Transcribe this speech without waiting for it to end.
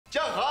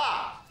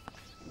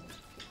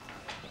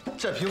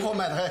这批货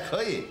卖的还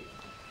可以，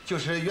就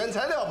是原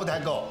材料不太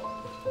够。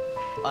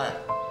哎，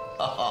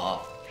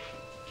好。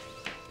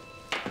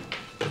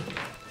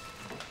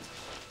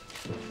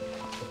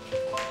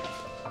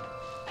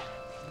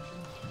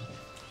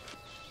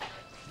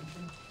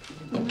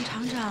你们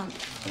厂长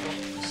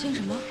姓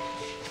什么？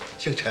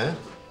姓陈。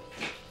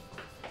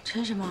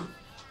陈什么？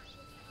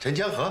陈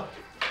江河。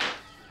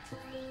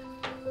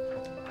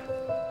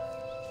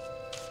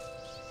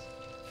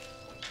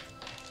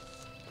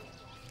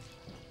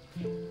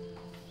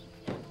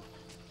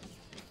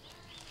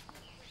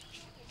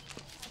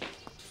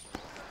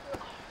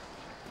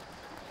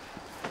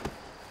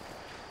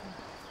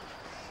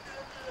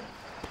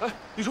哎，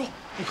李叔，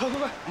你快，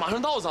马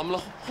上到咱们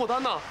了，货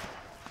单呢？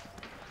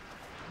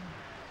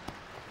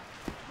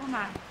我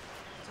买，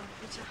走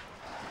回家。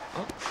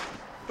啊？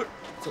不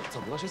是，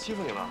怎么了？谁欺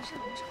负你了？没事，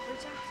回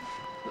家。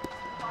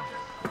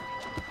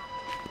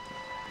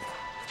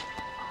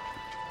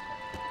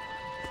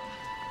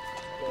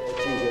在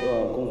近阶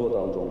段工作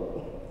当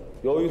中，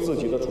由于自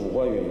己的主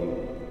观原因，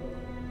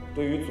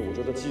对于组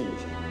织的纪律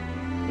性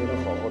没能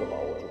好好的把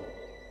握住，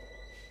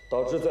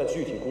导致在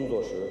具体工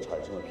作时产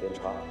生了偏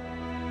差，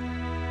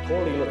脱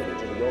离了组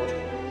织的要求。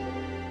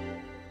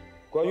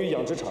关于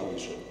养殖场一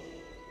事，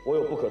我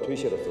有不可推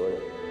卸的责任。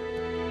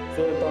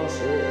虽然当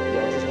时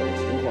养殖场的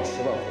情况10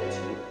万火急，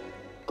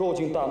购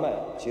进大麦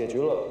解决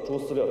了猪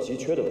饲料急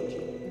缺的问题，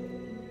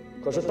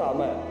可是大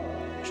麦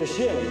是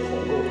县里统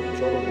购统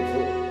销的物资，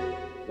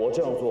我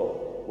这样做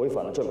违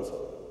反了政策，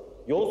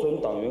有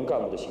损党员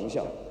干部的形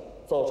象，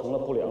造成了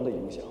不良的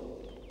影响。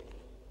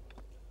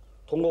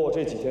通过我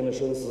这几天的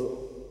深思，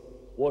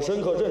我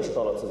深刻认识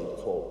到了自己的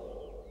错误，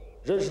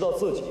认识到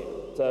自己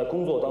在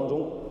工作当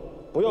中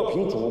不要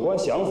凭主观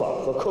想法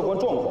和客观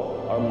状况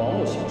而盲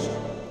目行事，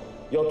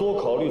要多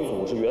考虑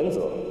组织原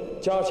则，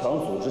加强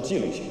组织纪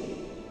律性，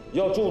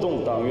要注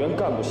重党员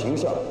干部形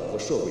象和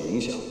社会影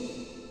响。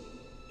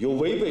有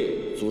违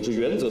背组织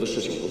原则的事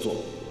情不做，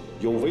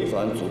有违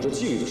反组织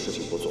纪律的事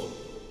情不做。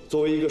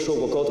作为一个受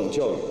过高等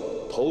教育、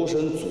投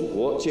身祖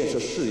国建设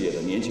事业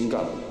的年轻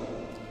干部，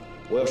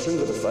我要深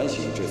刻地反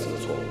省这次的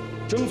错误，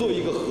争做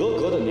一个合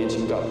格的年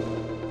轻干部，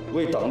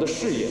为党的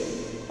事业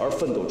而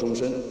奋斗终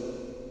身。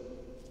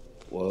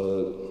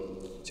我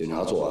检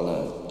查做完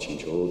了，请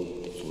求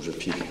组织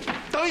批评。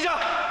等一下，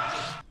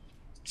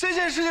这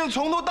件事情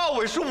从头到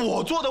尾是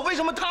我做的，为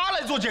什么他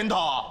来做检讨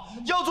啊？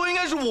要做应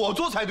该是我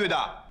做才对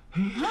的。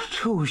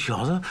臭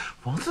小子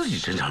往自己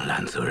身上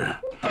揽责任，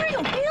不是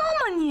有病吗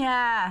你？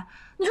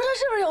你说他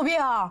是不是有病？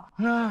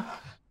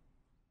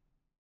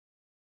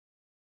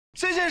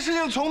这件事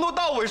情从头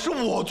到尾是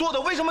我做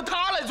的，为什么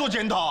他来做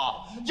检讨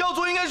啊？要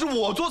做应该是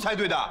我做才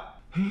对的。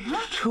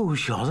臭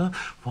小子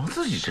往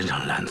自己身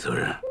上揽责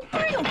任，不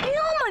是有病吗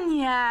你？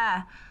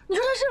你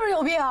说他是不是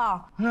有病？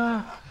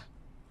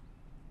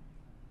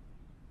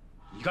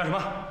你干什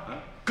么？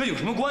跟你有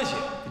什么关系？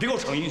你别给我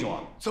逞英雄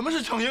啊！怎么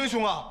是逞英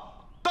雄啊？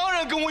当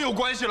然跟我有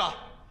关系了。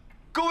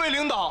各位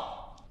领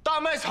导，大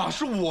麦厂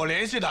是我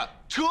联系的，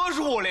车是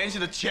我联系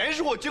的，钱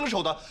是我经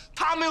手的，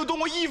他没有动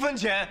过1分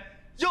钱。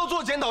要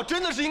做检讨，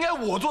真的是应该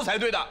我做才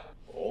对的。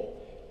哦，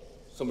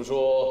这么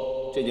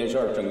说这件事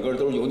儿整个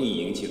都是由你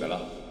引起的了？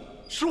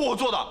是我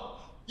做的，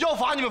要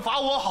罚你们罚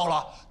我好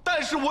了。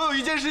但是我有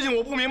一件事情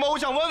我不明白，我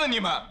想问问你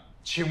们，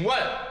请问，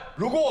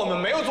如果我们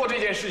没有做这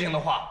件事情的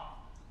话，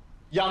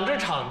养殖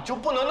场就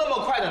不能那么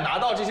快的拿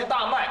到这些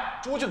大麦，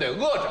猪就得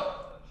饿着。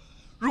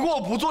如果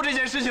我不做这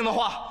件事情的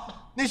话，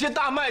那些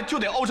大麦就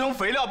得沤成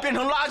肥料，变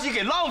成垃圾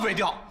给浪费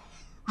掉。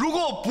如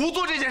果我不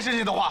做这件事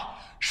情的话，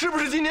是不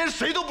是今天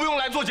谁都不用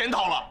来做检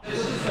讨了？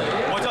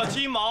我叫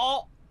金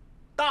毛，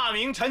大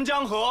名陈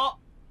江河，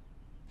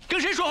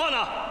跟谁说话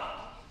呢？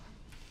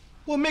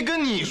我没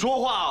跟你说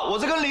话，我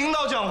在跟领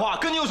导讲话，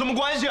跟你有什么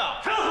关系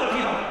啊？谁要和我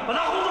低头？把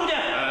他轰出去！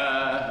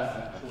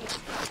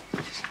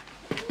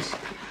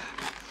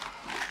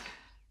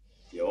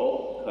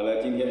有，看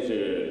来今天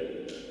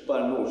是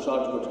半路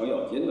杀出个程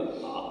咬金呢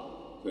啊，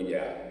坤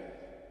姐，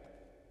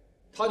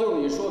他就是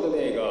你说的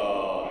那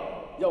个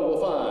要过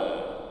饭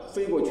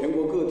飞过全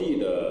国各地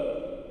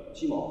的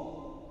鸡毛，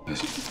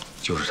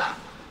就是他。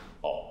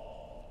哦，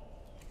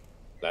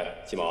来，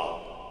鸡毛啊，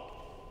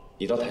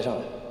你到台上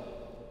来，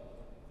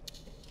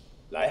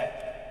来，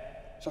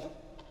上来。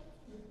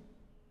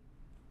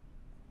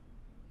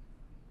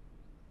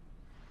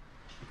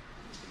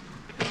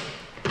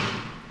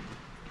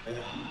哎呀，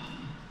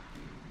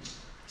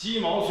鸡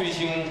毛虽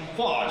轻，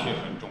话却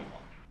很重啊，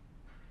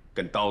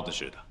跟刀子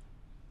似的。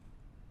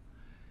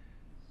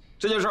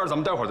这件事儿咱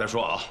们待会儿再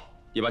说啊，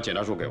你把检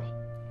查书给我。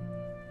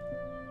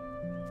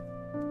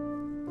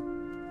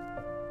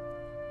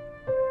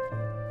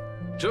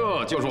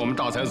这就是我们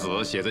大才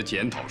子写的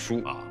检讨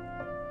书啊，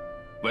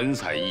文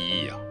采奕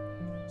奕啊，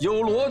有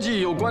逻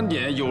辑、有观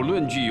点、有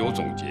论据、有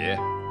总结。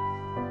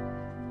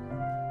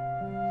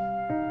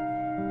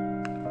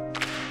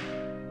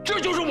这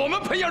就是我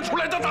们培养出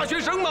来的大学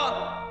生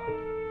吗？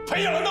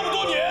培养了那么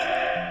多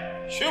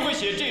年，学会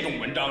写这种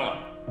文章了。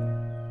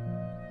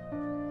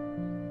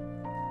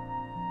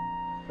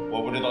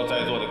我不知道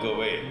在座的各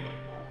位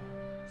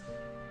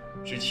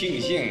是庆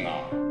幸啊，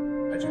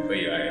还是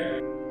悲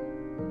哀？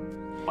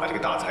把这个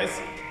大才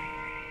子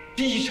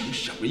逼成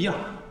什么样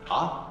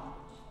啊？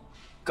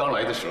刚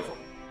来的时候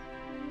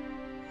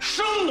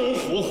生龙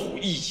活虎、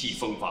意气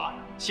风发呀，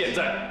现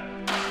在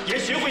也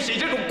学会写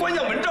这种官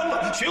样文章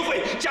了，学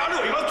会夹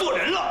着尾巴做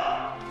人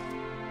了。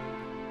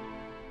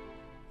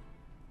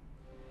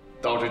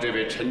倒是这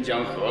位陈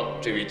江河，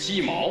这位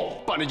鸡毛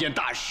办了件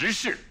大实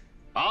事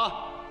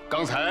啊，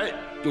刚才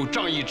又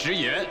仗义直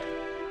言，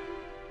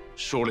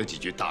说了几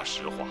句大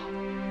实话。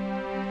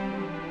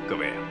各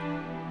位啊，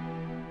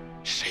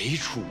谁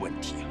出问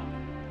题了？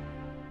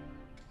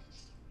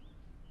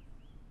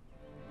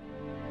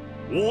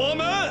我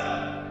们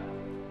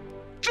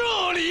这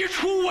里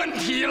出问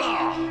题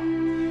了。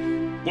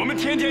我们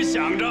天天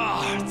想着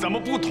怎么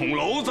不捅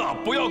娄子，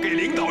不要给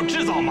领导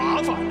制造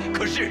麻烦，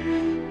可是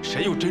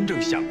谁又真正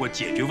想过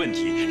解决问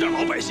题，让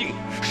老百姓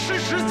实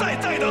实在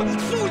在的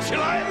富起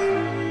来？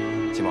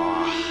金毛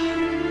啊，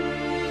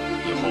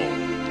以后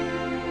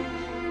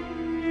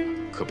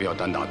可不要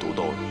单打独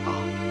斗了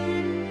啊！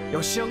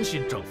要相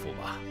信政府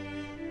吧。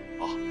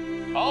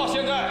好，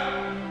现在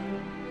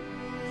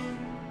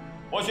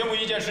我宣布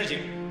一件事情：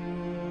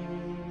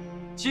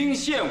经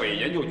县委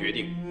研究决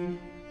定，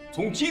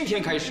从今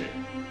天开始，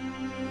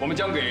我们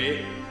将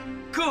给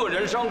个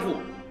人商户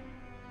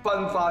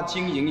颁发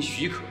经营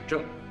许可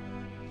证，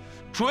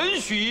准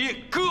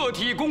许个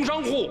体工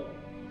商户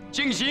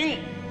进行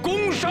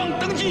工商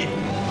登记。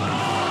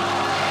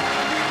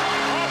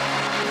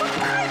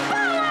太棒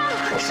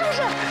了，是不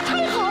是？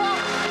太好了！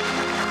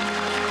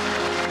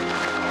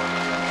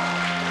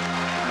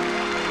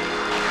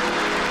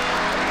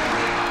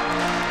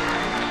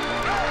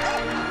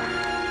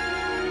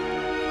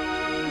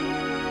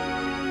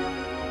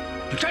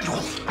你站住！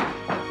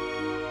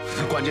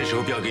关键时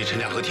候不要给陈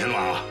江河添乱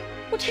啊！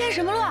我添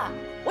什么乱？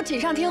我锦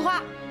上添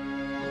花，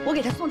我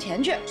给他送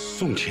钱去。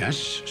送钱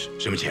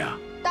什么钱啊？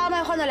大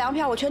麦换的粮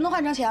票我全都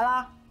换成钱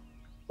了，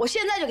我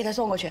现在就给他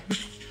送过去。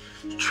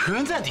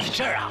全在你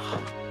这儿啊！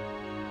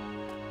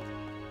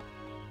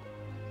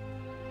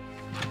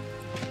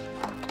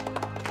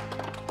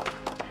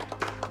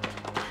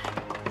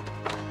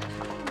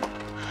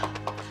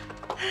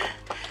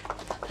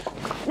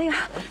那个，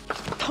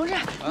同志，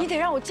你得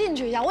让我进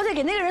去一下，我得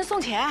给那个人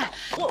送钱。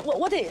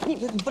我得你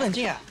不能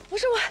进啊！不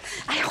是我，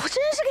哎呀，我真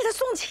是给他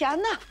送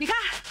钱呢。你看，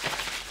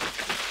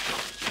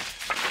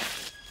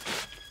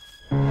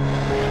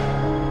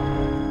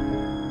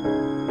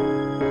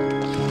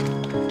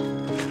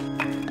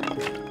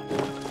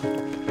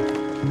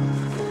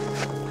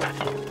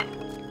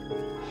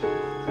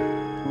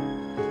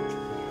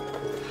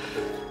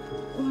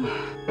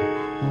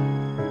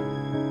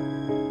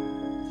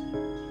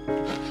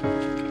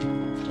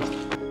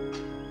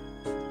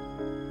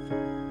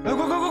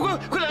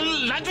快来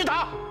拦住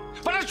他，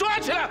把他抓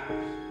起来！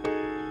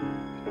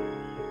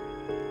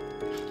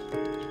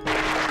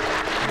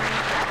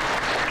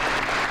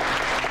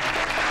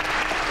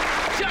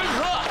江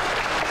河，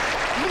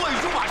骆玉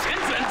珠把钱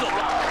卷走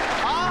了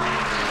啊！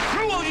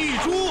骆玉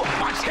珠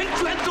把钱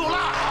卷走了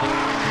啊！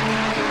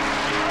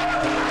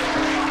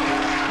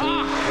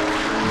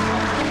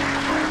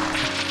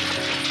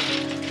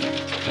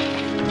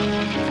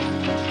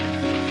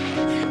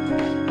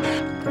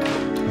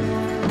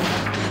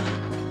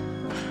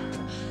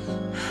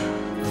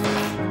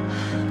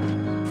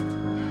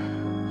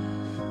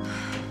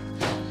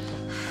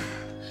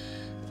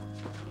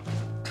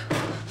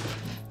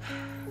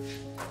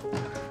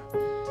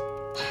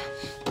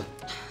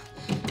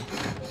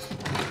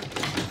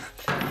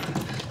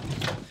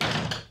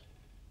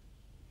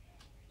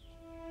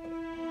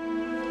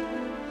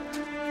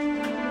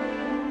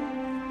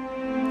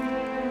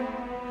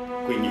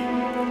闺女，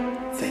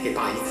再给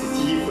爸一次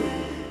机会，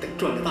等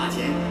赚了大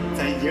钱，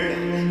咱爷儿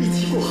俩一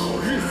起过好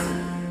日子。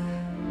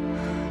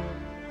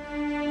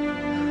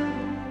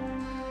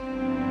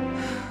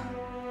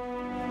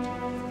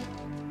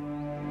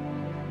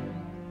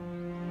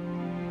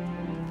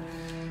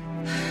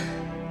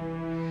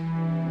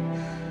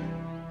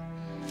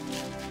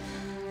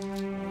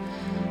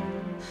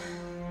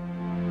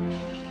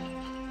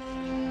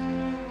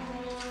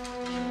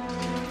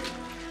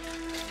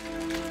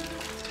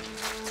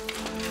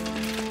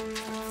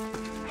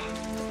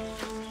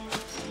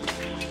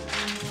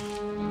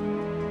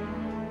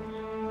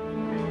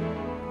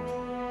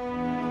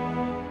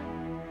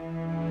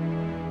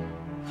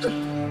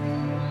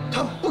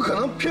他不可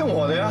能骗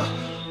我的呀！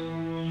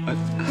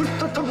不是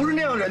他不是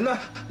那样人的。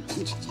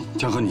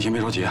江河，你先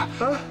别着急啊。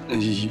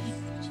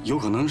有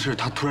可能是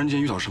他突然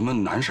间遇到什么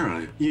难事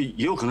了，也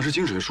有可能是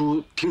金水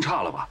叔听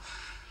差了吧。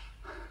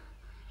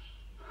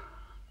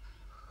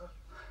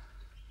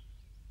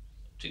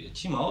这个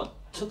鸡毛，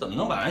他怎么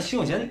能把俺信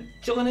用钱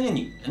交给那个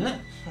女人呢？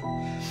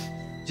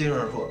金水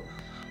叔，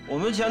我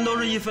们钱都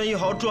是一分一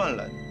毫赚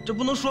来的，这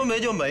不能说没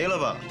就没了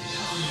吧？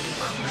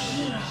可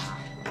是啊。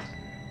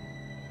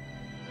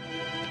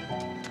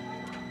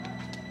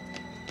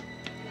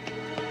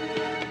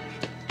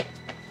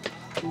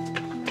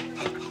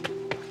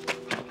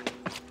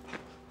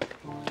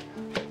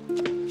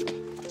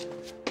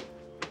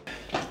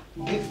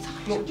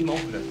哟，金毛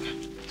回来了。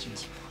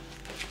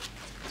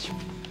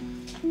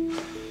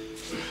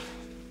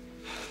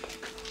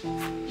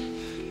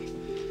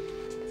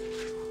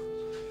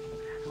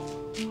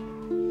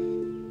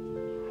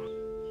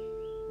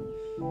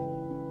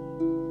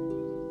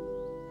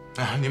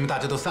啊，你们大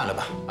家都散了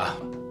吧，啊，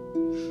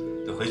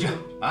都回去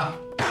啊。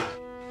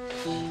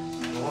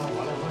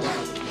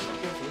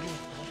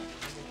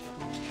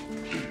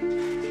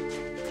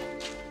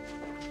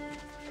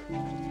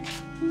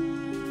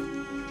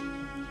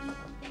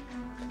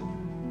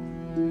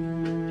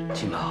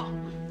金毛，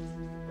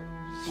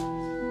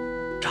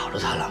找着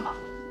他了吗？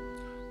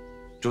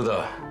朱子，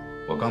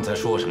我刚才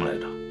说什么来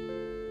着？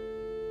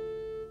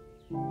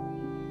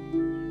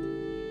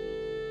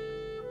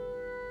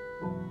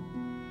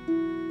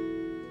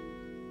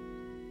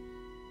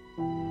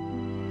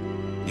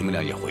你们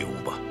俩也回屋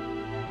吧，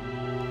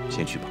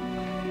先去吧。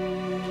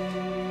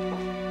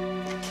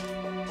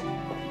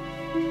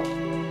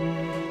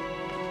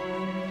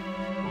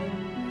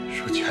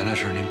说钱的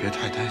事您别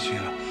太担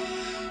心了，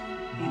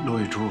骆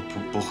玉珠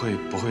不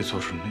会做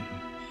出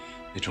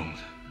那种。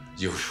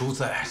有叔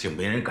在，就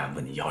没人敢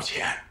问你要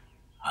钱，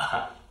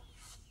啊！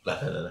来，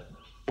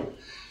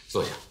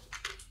坐下，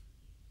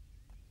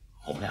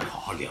我们俩好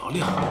好聊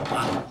聊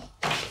啊。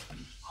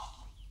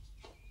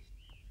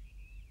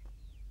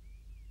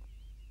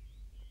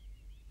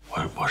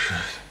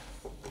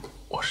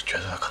我是觉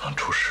得他可能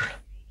出事了。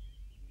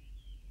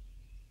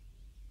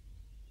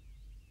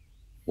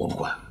我不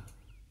管，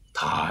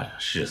他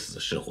是死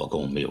是活跟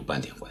我没有半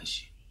点关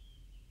系。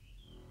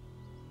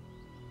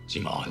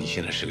金毛，你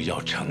现在是个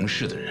要成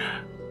事的人，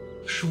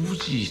书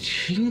记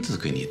亲自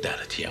给你带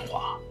了天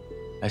花，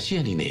哎，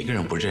县里哪个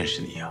人不认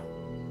识你啊？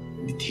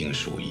你听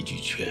叔一句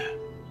劝，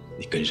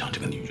你跟上这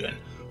个女人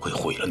会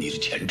毁了你的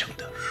前程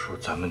的。叔，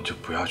咱们就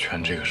不要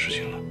劝这个事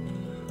情了，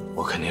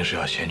我肯定是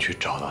要先去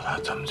找到他，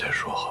咱们再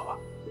说，好吧？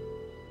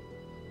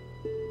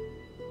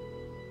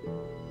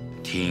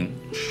听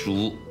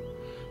叔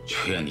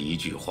劝你一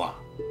句话，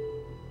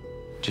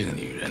这个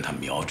女人她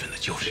瞄准的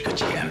就是一个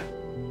钱。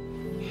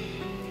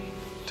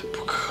这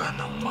不可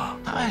能吗？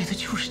她爱的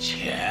就是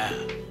钱。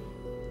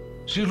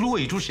至于骆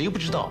以珠，谁不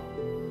知道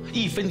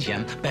，1分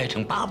钱掰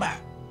成8瓣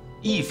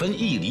，1分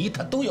1厘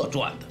她都要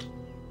赚的。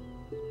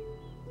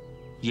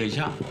眼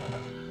下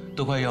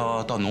都快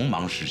要到农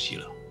忙时期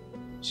了，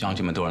乡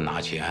亲们都要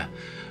拿钱，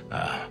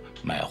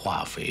买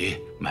化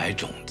肥、买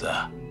种子，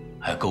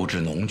还购置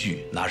农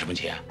具，拿什么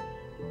钱？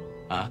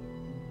啊，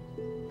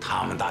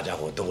他们大家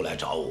伙都来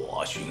找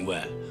我询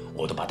问，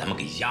我都把他们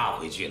给压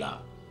回去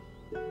了，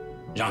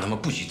让他们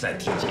不许再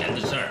提钱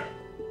的事儿。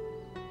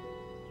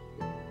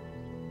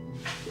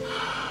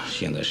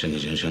现在是你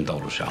人生道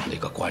路上的一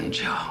个关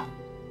卡，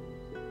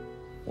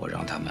我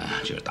让他们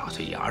就是打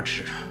碎牙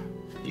齿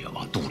也要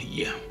往肚里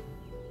咽，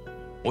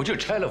我就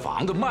拆了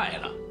房子卖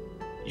了，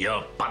也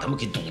要把他们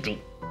给堵住。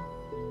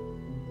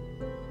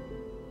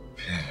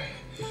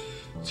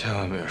千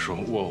万别说，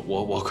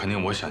我肯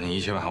定，我想尽一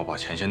切办法，我把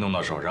钱先弄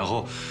到手，然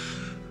后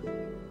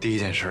第一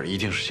件事一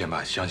定是先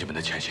把乡亲们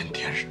的钱先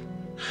填上。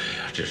哎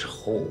呀，这是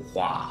后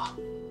话，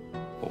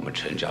我们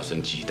陈家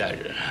村几代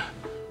人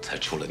才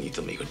出了你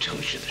这么一个诚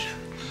实的人。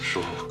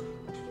叔，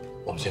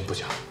我们先不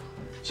讲了。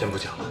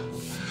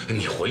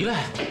你回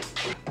来。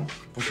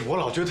不是，我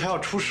老觉得他要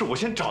出事，我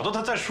先找到他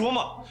再说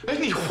嘛。哎，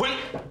你回。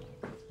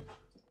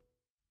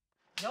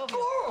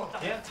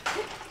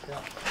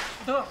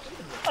等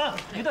啊，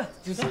一顿。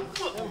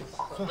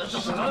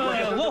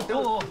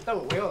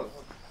我要。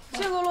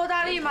见过罗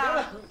大力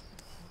吗？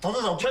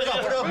走，全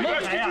上，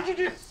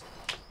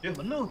别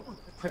弄，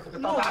你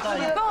帮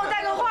我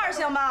带个话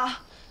行吗？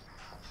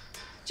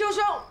就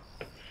说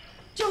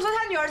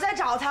他女儿在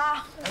找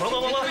他。走，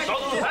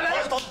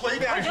来，走，过一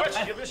遍。哎，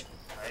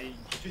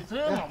这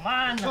么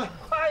慢呢？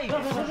快一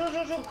点，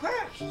说，快！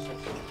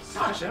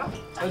啥事啊？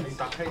哎，你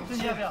打开。自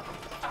己要不要？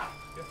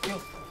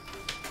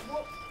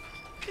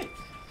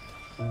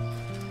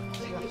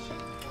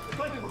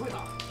不会打。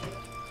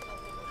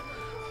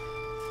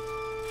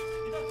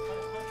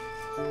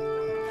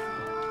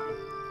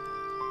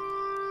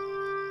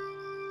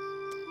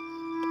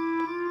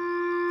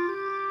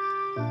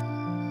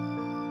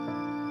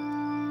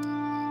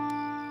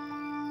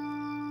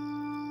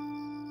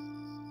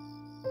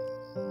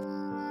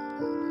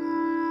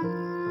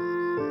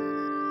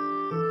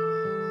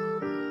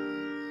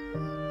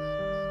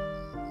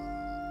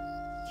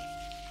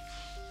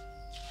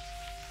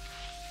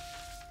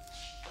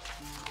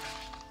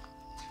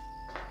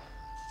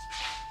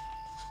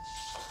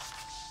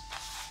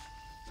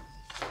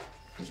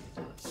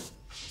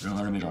人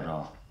还是没找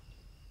着，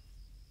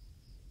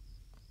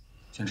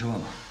先吃饭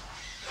吧。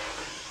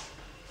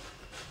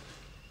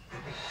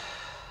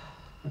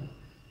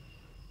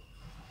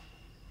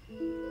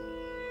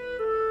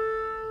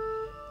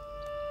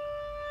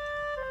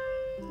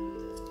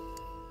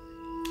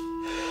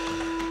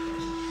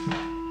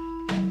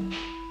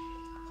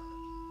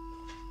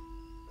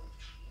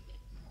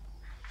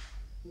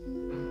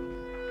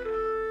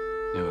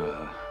那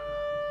个，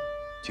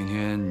今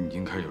天已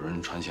经开始有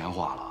人传闲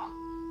话了。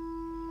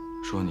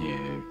说你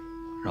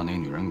让那个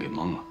女人给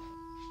蒙了。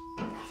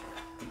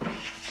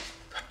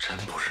他真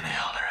不是那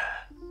样的人。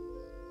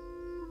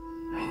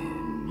哎，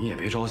你也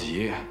别着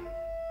急，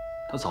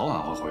他早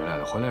晚会回来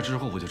的。回来之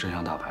后不就真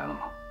相大白了吗？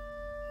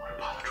我是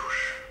怕他出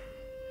事。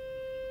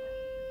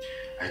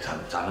哎，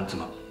咱们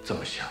这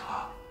么想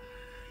啊？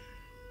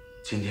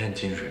今天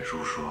金水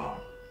珠说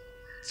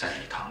在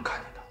礼堂看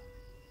见他，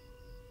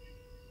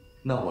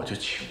那我就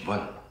请问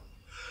了，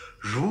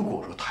如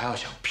果说他要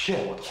想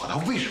骗我的话，他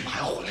为什么还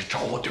要回来找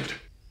我，对不对？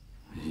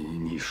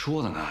你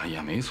说的呢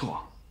也没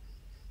错，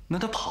那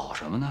他跑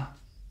什么呢？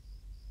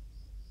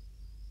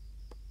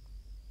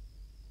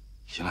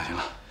行了，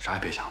啥也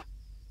别想了，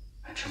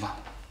来吃饭。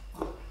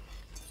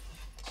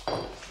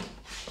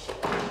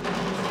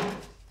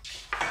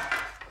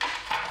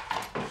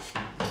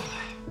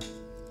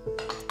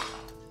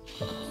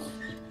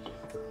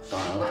当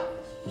然了，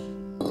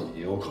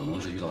也有可能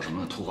是遇到什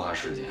么突发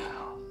事件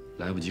啊，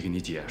来不及给你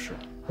解释。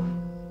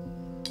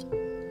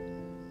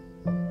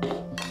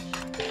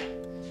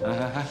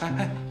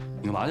哎，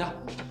你干嘛去？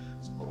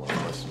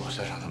我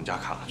先上他们家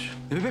看看去。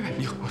别，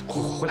你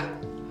回来，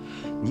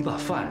你把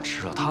饭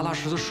吃了，踏踏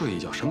实实睡一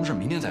觉，什么事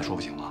明天再说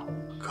不行吗？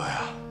哥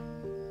呀，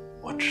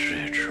我吃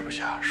也吃不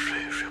下，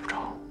睡也睡不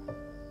着。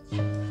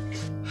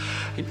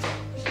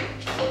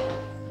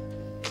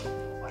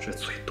我这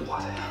嘴多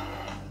的呀。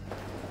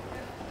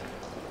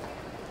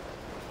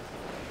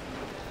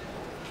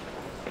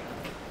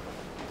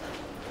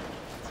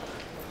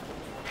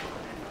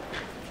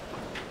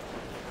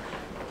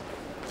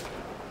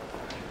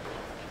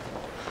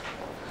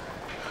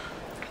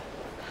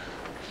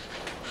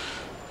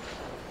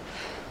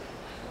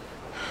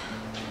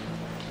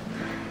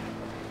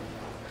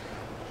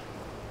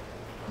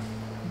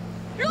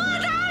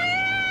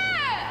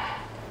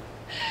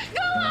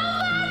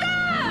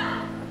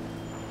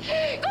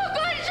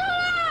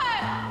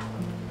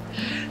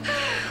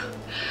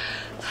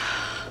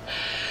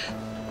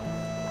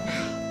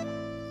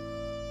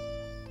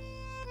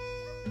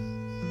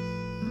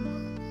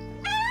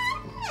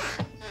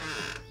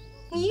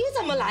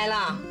来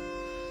了，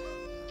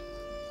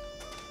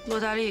罗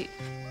大力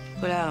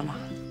回来了吗？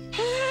你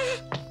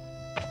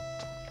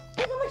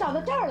怎么找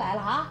到这儿来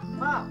了啊？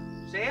妈，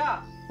谁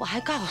呀？我还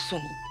告诉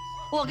你，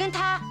我跟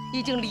他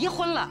已经离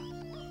婚了，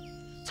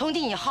从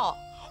今以后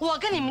我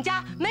跟你们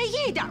家没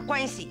一点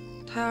关系。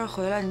他要是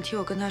回来，你替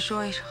我跟他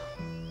说一声，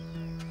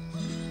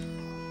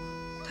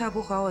他要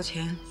不还我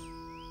钱，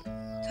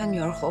咱女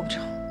儿活不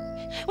成。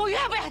我永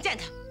远不想见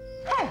他。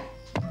哼！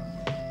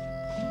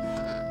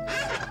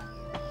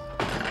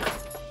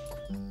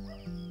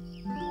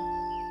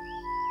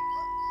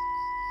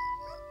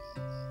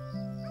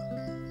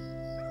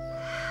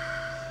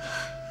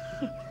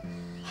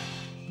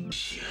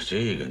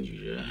这个女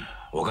人，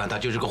我看她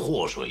就是个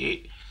祸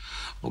水。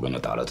我跟她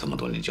打了这么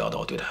多年交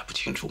道，对她还不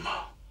清楚吗？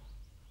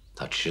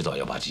她迟早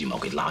要把鸡毛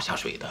给拉下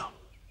水的。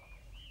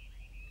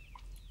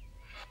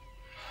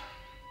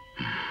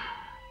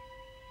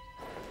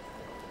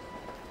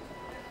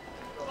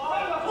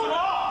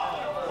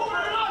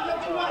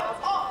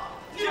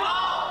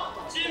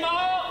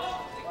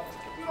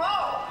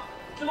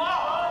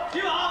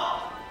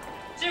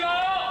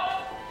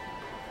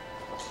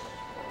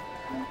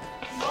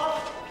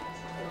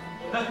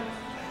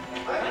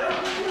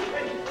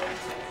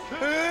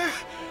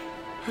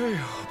哎呦，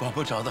把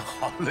我找得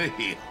好累呀！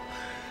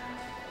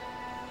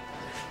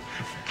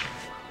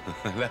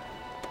来，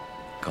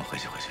跟我回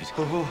去。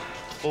不，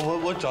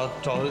我找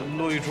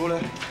陆玉珠来。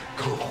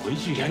跟我回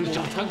去呀！你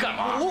找他干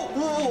嘛？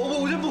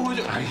我先不回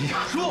去。哎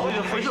呀，说回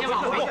去，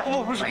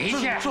不是回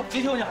去。说，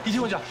你听我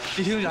讲。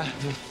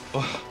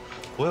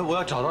我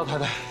要找到他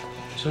的。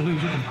是陆玉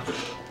珠干嘛？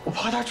我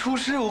怕他出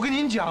事，我跟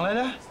您讲来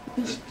的。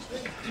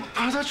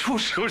怕他出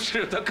什么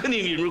事？他跟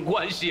你有什么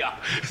关系啊？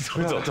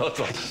走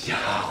呀，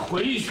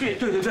回去。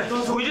对，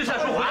回去再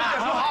说。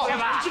好，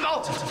鸡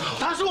毛，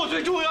他是我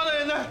最重要的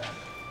人呢。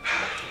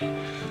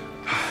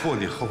付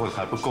你后悔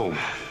还不够吗？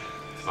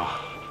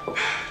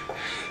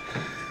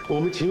我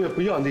们情愿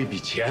不要那笔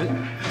钱，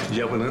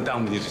也不能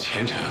耽误你的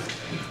前程。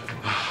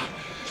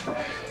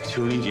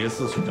邱云杰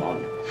四处找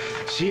你，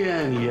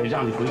县里也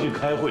让你回去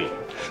开会，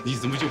你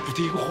怎么就不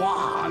听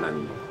话呢？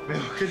你没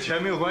有，跟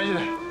钱没有关系的。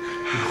你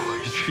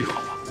回去好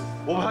吧。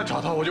我把他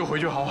找到，我就回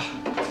去，好吧？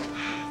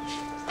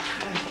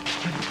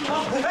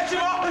哎，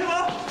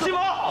鸡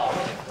毛！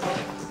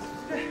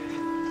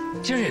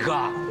金水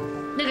哥，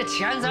那个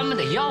钱咱们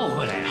得要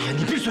回来呀！哎呀，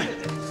你闭嘴！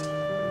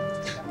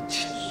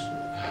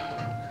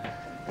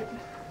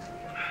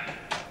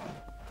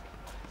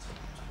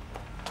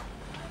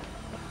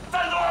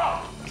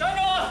站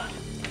住！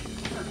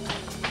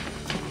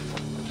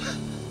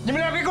你们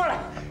俩别过来！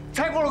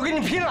再过来我跟你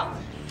拼了！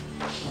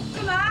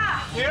干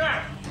嘛？女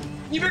儿，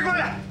你别过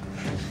来！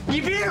你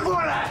别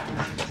过来！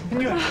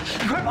女儿，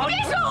你快跑！别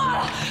说话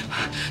了！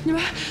你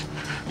们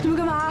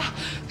干嘛？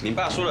你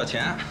爸输了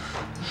钱，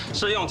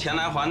是用钱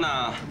来还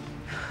呢，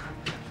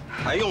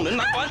还用人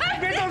来还？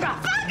别动他！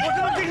我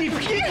他妈跟你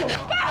拼！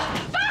爸！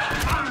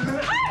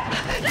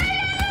来人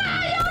啊！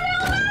有流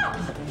氓！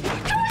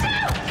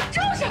住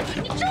手！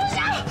你住手！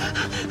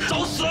找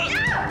死！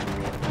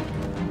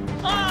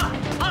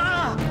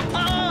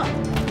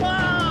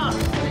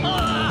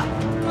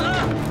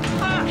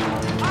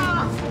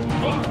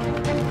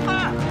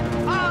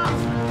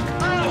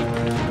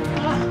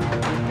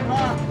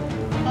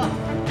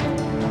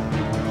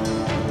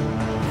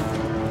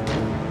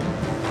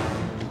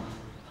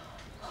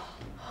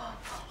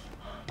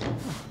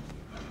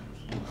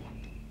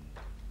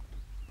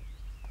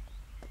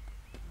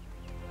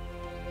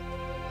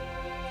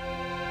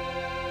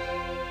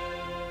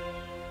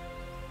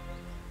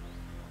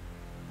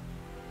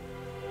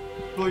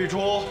骆玉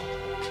珠，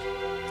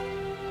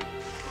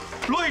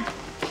骆玉。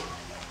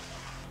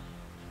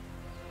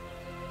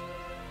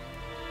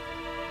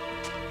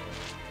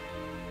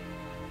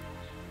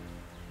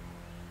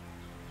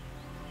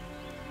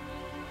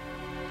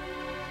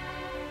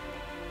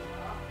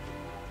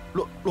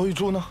 罗玉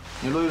珠呢？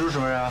你罗玉珠什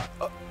么人啊？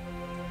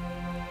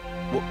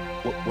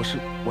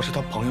我是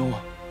他朋友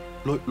啊。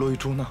罗玉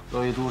珠呢？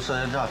罗玉珠涉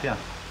嫌诈骗，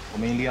我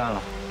们已立案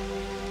了。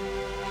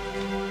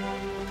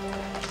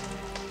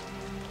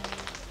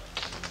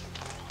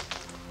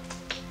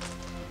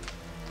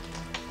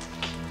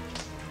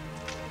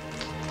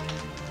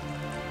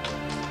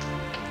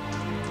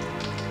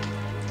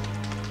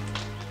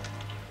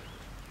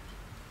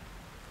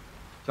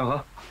江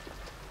河，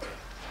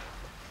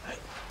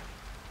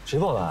谁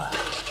报的案？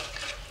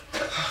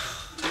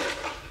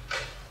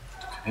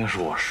 肯定是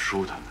我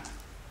叔他们，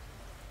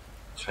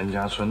全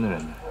家村的人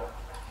呢。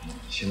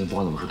现在不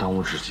管怎么说，当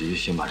务之急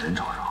先把人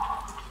找着。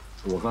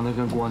我刚才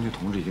跟公安局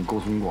同志已经沟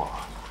通过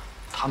了，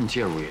他们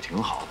介入也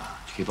挺好的，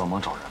可以帮忙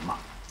找人嘛。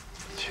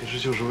其实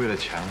就是为了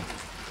钱，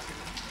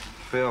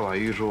非要把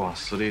玉珠往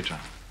死里整。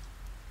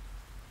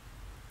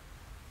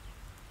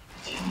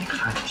姐，你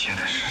看你现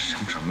在是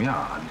成什么样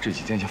了？你这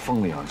几天像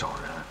疯了一样找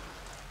人，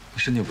你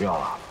身体不要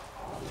了？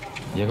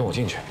你也跟我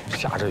进去，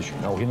下这雨，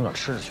让我给你弄点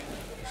吃的去。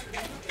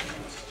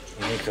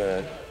 那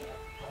个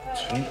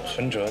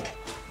存折，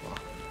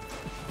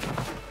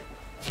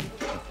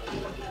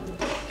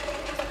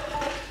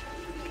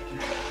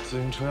自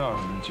行车钥匙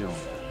能借我吗？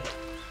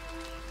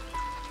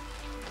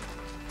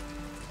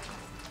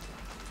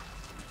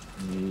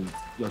你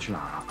要去哪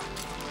儿啊？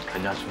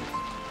陈家村。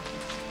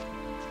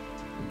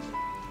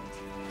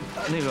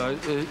那个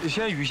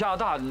现在雨下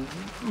大，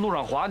路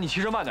上滑，你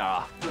骑车慢点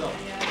啊。知道了。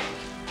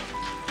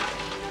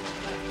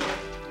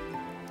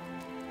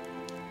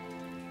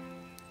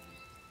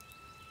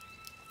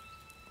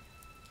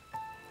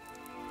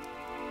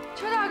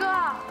 车大哥，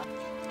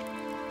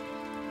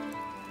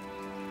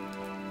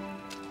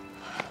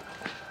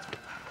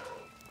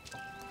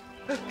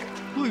哎，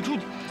陆玉珠，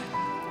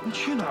你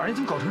去哪儿？你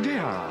怎么搞成这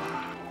样啊？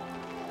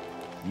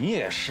你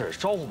也是，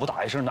招呼不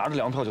打一声，拿着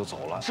粮票就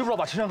走了，知不知道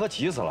把陈山河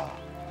急死了？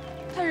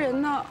他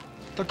人呢？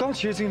他刚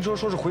骑着自行车，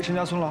说是回陈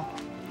家村了。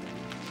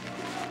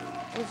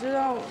我知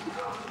道，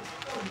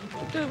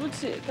对不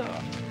起他。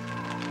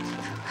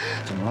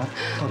怎么了？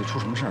到底出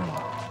什么事儿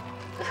了？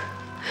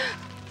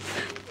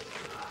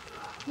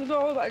 你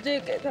帮我把这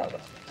个给他吧，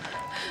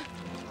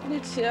那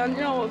钱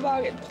让我爸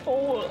给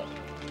偷了，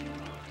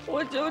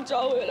我就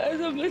找回来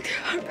这么点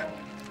儿。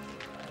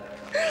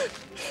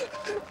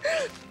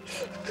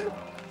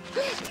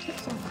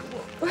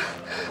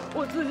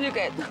我自己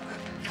给的。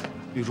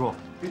玉珠，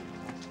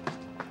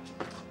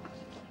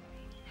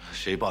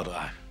谁报的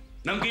案？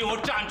能给我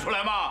站出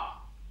来吗？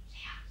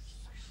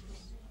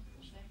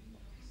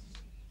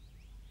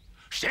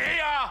谁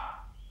呀？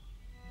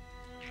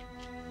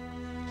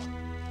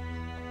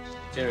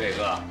 金蕊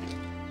哥，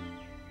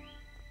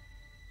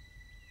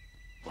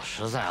我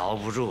实在熬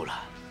不住了，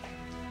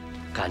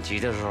赶集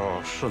的时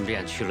候顺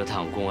便去了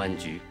趟公安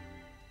局。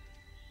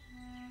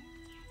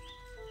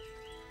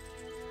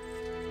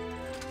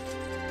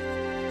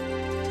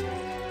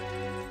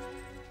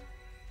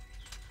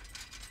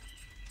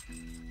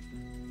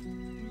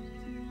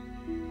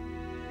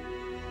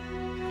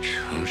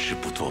成事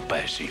不做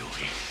败事有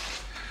余。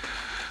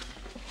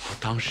我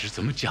当时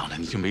怎么讲的，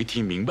你就没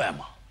听明白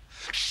吗？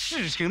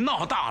事情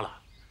闹大了。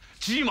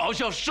 鸡毛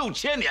是要受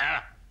牵连，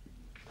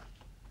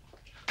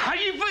他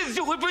一辈子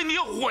就会被你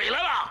毁了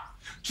啦，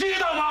知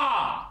道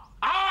吗？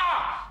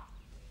啊！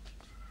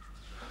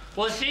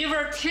我媳妇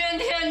儿天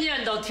天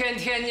念叨，天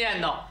天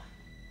念叨，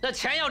那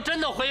钱要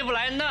真的回不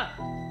来，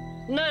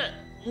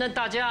那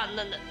大家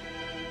那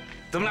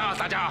怎么了？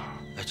大家，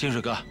金水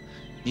哥，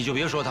你就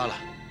别说他了，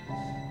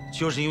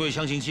就是因为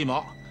相信鸡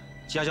毛，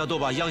家家都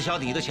把央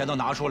乡里的钱都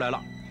拿出来了，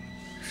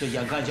这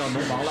眼看就要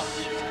农忙了，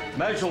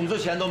买种子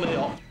钱都没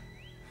有。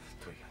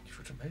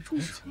 没种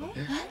子钱，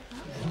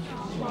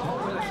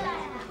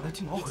来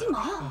金毛回来，金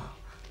毛，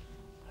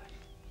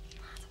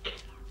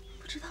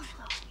不知道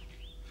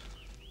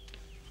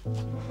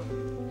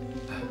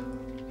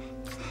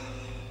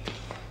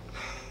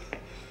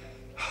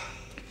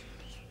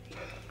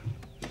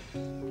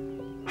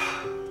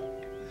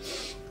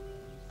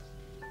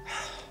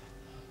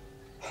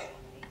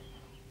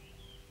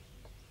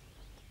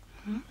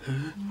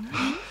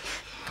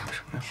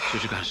这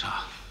是干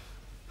啥？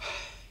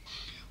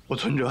我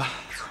存折。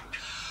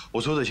 我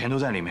所有的钱都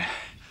在里面，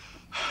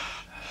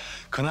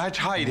可能还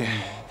差一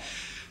点，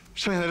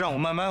剩下的让我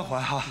慢慢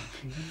还哈。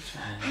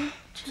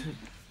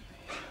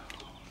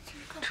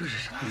这是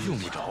啥？用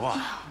不着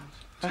啊！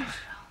哎，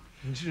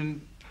你这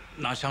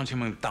拿乡亲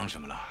们当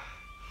什么了？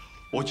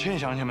我欠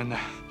乡亲们的，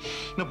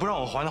那不让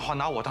我还的话，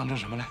拿我当成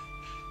什么嘞？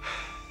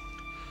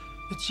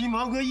那鸡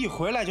毛哥一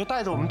回来就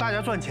带着我们大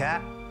家赚钱，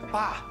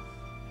爸，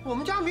我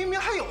们家明明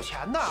还有钱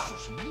呢。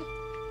什么？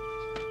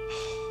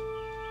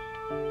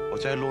 我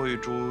在骆玉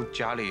珠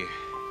家里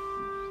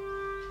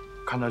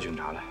看到警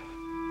察了，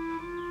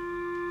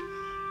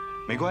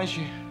没关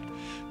系，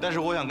但是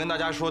我想跟大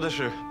家说的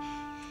是，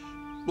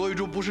骆玉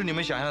珠不是你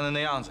们想象的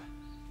那样子。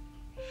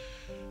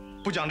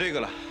不讲这个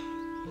了，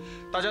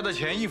大家的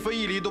钱一分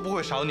一厘都不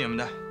会少你们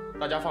的，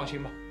大家放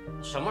心吧。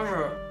什么时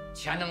候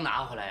钱能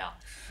拿回来呀？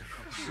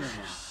是啊，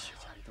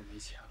家里都没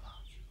钱了。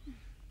对呀，你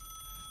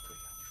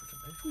说这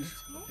没准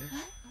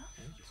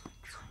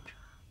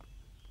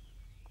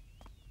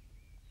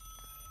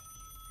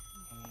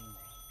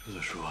朱子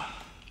叔，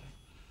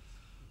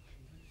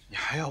你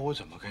还要我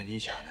怎么跟你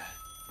讲呢？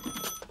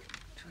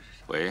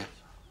喂，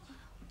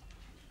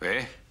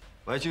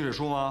金水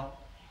叔吗？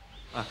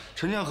哎，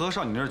陈建和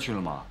上你那儿去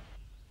了吗？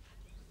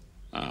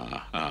陆玉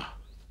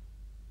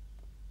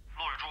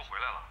珠回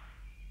来了。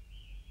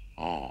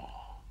哦，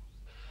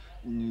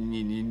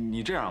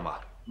你这样吧，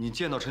你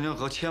见到陈建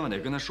和千万得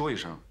跟他说一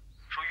声，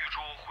说玉珠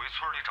回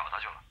村里找他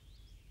去了。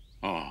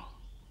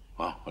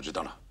我知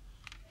道了。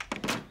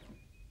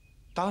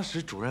当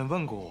时主任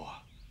问过我，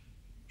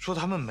说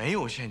他们没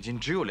有现金，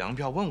只有粮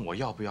票，问我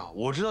要不要。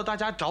我知道大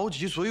家着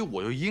急，所以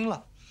我就应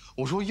了。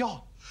我说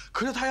要，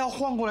可是他要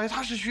换过来，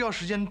他是需要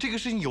时间。这个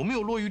事情有没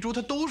有骆玉珠，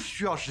他都是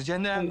需要时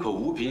间的。空口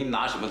无凭，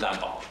拿什么担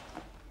保？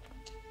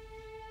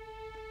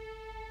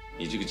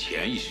你这个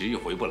钱一时又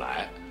回不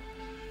来，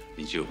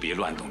你就别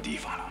乱动地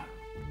方了。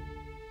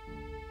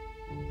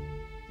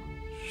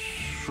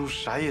叔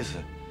啥意思？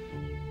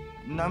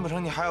难不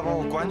成你还要把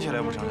我关起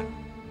来不成？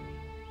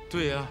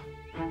对呀，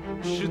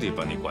是得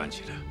把你关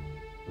起来。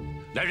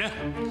来人，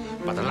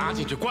把他拉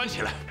进去关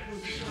起来。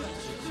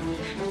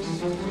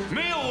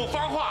没有我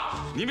发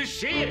话，你们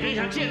谁也别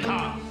想见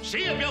他，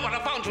谁也不要把他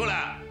放出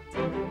来。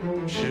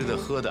吃的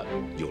喝的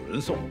有人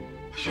送。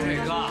水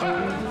哥，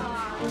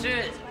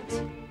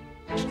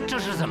这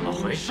是怎么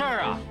回事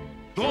啊？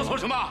啰嗦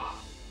什么？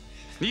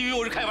你以为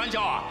我是开玩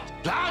笑啊？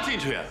拉进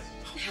去。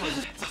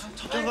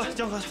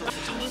江哥，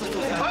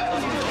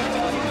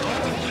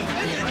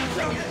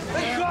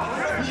哎哥，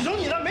你走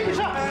你的，没你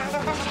事。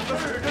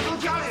这都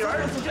家里人，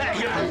哎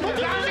呀，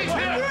拉进去！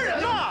多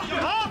人呢？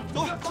啊，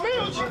没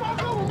有七八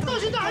个，我们到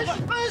现在还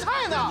卖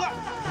菜呢。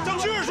张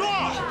军叔，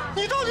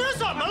你到底是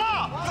怎么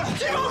了？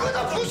七八哥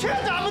他不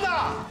欠咱们的。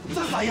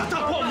哎呀，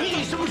大胖，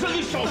你什么事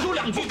你少说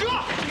两句。哥，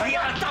哎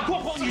呀，大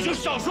胖胖，你就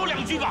少说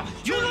两句吧。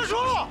军哥叔，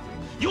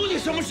有你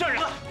什么事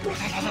啊？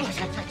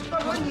大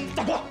哥你，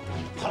大胖，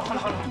好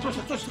了，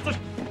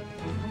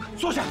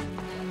坐下。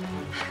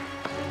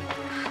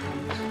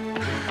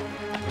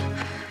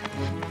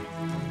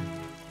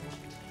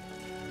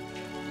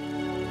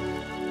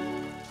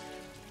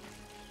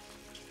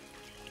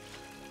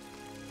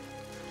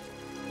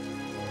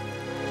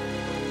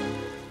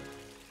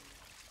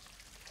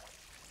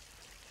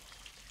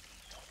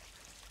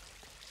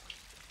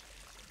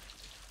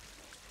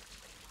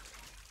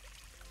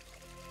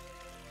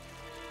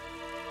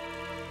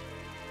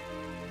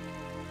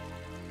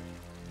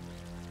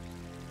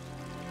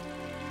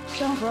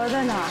江河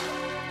在哪儿？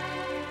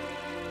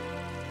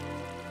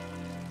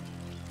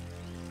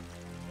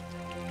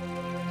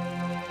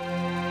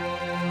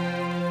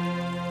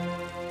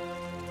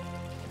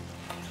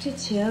这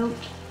钱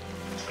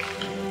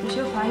我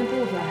先还一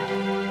部分，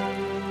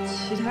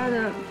其他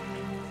的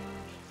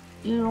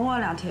您容我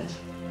2天。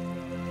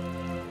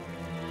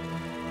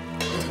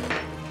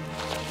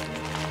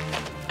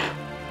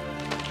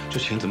这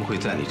钱怎么会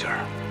在你这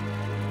儿？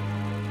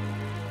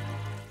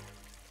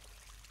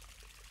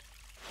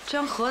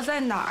江河在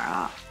哪儿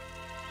啊？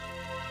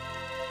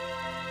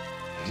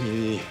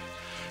你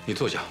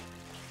坐下。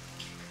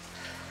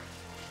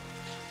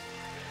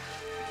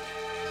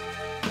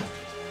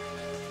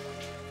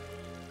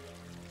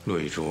骆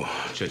玉珠，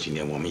这几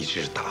年我们一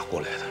直是打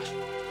过来的。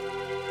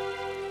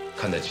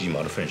看在鸡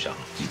毛的份上，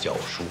你叫我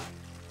叔，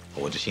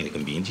我这心里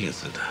跟明镜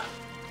似的。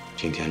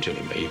今天这里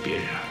没别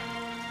人，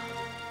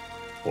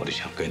我就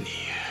想跟你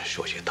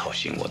说些掏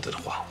心窝子的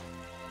话。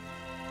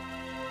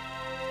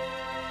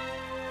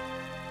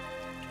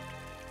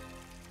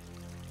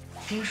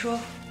您说，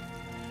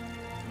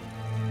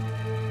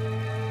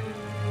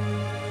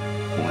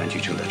公安局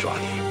正在抓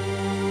你，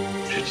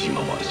是鸡毛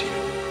报的警。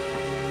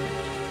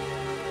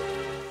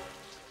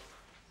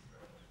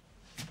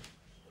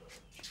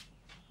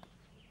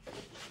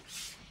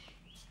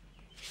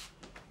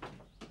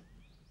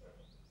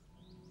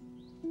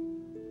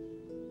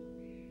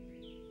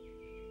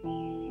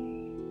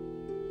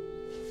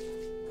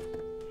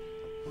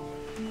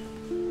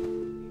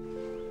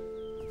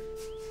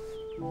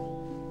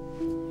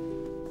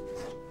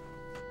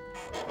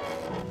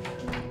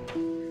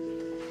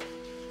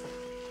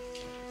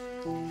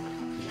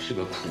是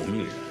个苦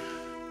命人，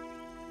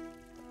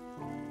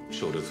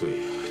受的罪，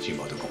金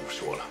毛都跟我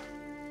说了。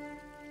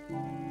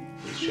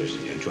你这些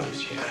年赚的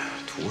钱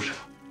图啥，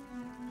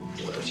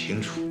我都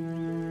清楚。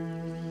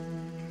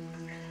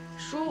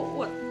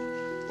叔，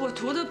我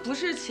图的不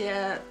是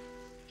钱，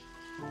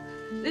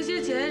那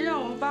些钱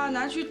让我爸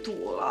拿去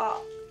赌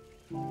了。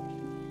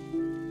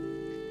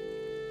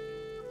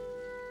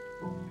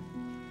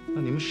那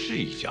你们是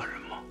一家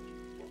人吗？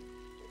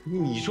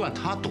你赚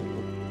他赌，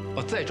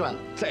再赚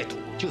再赌，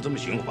就这么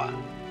循环，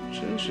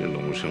真是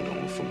龙生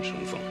龙，凤生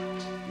凤。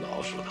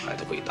老鼠的孩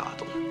子会打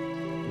洞，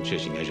你这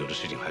几年惹的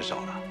事情还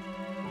少呢。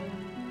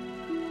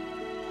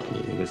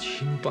你那个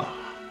亲爸，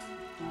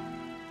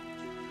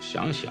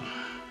想想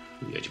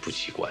也就不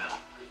奇怪了。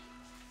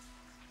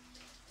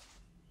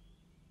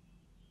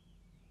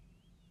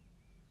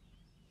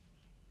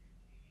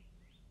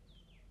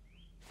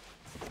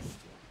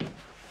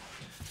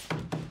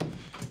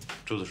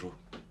朱子叔，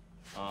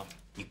啊，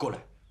你过来。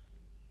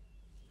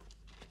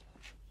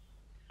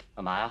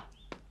干嘛呀？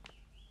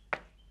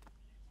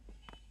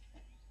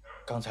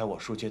刚才我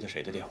叔接的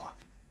谁的电话？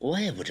我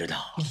也不知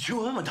道。你去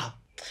问问他。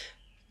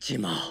金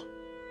毛，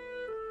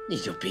你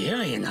就别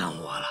为难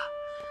我了。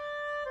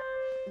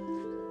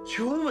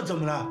去问问怎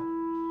么了？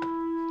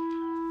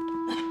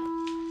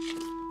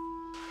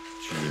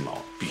金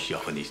毛必须要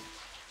和你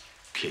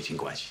撇清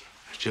关系，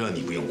这你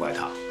不用怪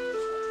他。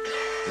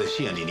在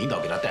县里领导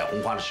给他带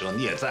红花的时候，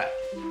你也在。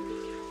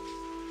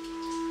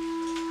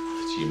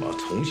金毛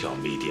从小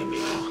没爹没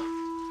妈，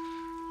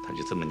他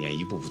就这么年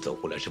一步步走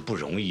过来是不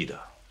容易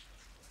的。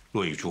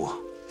骆玉珠，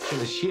现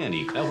在县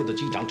里开会都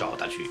经常找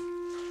他去，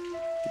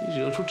你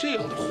惹出这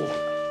样的祸，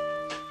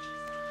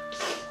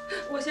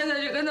我现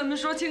在就跟他们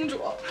说清楚。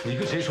你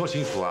跟谁说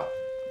清楚啊？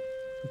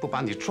不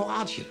把你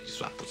抓起来就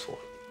算不错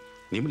了。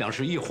你们俩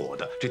是一伙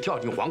的，这跳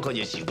进黄河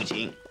也洗不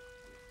清。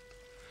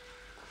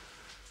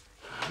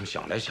我们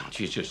想来想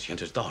去，这前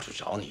头到处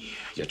找你，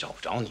也找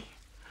不着你。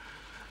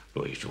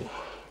骆玉珠，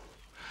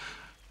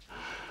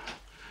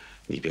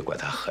你别怪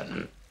他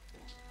狠，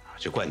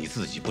就怪你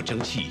自己不争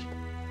气。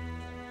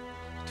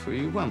退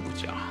一万步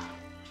讲，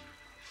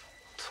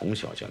从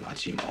小就拿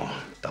金毛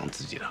当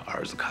自己的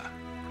儿子看，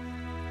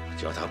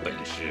教他本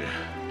事，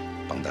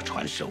帮他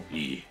传手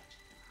艺，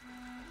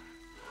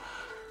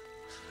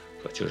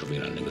可就是为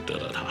了能够得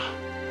到他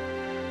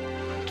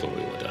作为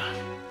我的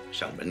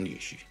上门女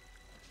婿。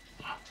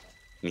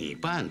你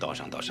半道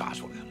上倒杀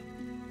出来了，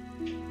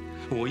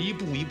我一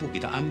步一步给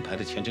他安排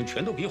的前程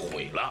全都给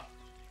毁了。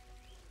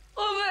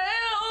我没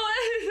有为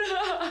他，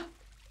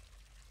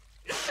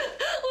我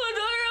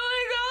都是为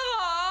他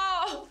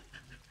好。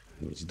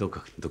你这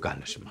都干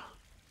了什么？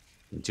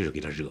你就是给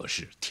他惹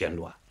事添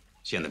乱，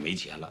现在没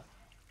钱了，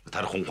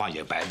他的红花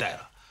也白戴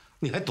了，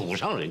你还堵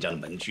上人家的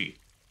门去。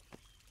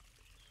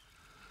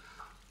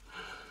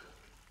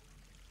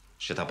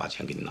是他把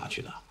钱给你拿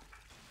去的。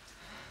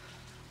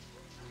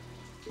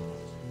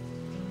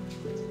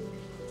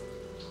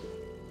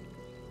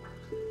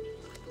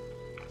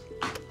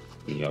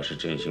你要是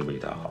真心为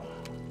他好，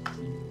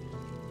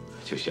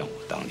就像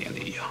我当年的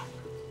一样，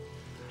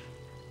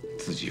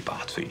自己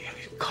把罪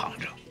扛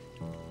着，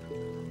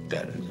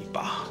带着你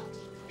爸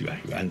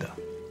远远的，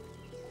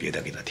别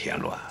再给他添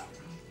乱。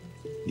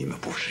你们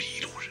不是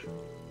一路人。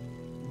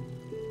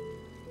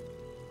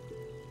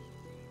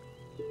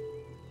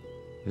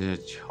人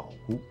家巧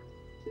姑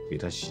给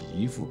他洗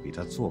衣服，给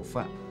他做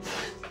饭，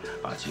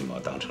把金毛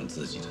当成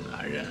自己的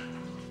男人。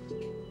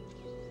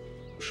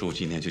叔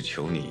今天就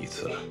求你一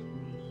次，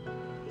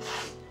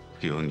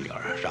给我女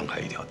儿让开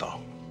一条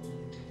道，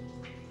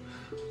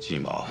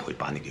金毛会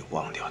把你给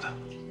忘掉的。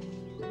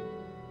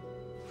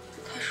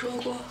他说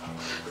过，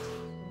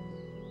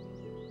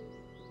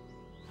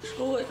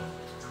说我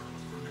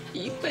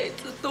一辈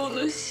子都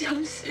能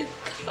相信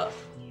他。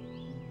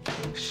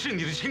是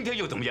你的亲爹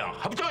又怎么样？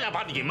还不照样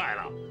把你给卖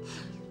了？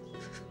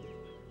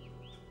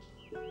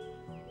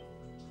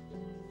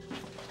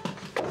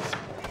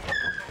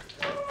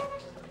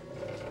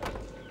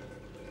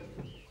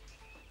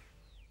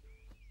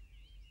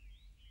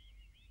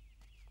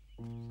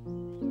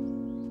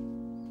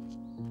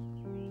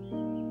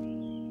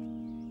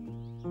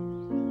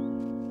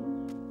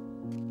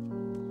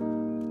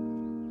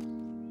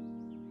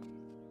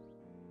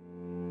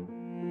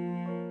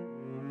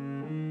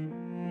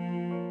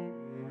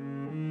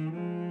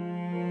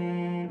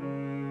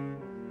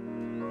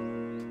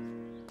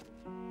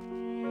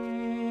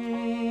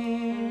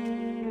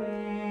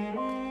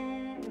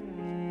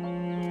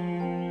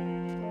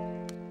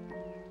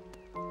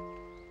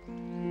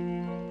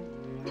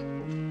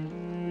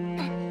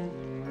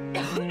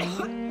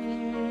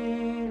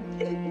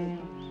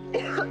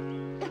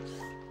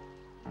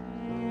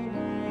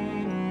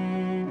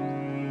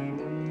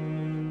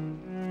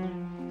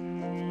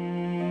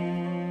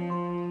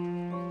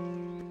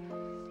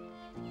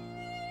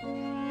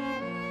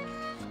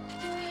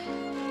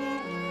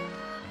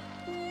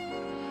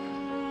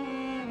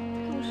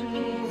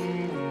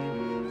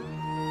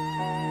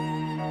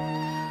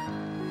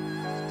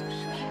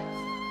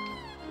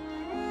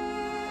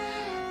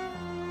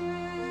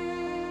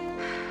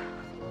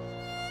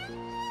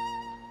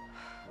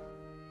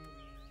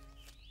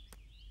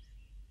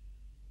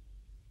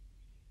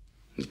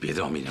你别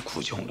在我面前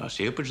哭穷了，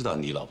谁也不知道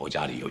你老婆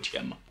家里有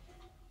钱吗？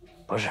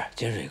不是，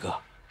金水哥，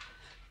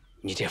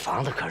你这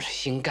房子可是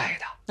新盖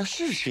的。那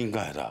是新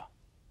盖的，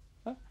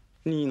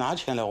你拿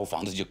钱来，我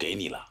房子就给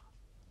你了。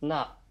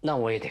那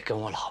我也得跟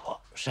我老婆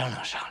商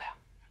量商量。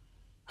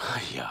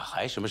哎呀，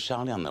还什么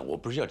商量呢？我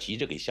不是要急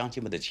着给乡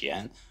亲们的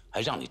钱，还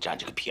让你占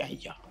这个便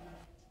宜啊？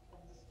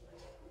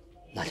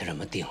那就这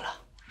么定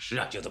了。是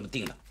啊，就这么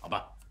定了，好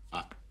吧？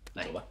啊，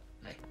来，走吧，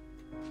来。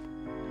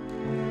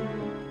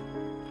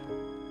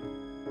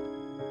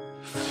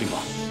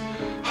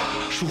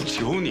叔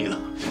求你了，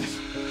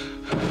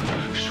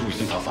叔已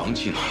经把房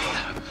契拿出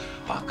来了，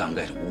把刚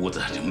盖的屋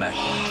子就卖给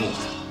了柱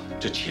子，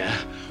这钱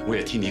我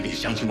也替你给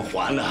乡亲们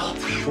还了。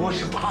我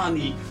是怕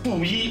你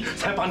不依，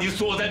才把你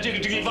锁在这个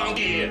地方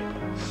的。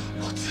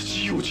我自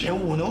己有钱，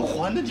我能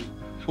还的。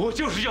我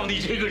就是要你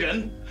这个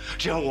人，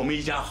只要我们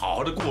一家好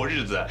好的过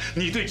日子，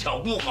你对巧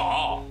姑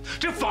好，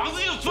这房子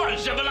又算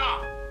什么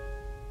了？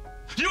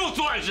又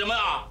算什么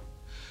啊？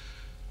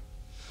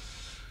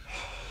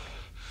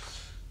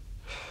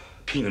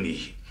聘了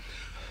你，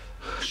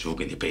书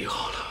给你备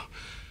好了，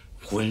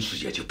婚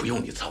事也就不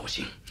用你操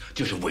心，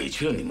就是委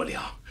屈了你们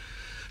俩，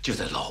就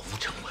在老屋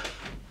成婚。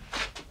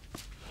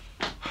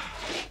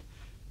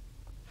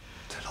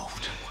在老屋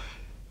成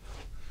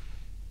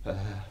婚。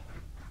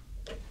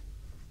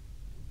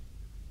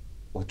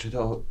我知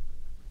道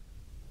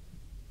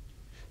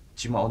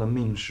鸡毛的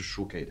命是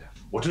叔给的，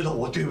我知道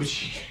我对不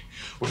起，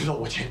我知道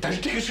我欠，但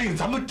是这个事情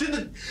咱们真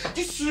的，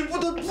你使不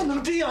得，不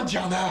能这样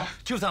讲的。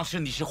就当是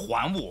你是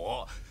还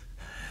我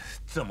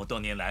这么多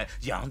年来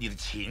养你的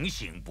情，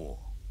行不？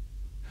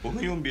我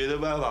们用别的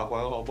办法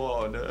还好不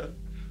好呢？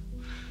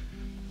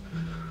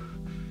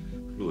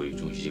陆玉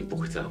柱已经不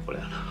会再回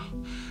来了，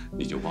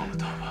你就忘了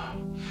他吧。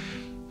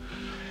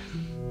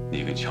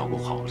你跟巧姑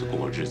好好的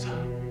过日子，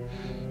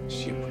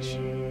行不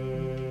行？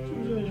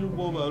就算是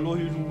我把骆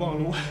玉柱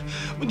忘了，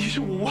问题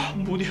是我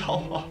忘不掉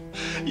啊！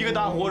一个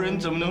大活人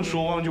怎么能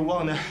说忘就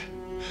忘呢？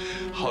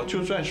好，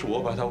就算是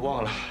我把他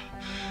忘了，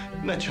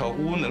那巧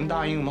姑能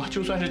答应吗？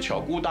就算是巧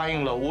姑答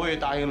应了，我也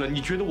答应了，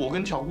你觉得我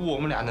跟巧姑我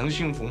们俩能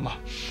幸福吗？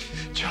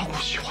巧姑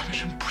喜欢的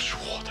人不是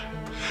我的，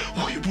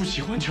我也不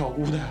喜欢巧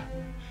姑的。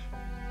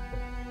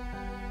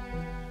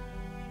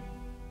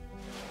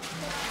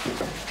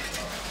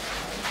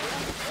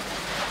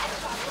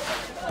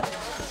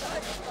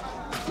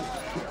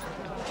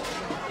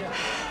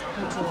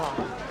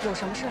有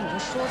什么事你就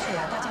说出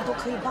来，大家都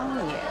可以帮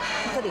你，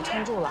你可得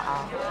撑住了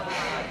啊！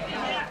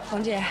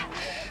冯姐，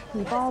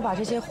你帮我把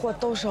这些货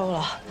都收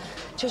了，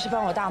就是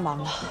帮我大忙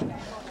了，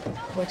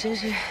我真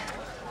是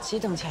急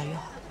等钱用。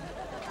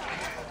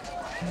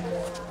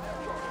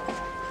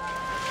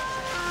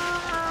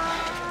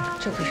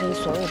这可是你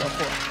所有的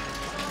货，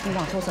你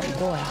往后怎么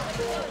过呀？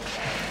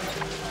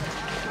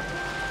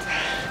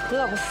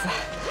饿不死，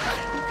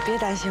别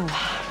担心我。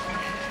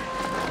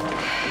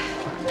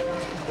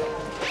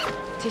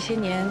这些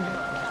年，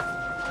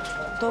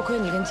多亏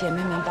你跟姐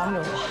妹们帮着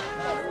我。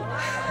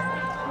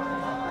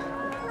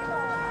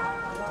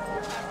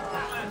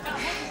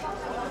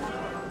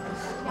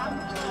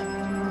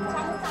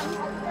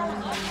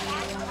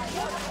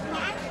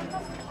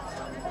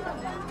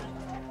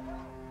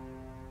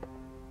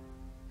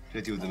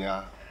这酒怎么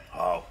样？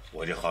好，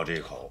我就好这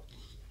一口。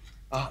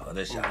啊，我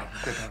在想，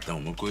等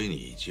我们闺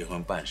女结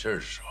婚办事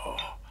的时候，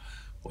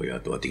我要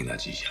多订那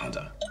几箱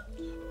子，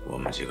我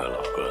们几个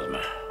老哥子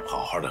们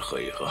好好的喝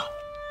一喝。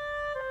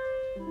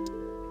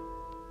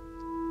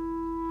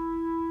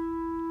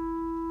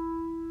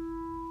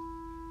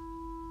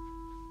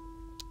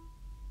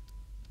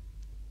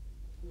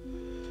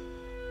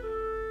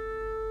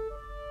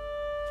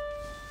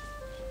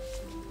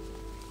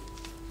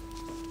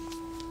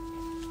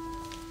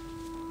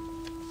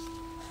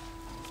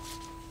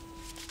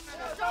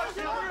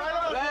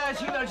来，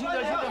轻点，轻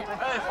点，轻点。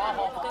哎，好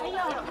好好。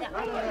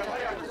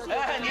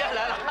哎，你也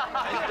来了。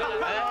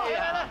哎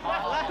呀，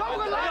好，来，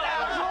快来！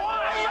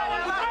哎呀，来，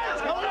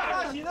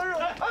大喜的日子！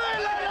哎，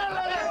来！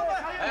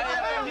哎，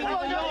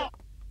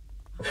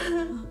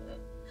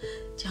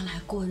将来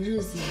过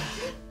日子呀，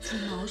鸡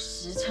毛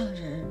实诚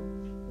人。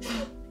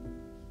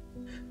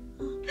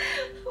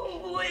我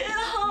不要。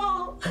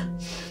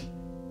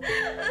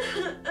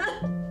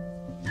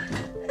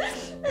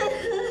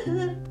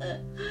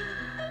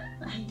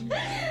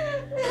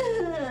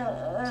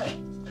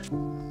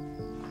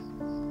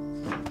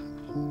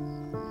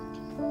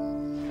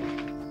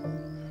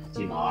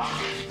鸡毛啊，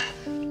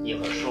一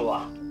会儿叔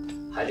啊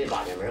还得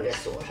把这门给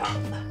锁上。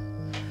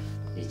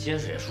你金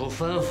水叔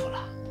吩咐了，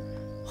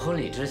婚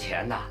礼之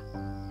前呢，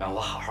让我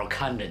好好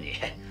看着你。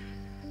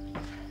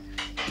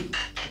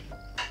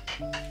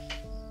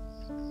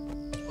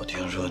我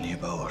听说你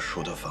把我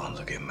叔的房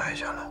子给买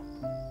下了。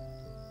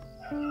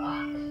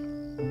啊？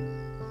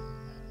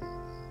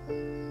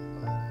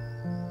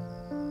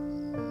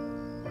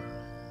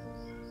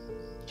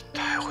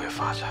太会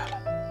发财了。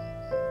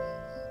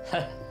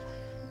哼，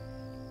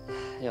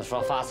要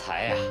说发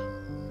财呀，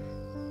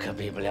可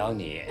比不了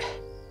你。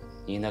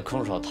你那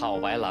空手套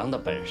白狼的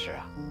本事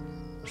啊，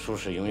叔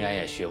是永远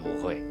也学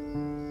不会。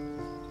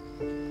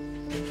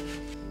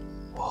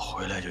我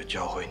回来就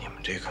教会你们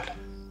这个了。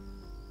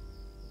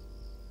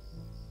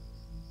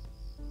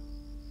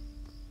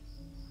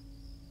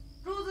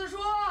柱子叔，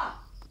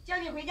叫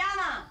你回家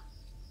呢。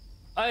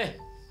哎，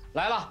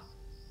来了。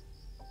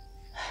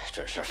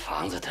这是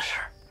房子的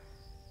事儿，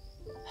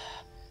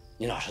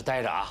你老实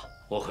待着啊，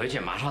我回去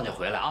马上就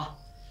回来啊。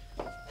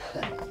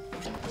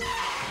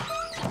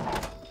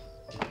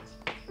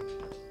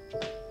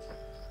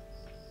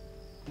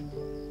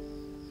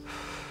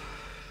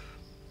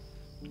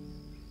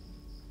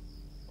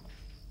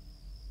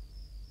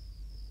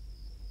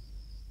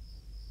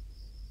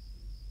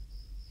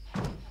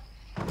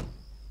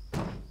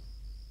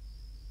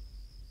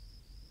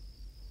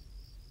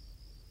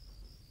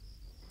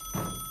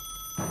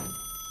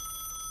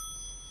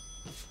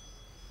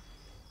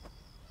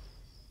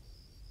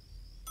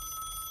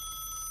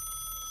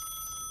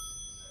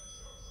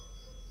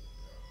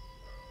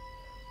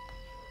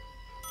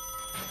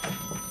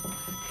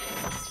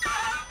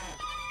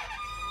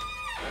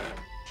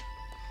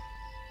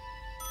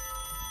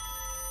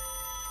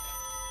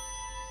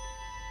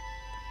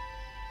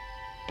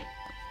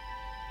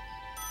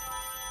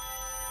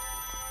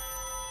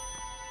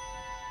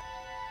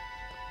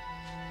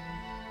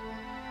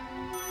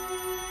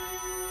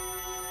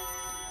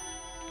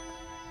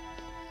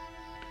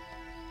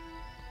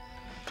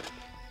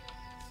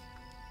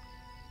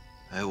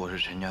是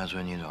陈家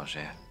村，你找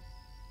谁？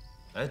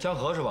哎，江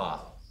河是吧？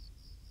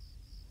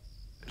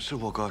是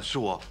我哥，是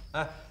我。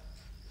哎，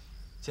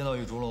见到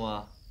玉珠了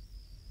吗？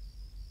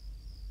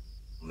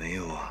没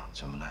有啊，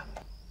怎么了？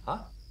啊？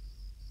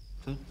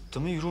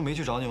怎么玉珠没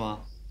去找你吗？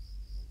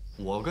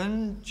我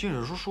跟金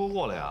水叔说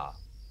过了呀。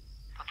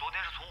他昨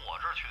天是从我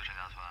这儿去的陈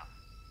家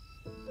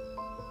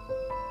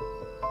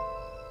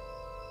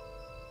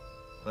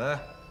村。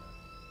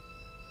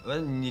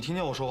喂，你听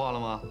见我说话了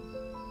吗？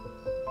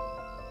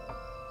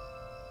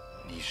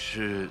你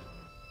是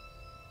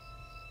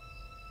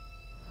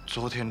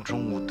昨天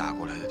中午打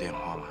过来的电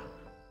话吗？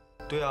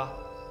对呀。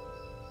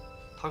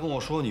他跟我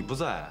说你不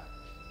在，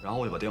然后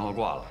我就把电话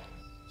挂了。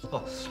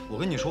哦，我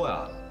跟你说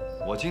呀，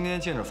我今天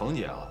见着冯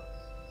姐了，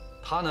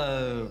她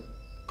呢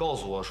告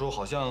诉我说，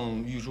好像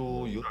玉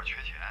珠有点缺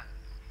钱，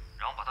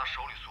然后把她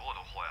手里所有的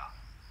货呀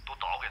都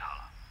倒给她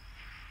了，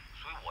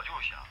所以我就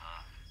想呢。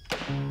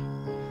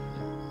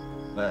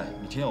喂，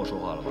你听见我说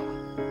话了吧？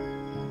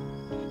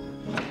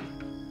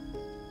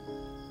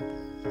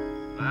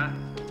喂，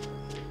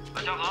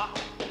江河，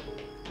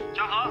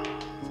江河，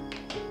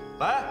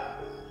喂。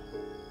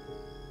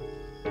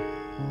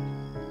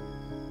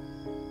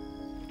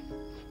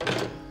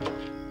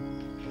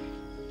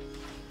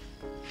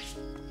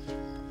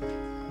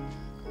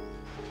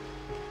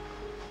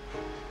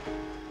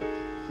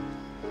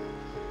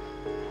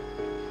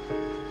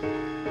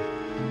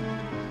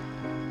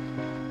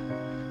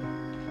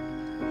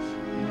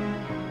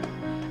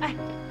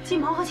金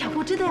毛和巧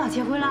妇真的要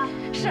结婚了？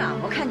是啊，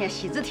我看见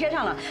喜字贴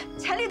上了，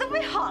彩礼都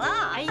备好了。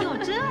哎呦，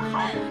真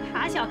好！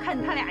打小看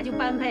他俩就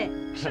般配。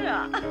是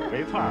啊，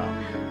没错啊，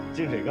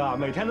金水哥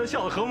每天都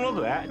笑得合不拢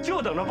嘴，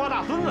就等着抱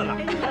大孙子呢。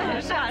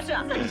是啊，是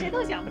啊，谁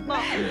都想抱。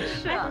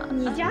是啊，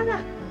你家呢？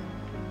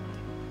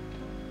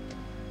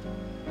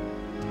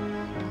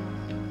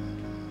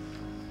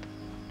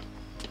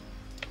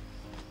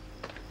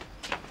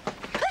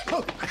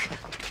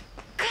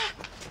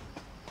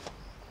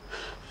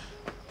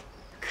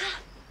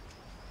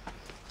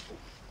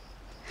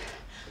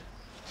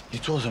你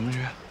做什么去？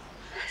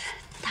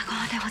大光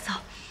要带我走，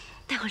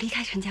带我离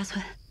开陈家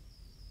村。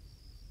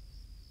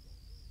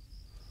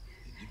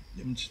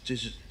你们这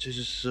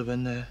是私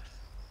奔的？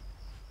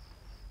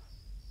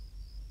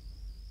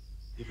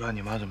你爸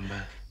你妈怎么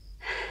办？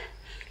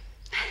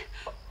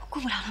我顾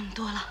不了那么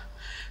多了，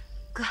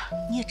哥，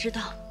你也知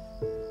道，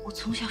我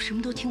从小什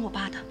么都听我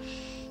爸的，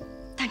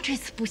但这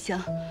次不行，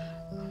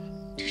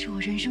这是我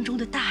人生中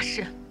的大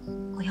事，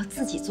我要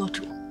自己做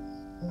主。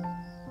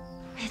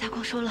哎，大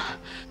光说了。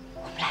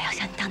我们俩要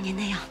像你当年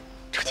那样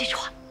出去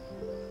闯，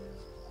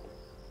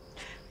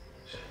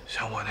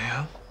像我那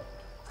样。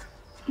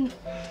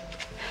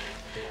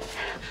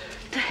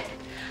对，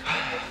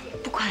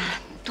不管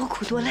多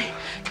苦多累，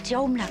只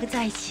要我们两个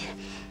在一起，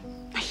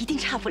那一定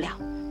差不了。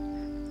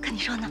可你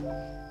说呢？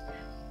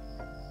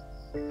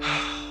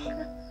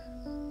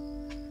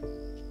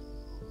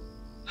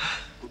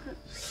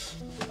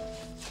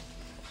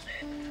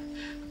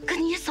哥，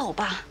你也走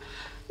吧，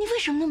你为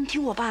什么那么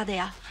听我爸的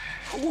呀？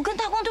我跟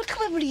大光都特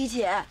别不理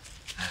解。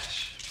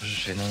不是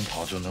谁能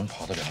跑就能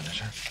跑得了的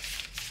事儿。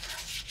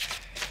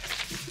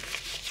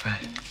哎，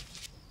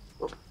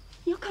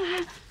你要干嘛？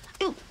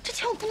哎呦，这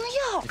钱我不能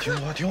要。你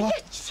听我，听我。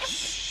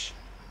嘘，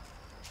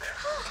靠！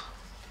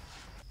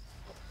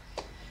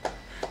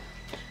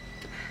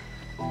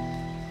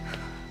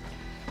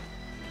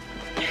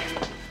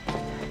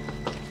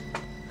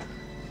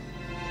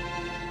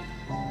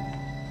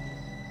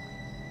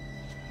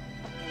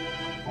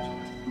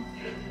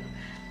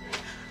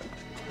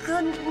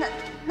哥，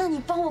那你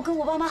帮我跟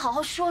我爸妈好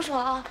好说说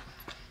啊！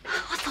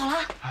我走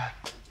了。哎。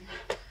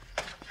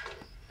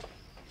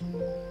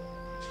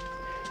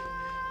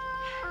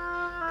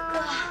哥。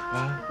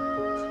啊。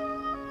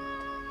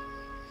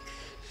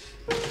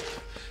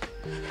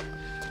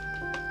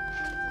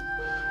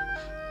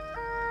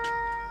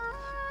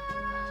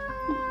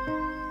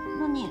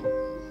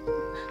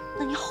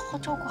那你好好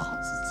照顾好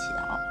自己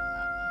啊。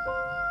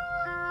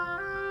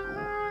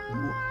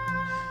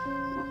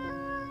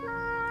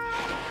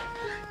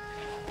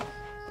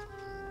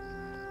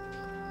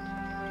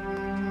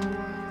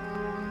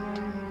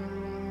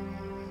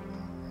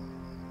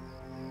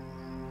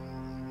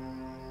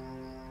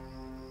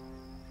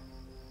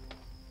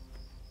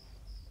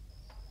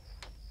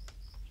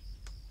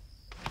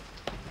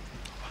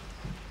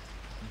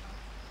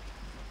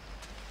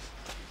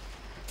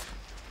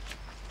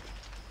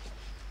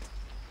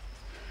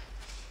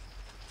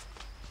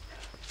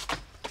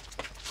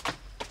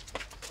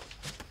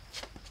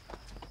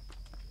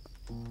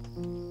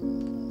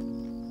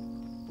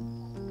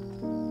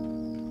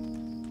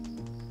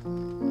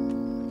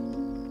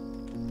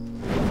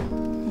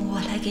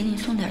给你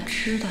送点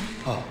吃的。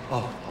好。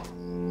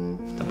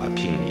他把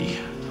聘礼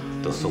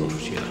都送出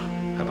去了，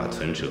还把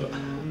存折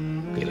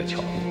给了巧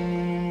妇。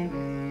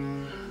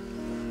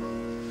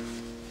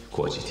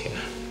过几天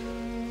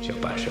就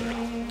要办事了。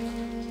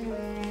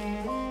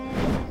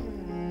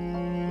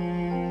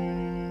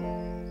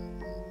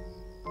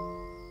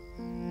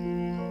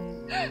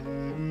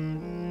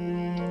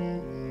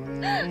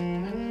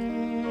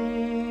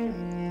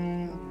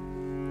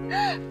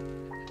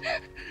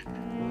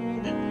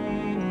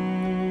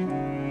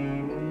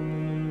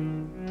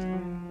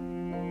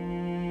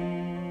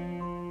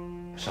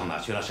上哪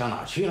去了？上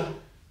哪去了？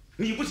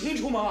你不清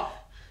楚吗？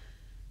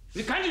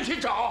你赶紧去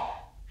找。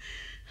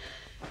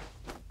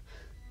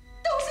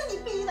都是你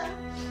逼的。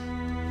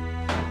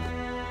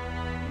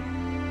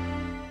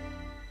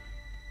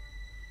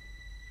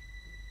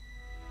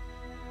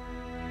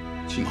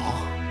金毛，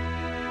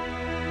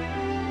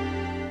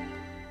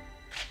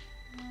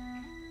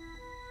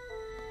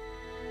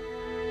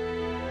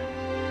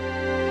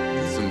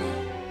你怎么？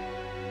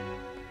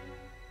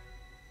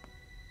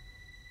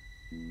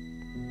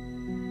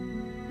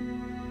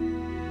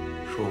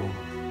说，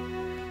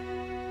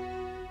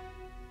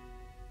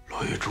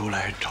罗玉珠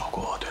来找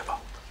过我，对吧？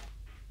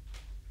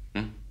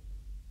嗯，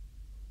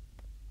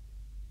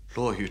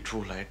罗玉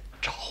珠来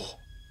找我，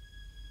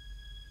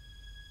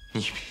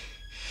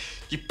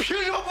你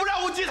凭什么不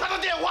让我接他的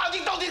电话？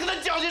你到底跟他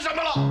讲些什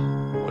么了？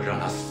我让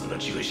他死了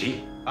这个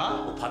心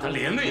啊！我怕他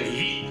连累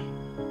你。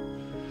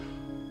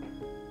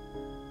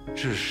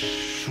这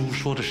叔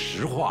说的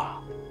实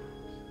话，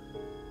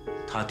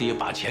他爹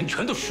把钱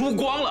全都输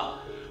光了，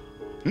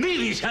那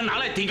笔钱拿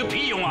来顶个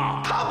屁用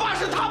啊！他爸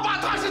是他爸，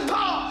他是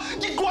他，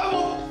你管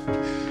我？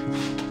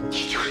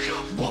你就让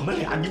我们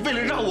俩，你为了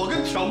让我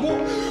跟巧姑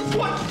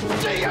过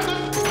这样的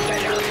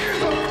日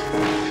子，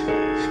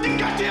你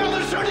干这样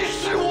的事儿，你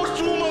是我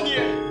叔吗你？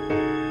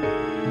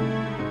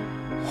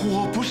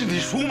我不是你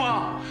叔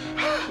吗？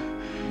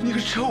你个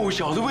臭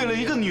小子，为了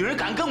一个女人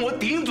敢跟我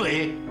顶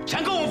嘴，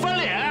想跟我翻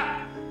脸？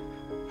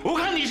我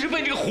看你是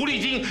被这个狐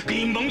狸精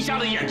给蒙瞎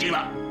了眼睛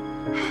了。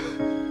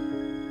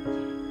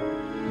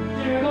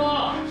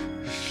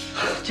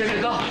建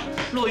水哥，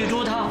骆玉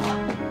珠她。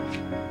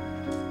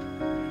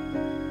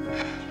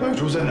罗玉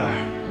珠在哪儿？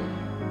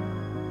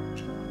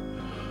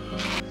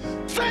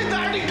在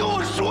哪儿？你跟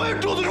我说呀，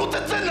朱子珠，她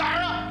在哪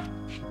儿啊？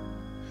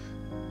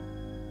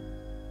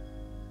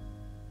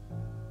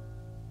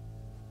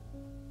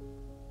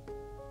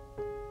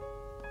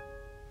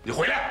你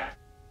回来！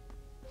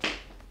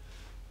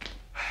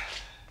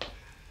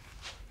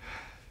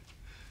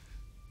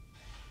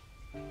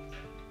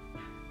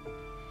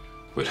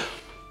回来，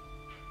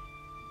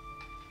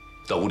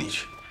到屋里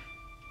去。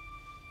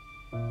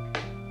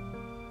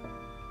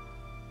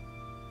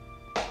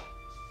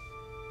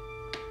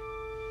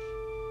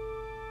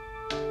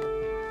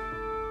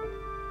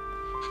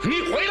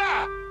你回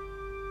来！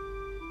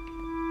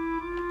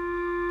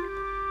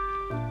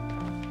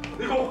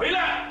你给我回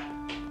来！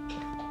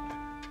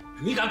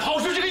你敢跑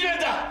出这个院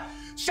子，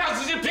下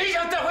次就别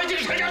想再回这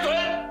个陈家屯！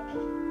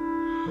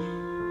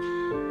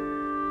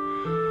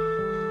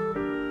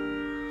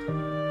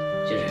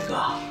金水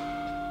哥，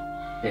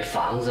那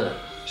房子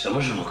什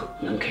么时候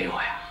能给我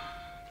呀？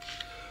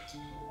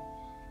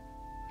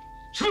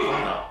什么房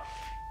子？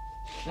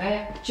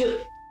哎，就。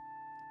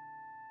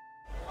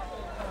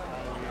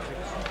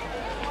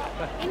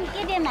给你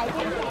爹爹买件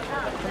礼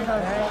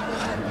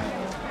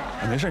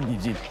没事，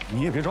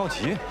你也别着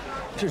急，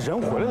这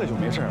人回来了就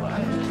没事了。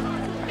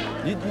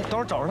你到时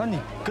候找着他，你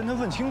跟他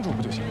问清楚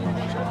不就行了，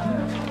是吧？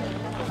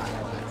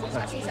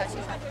小心小心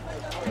小心！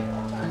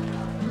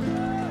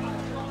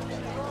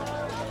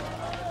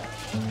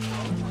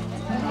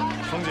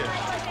冯姐，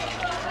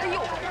哎呦，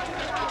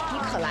你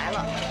可来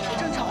了，我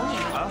正找你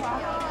呢。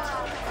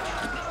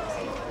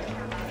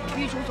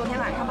玉珠昨天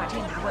晚上把这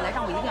个拿过来，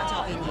让我一定要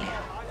交给你。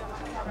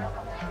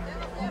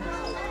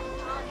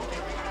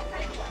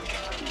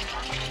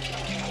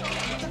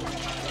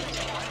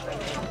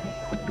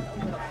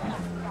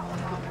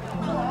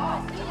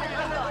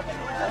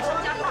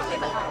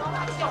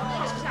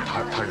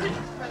他人呢？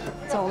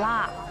走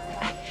了。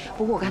哎，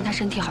不过我看他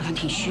身体好像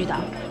挺虚的，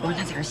我让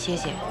他在这儿歇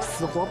歇，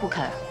死活不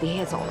肯，别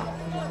也走了。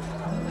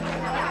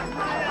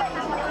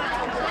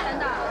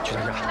去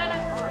他家。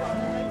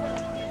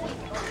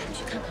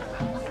去看看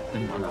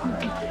吧。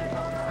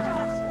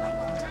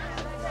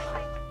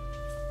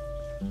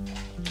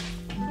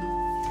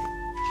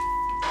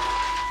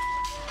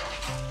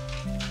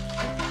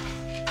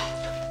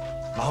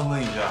麻烦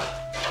问一下，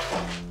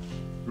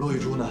骆玉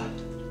珠呢？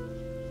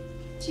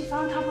这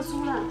房他不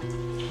租了，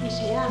你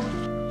谁呀？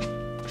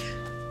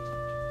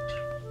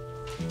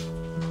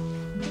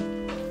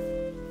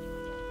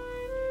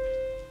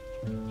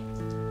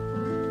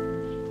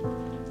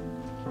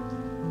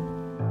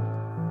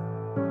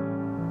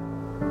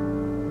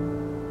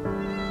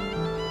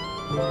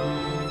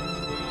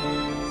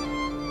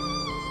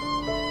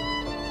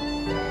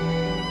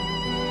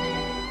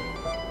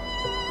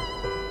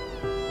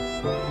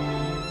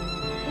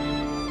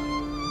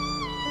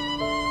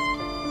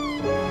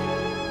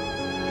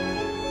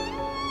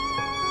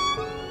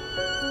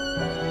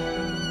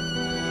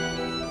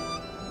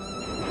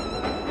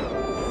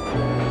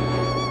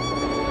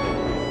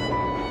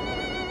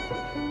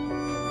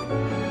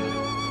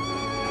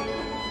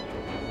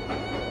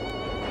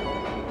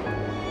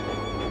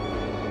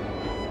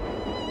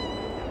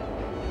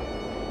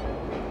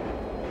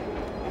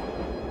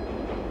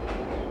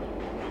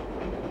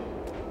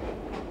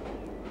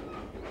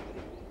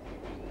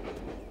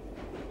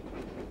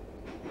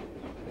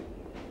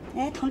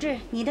哎，同志，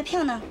你的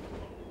票呢？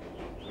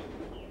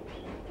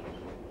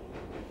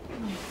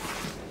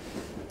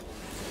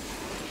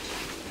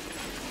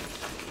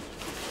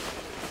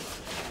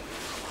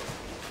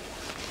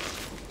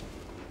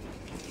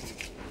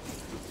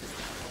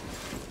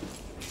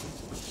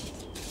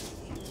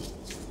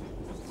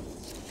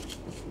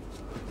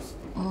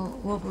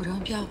我补张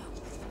票吧。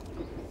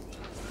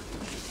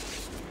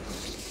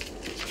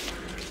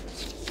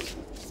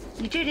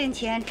你这点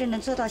钱只能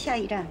坐到下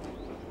一站。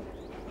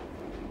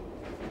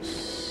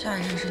下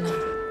一站是哪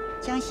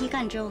儿？江西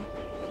赣州。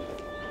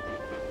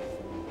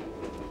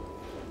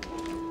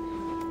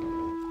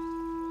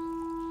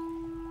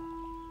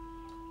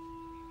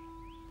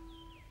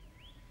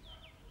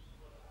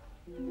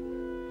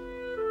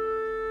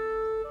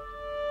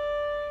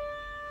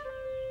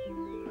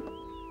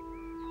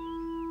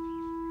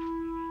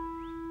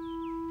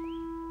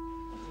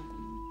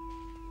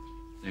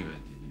那个，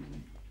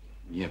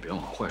你也别往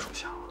坏处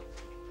想啊。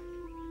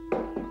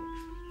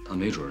他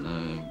没准呢，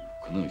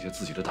可能有些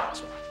自己的打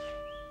算。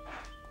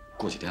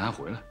过几天还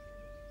回来。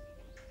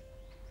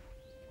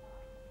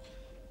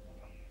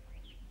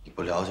你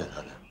不了解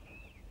他呢，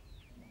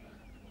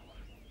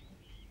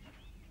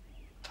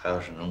他要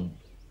是能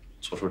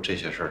做出这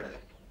些事儿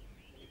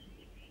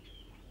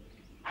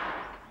来，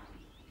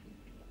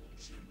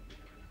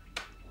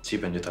基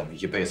本就等于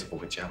一辈子不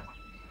会见我。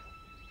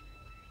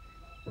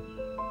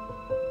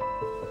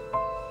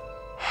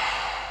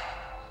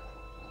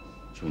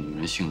就你们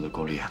人性子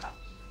够烈的，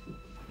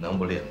能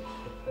不烈吗？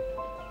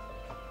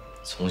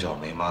从小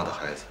没妈的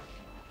孩子，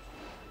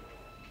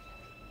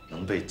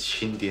能被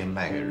亲爹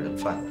卖给人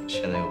贩子，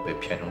现在又被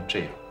骗成这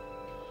样，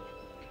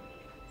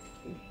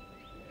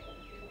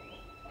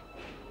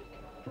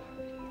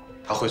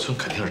他回村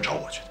肯定是找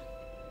我去的，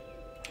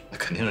那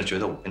肯定是觉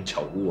得我跟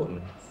巧姑我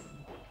们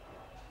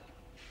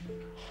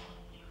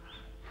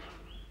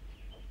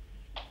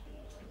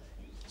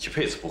一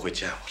辈子不会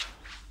见我的。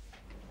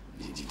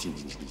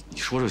你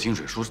说这金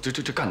水叔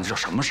这干的叫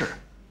什么事儿？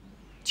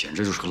简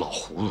直就是个老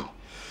糊涂。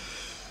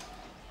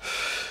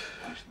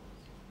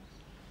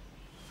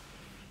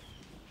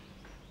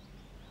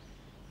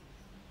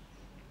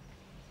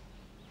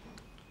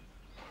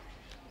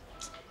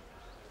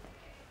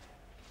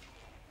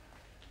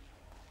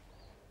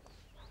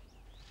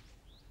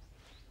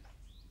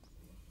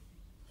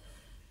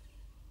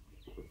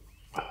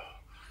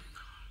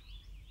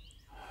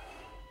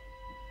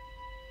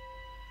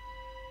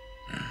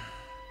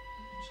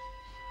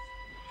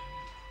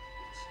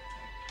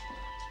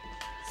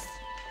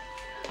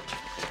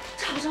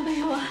找不着没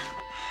有啊？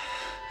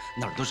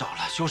哪儿都找了，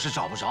就是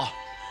找不着。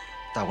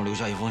大公留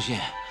下一封信，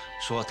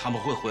说他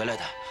们会回来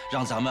的，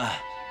让咱们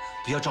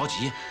不要着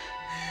急。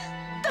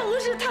都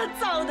是他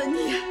造的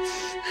孽！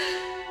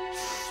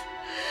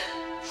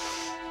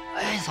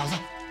哎，嫂子，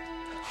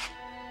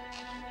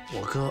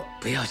我哥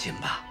不要紧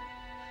吧？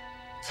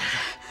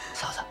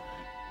嫂子，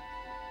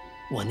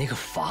我那个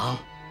房，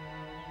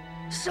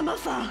什么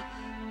房？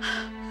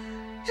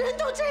人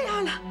都这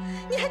样了，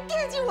你还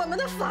惦记我们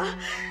的房？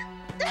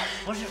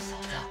不是嫂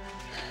子，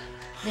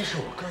那是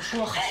我哥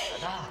说好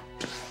的。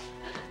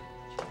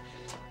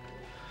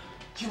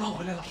金毛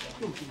回来了，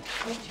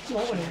金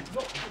毛回来了，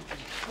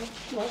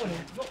金毛回来了。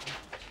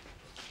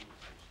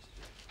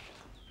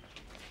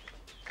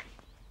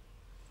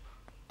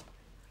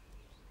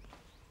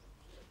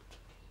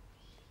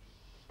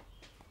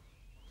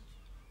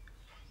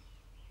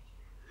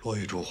罗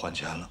玉珠还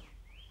钱了。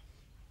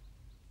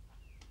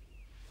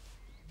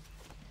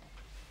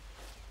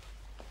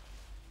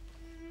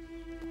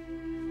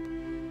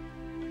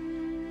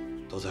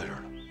都在这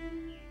儿了，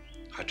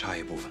还差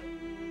一部分，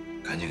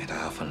赶紧给大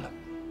家分了。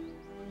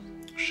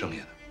剩下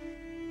的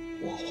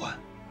我还，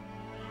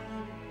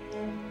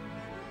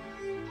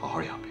好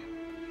好养病。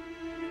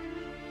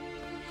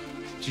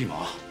鸡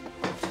毛，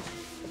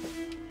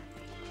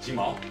鸡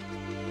毛，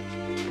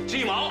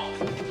鸡毛，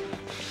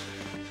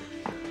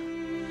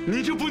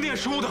你就不念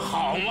书的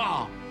好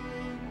吗？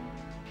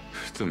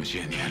这么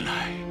些年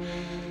来，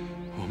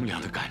我们俩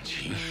的感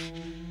情，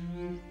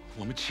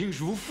我们亲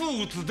如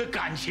父子的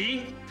感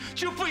情，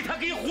就被他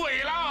给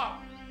毁了。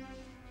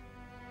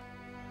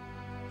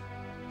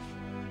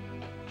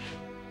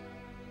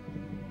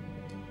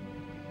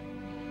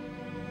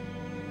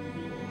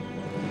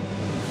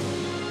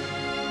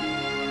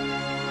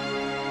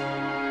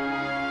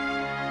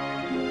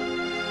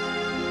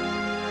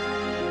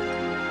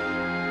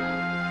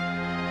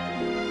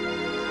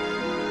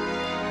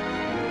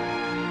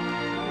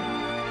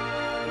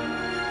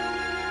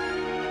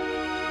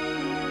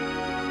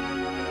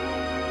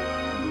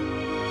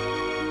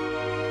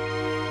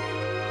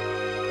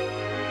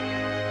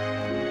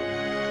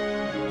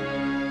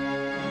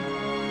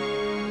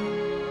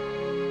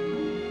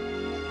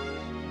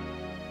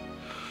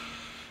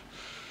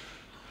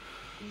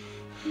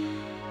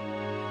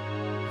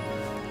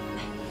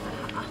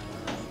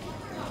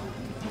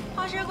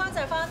花生瓜子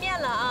方便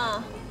了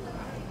啊，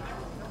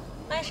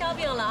卖烧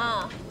饼了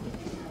啊。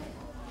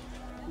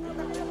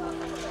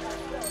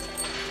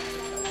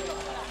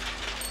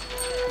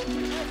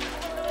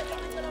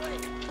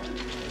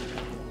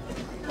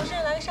不是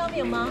来个烧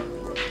饼吗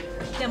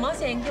？2毛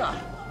钱一个。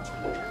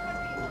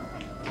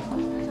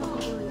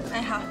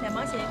哎，好，2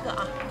毛钱一个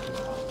啊。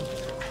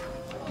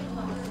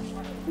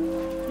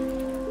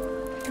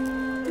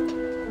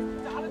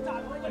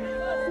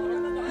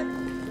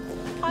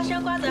花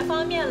生瓜子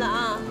方便了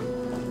啊。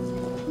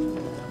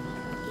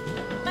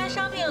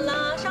烧饼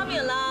了，烧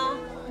饼了。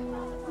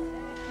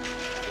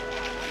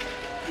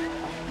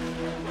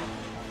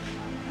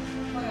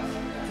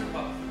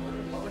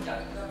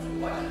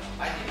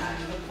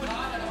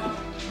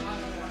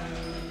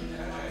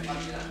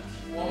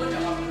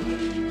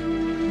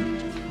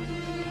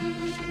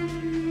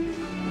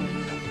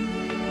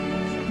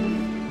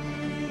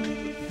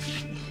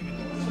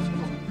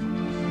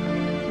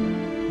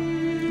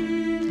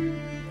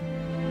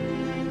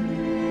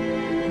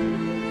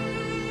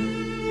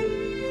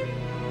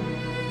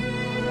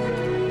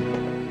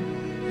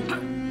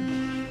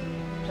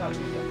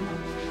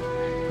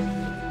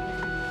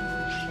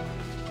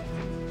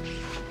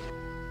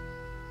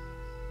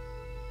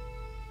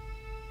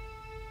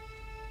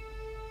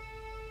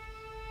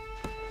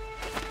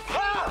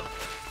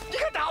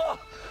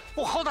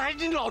我好歹还是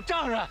你老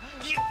丈人，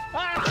你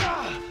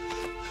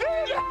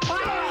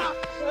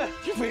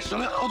你为什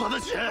么要薅他的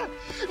钱？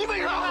你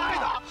为什么要害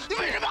他？你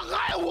为什么要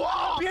害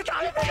我？别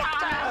打了，别打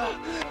了！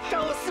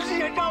让我40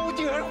年让我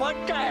女儿还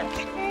债。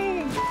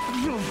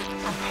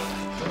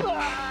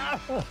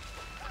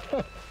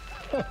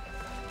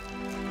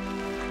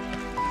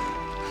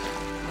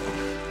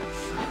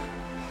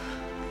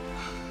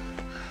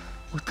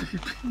我对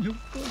不起你，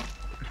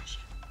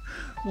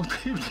我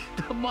对不起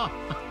他妈。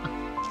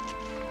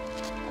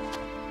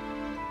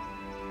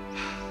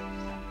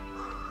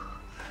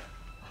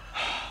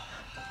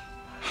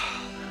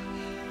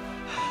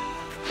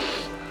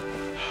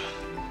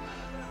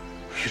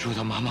玉珠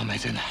的妈妈埋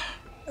在哪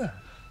儿？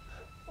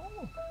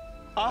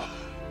啊？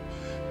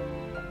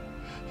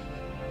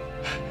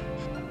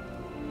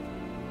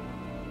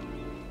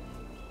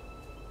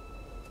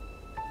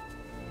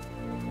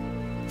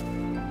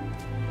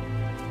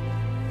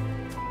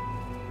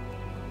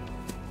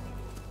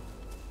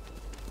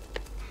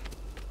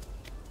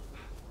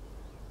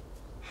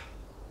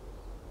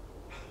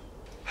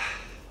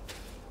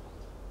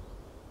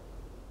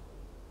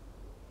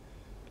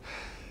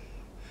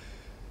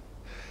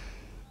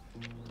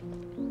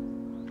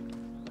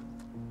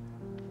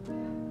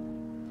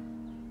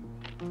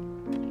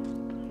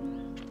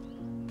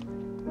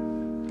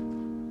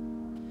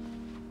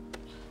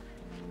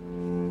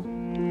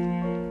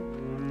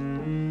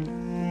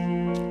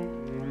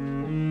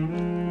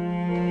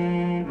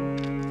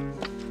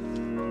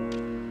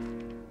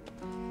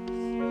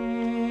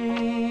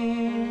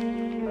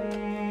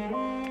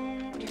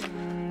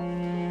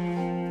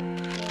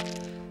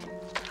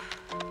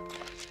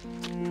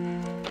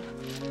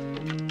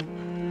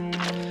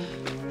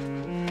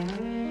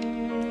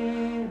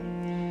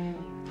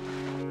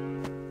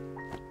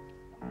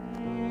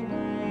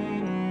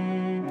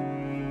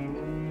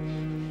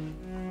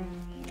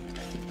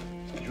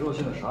知道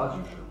现在啥局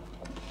势吗？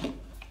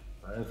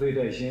百废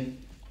待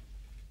兴，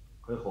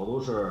可好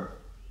多事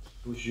儿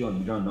都需要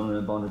你这样能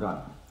人帮着干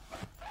的。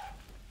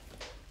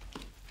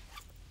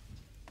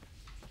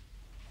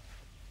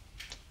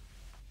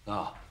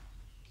那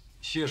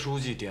谢书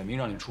记点名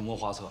让你出谋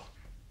划策，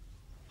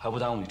还不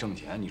耽误你挣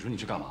钱，你说你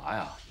是干嘛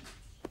呀？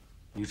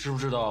你知不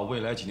知道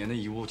未来几年的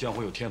义乌将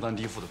会有天翻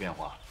地覆的变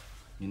化？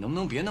你能不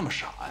能别那么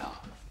傻呀？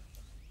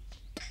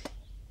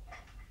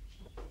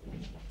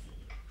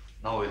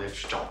那我也得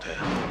去找他呀。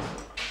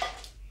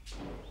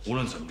无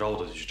论怎么着，我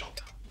都得去找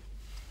他。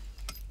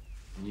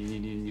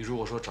你如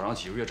果说找上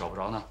几个月找不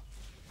着呢？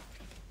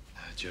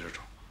接着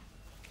找。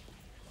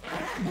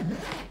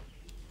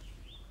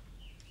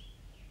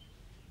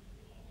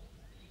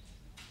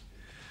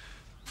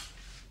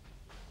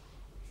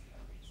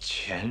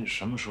钱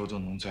什么时候都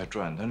能再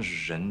赚，但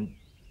是人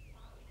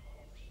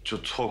就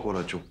错过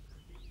了就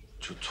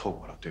错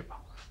过了，对吧？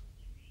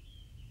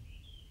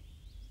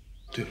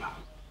对吧？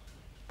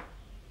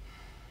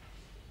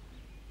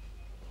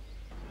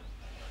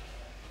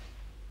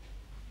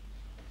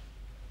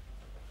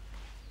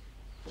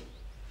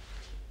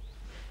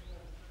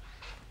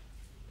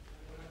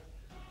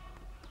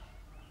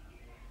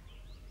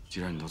既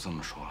然你都这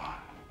么说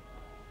了，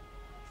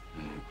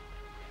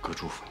哥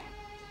祝福你，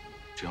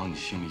只要你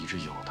心里一直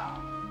有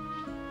他，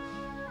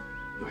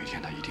有一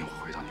天他一定会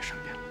回到你身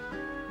边。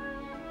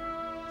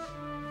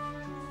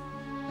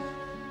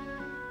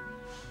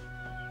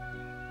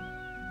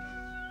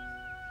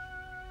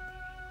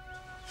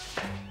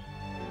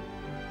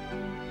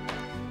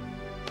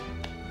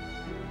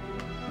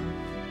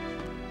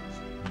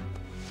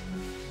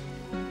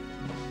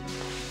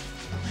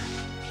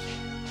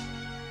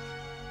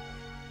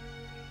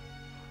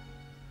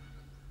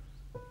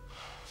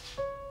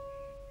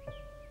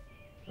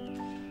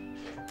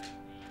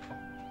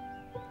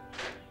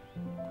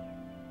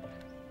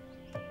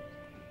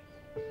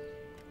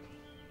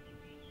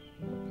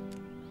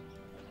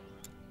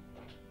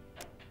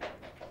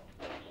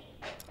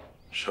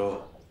师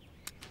傅，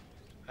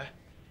哎，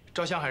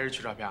照相还是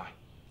取照片啊？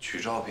取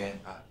照片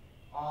啊。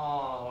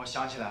哦，我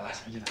想起来了，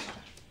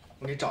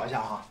我给你找一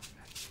下哈。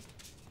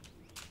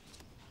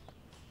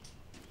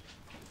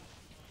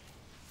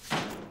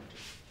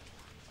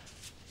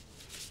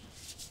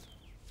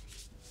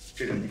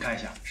这个你看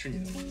一下，是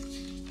你的吗？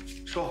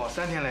说好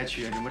3天来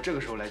取，怎么这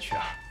个时候来取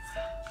啊？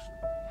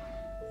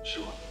师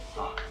傅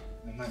啊。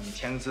那你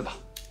签个字吧。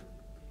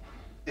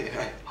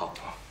哎，好。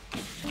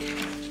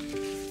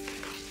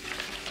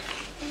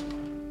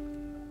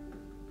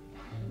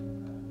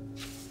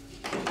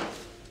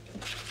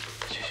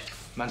谢谢，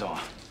慢走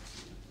啊。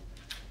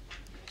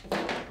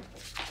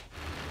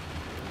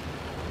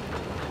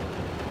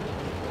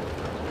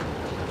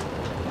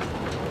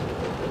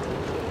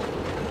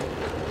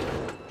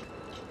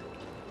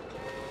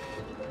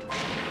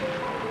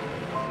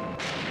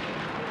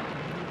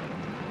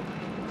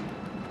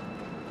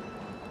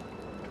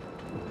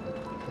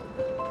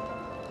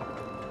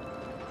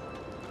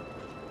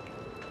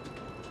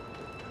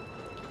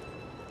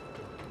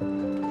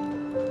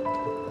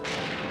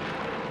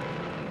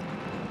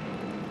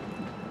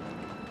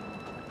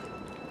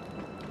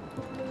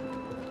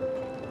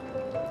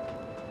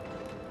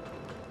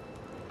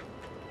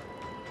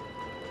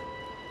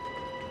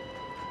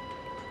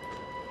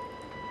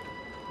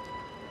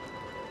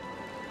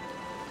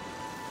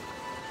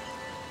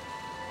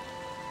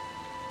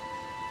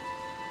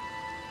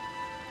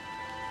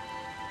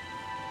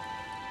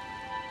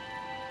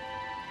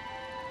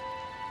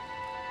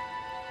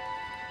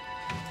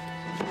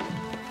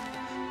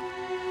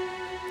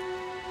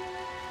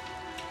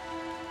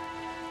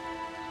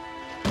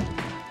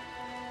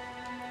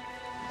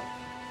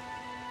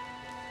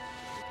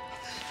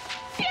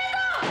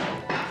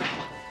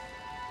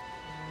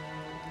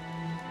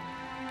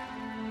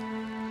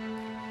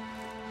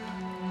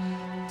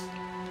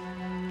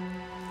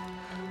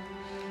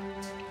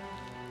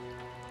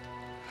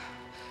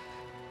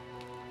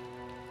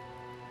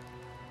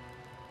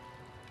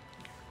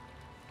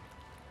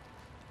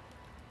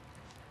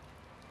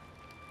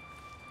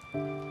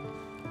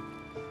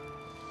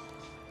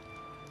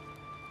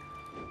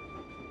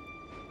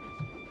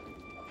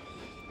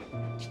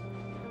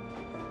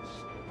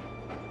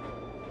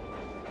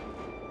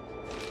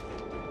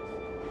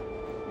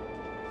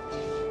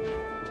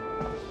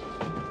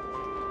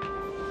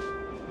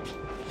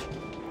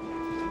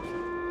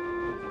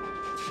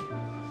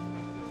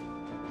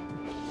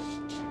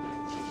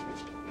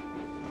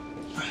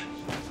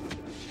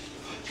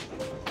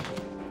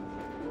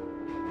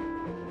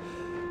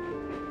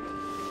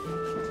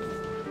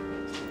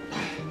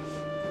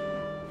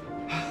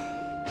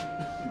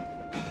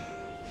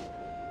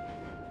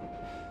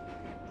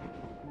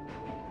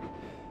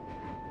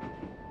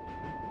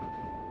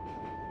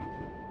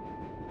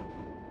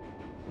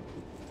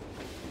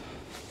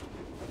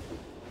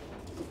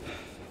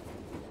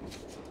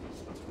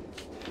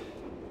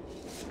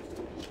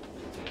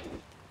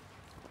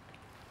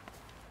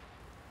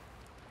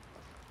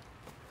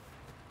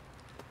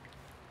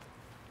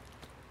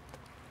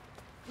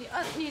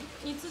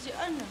 你自己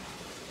摁着，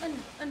摁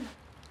着。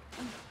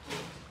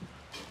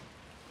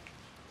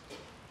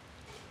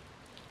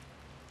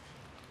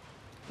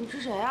你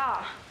是谁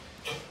啊？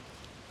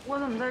我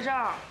怎么在这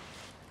儿？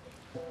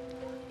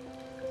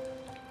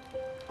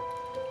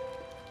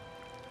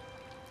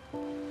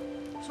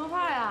说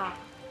话呀！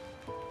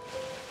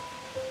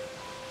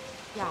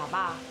哑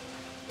巴，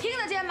听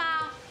得见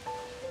吗？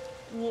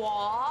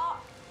我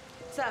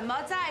怎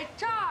么在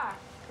这儿？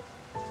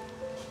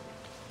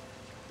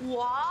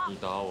你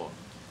打我，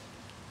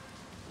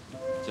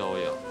叫我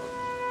哑巴，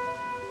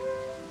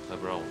还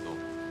不让我动。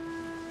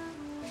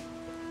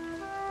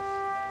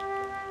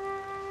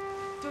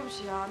对不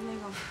起啊，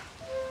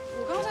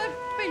我刚才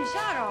被你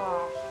吓着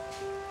了。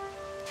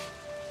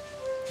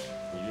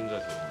你晕在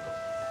水龙头，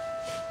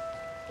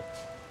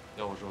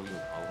要不是我给你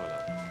扛回来，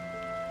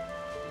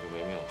你就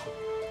没命了。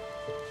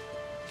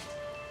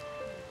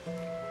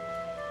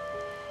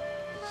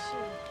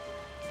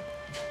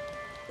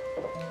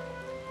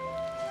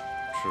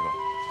吃吧，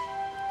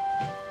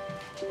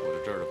我是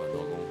这儿的板道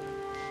工，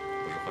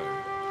不是坏人，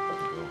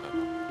你不用害怕。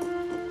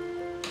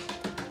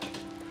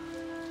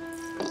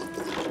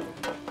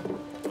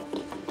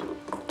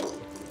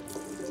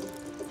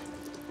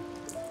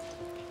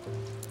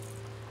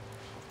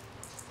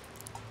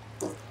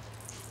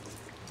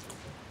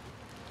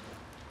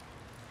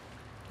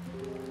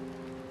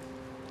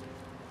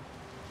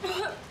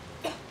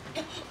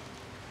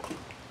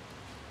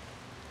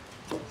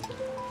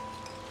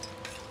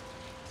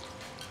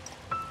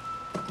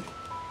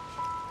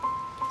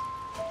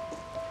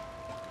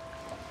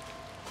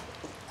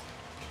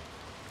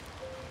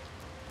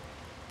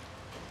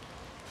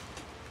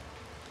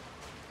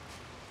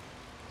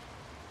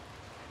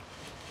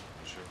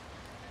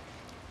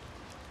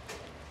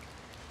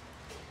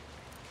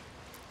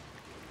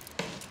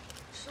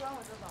吃完我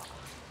就走。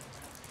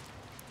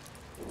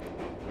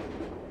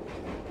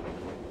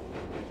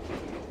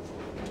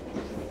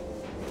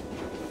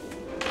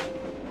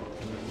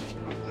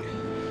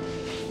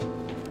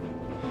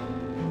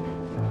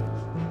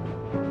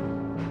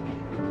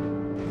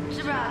知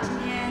不知道今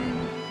天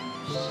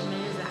什么日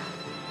子啊？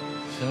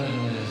什么日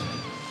子？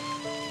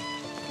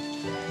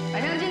反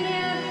正今天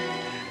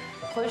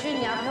回去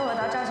你要陪我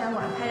到照相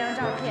馆拍张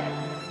照片。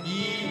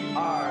1、2、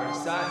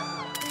3。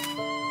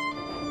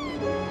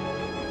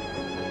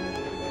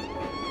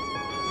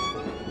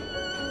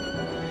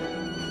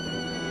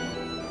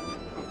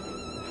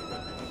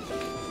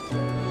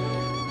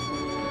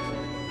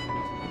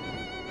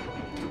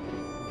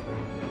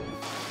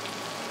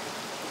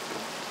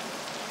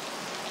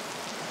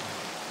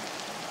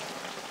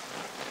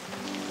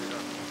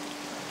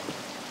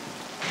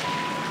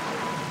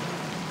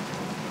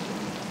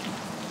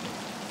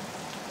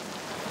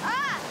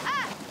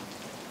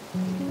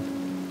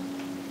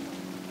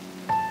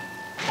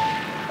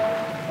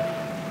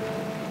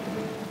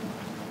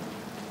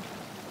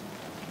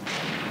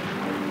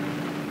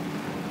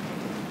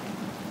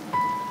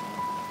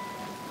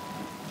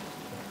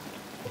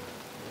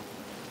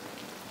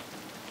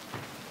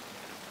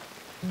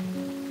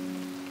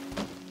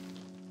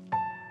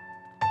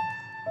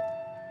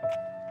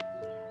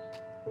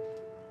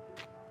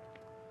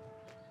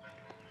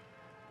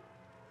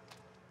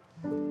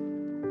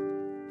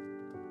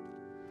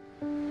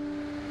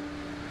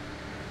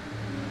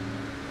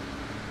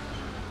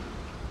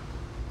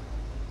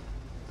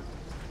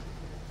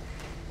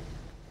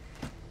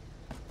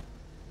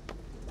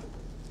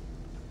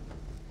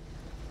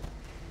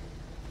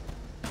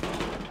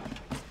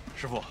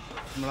师傅，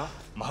怎么了？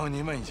麻烦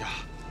您问一下，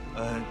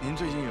您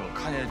最近有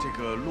看见这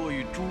个骆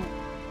玉珠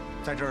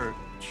在这儿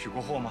取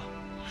过货吗？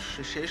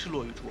谁是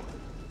骆玉珠？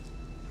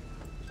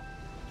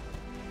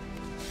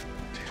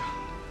这个，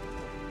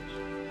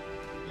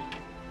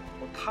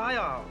他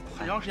呀，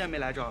很长时间没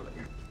来这儿了。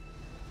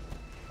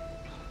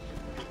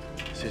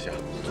谢谢。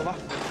走吧。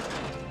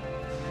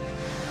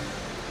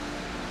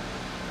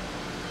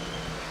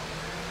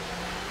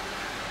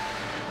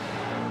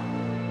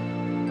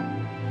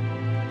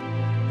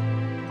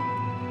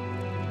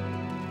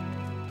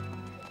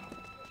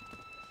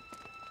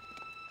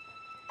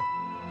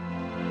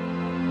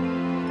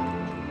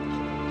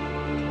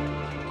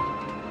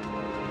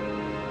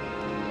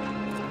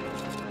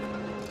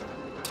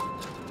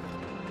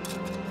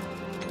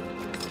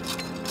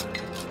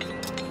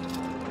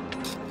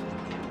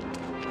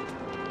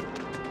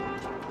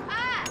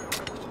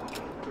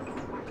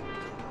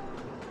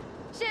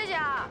谢谢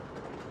啊，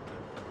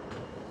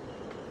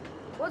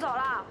我走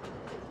了。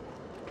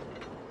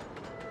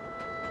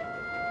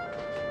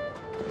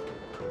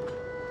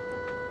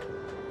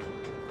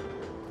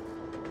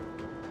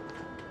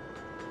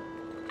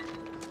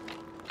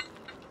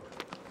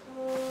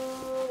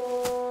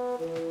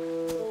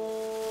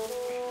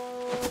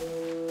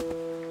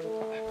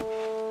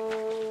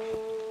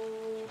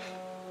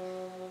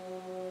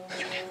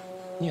兄弟，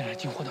你也来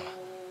进货的吗？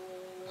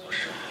不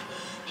是，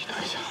你等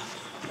一下。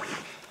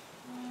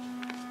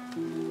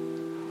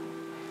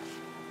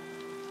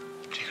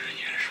这个人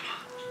你认识吗？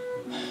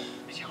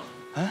没见过。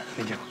啊？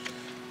没见过。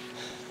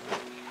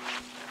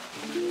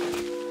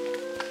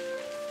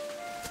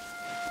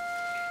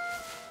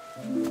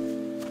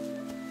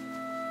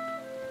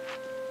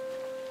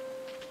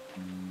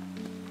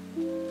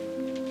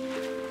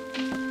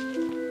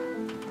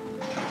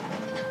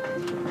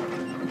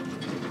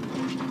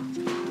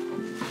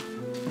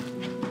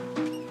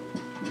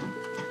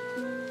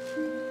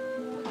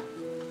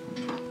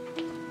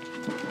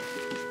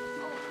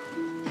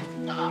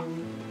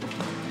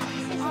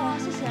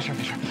没事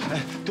没事，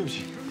哎，对不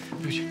起，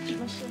对不起，什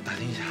么事？打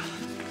听一下，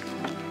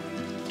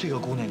这个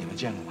姑娘你们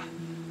见过吗？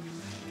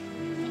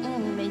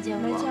没见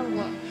过。没见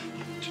过。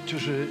就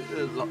是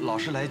老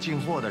是来进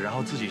货的，然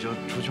后自己就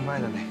出去卖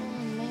的那。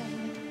没有，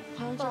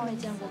好像真没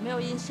见过，没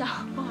有印象，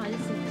不好意思。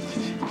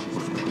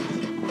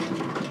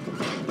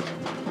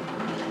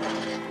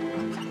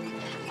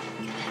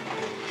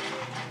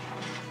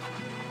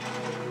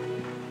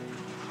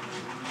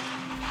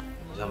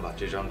我想把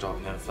这张照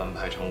片翻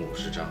拍成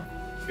50张，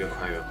越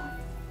快越好。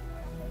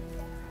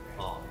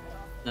哦，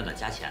那得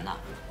加钱呢。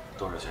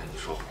多少钱？你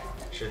说。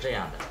是这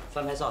样的，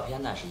翻拍照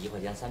片呢是1块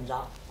钱3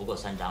张，不过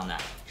3张呢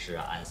是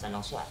按3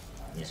张算。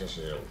你这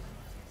是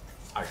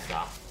20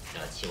张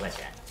，7块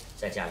钱，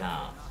再加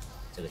上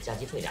这个加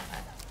机费2块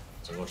的，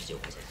总共是9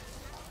块钱。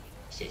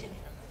谢谢你。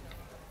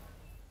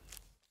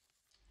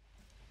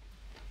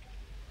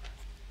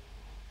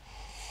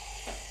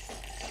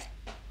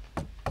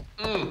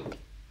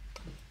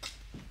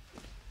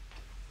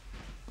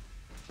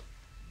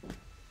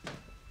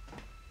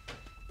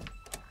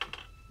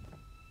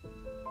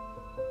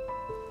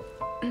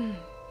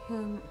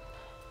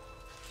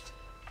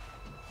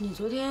你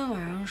昨天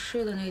晚上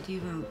睡的那地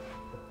方，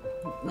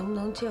能不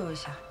能借我一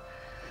下？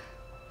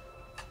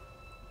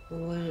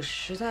我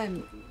实在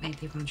没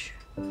地方去。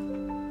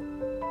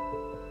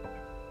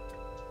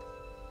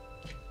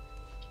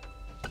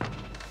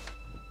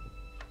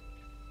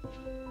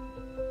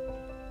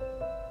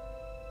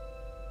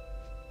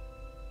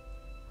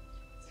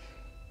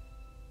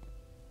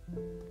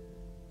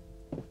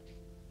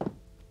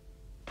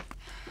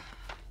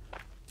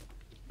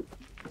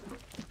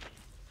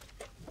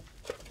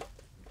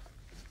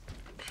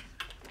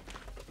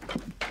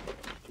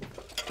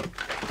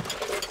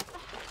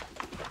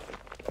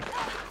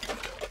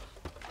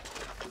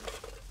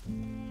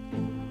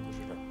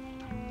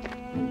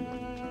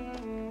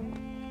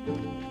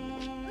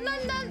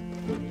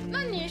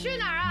那你去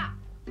哪儿啊？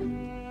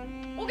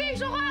我跟你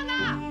说话呢。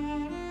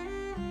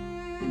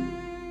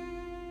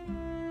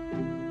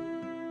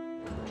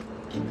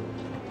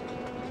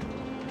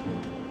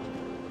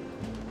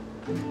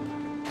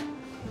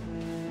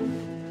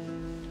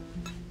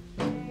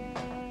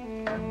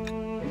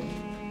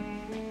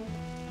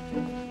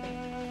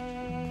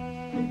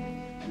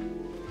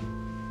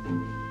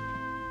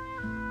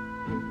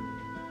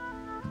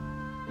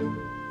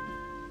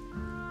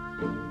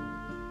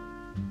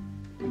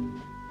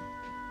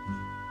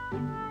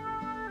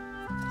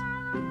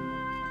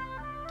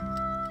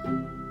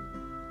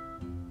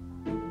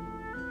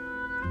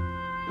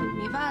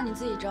米饭你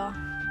自己蒸，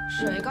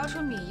水高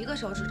出米1个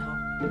手指头，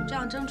这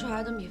样蒸出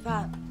来的米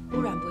饭不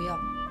软不硬。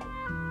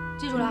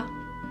记住了。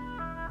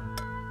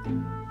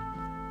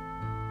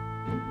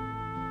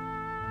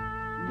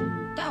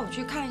带我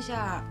去看一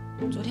下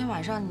昨天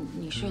晚上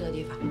你睡的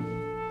地方。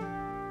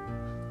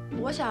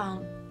我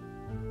想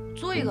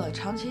租一个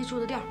长期住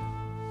的地儿。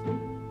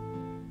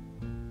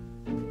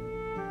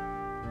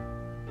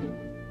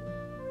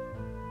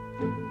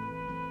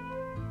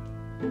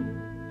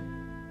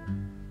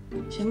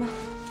行吧，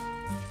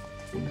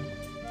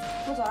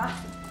我走了。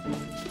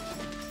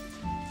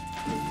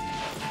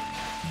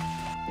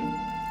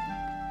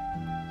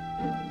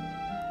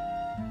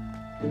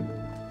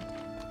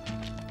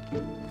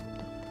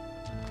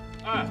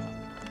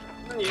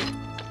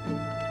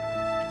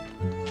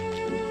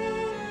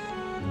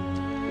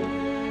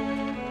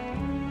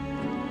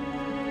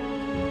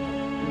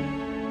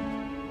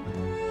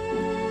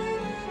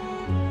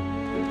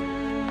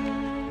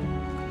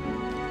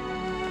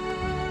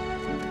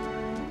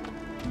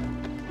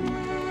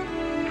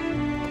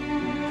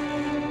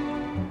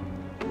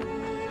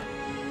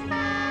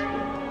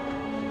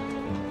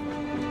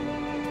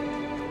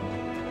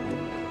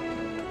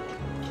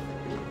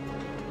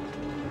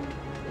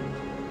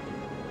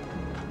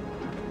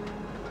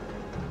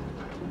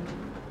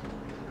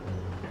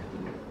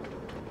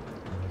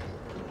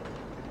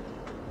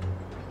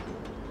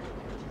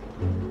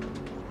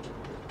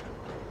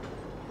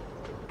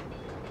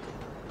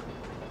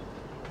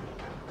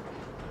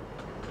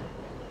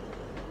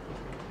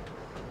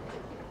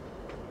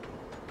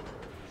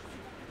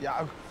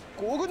呀，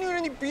这个女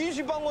人你必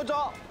须帮我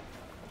找，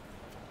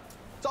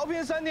照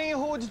片3天以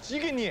后我就寄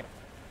给你。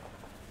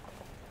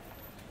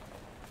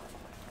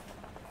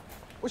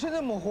我现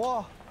在没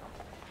货，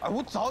哎，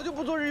我早就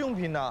不做日用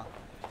品了。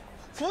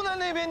湖南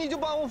那边你就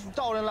帮我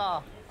找人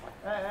了。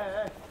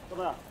哎，哥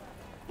们儿，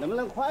能不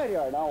能快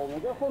点呢？我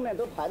们这后面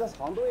都排着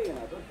长队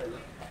呢，都等。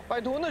拜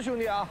托了，兄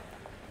弟啊！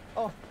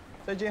哦，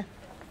再见。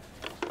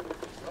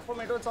后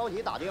面都着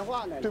急打电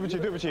话呢。对不起，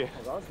对不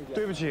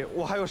起，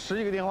我还有10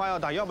几个电话要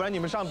打，要不然你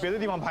们上别的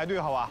地方排队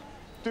好吧？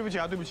对不起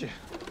啊，对不起。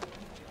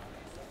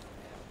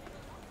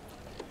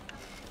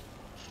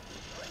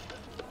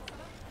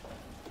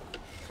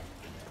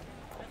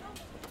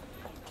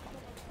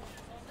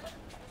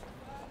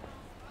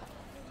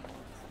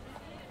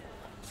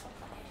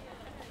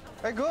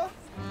哎哥，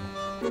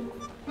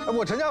哎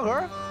我陈家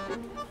河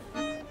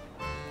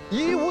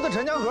，115的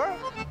陈家河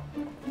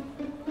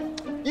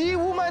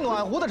，115卖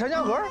暖壶的陈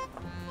家河，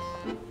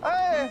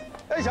哎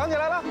想起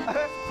来了，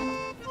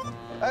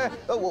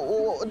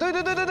我对，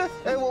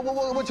哎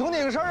我求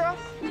你个事儿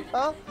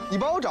啊，你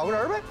帮我找个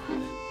人呗。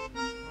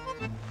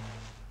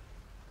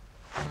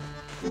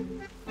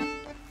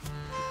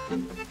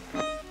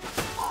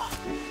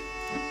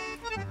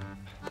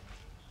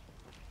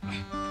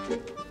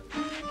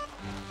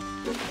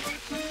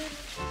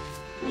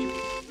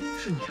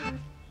是你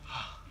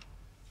啊！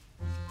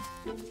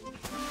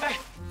哎，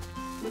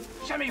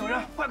下面有人，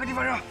换个地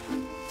方让。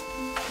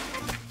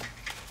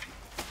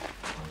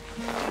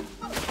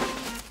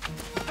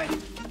哎，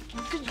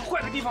跟你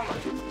换个地方吧。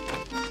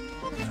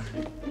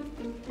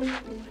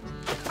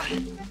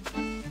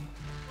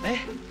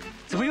哎，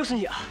怎么又是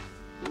你啊？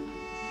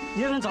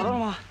你有人找到了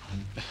吗？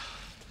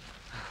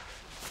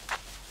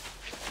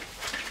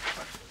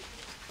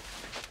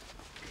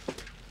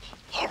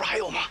后边还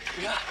有吗？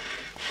你看。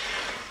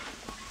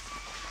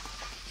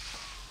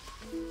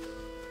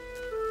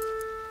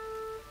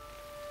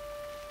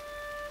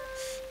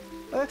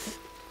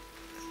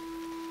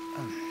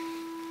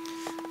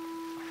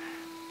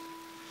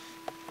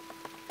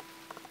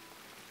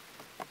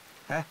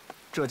哎，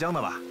浙江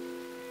的吧？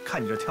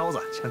看你这挑子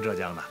像浙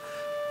江的。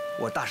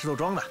我大石头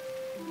庄的，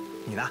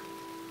你呢？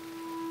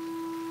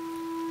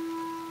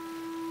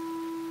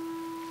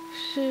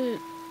是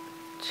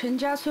陈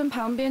家村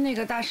旁边那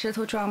个大石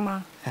头庄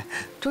吗？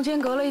中间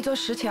隔了一座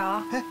石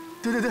桥。哎，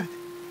对。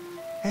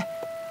哎，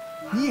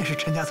你也是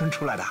陈家村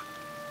出来的？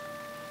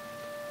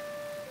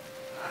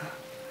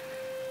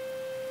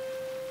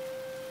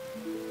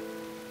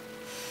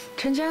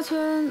陈家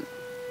村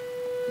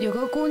有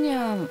个姑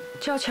娘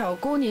叫巧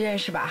姑，你认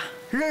识吧？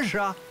认识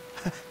啊，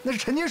那是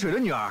陈金水的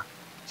女儿，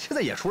现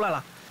在也出来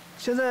了，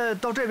现在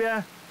到这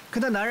边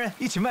跟她男人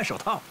一起卖手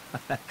套。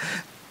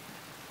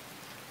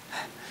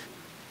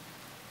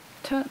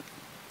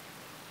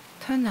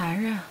她男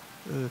人？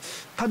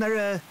她男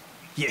人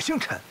也姓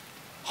陈，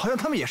好像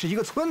他们也是一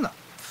个村的。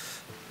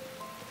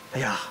哎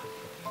呀，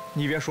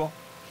你别说，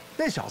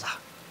那小子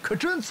可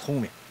真聪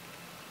明。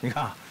你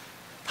看啊，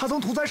他从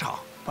屠宰场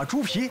把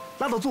猪皮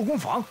拉到做工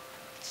坊，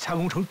加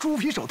工成猪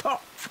皮手套。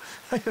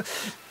哎呀，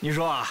你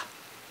说啊，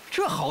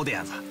这好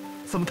点子，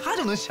怎么他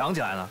就能想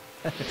起来呢？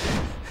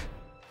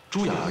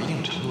猪养到一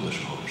定程度的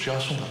时候是要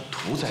送到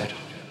屠宰场去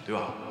的，对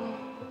吧？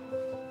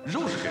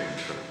肉是给人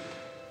吃的，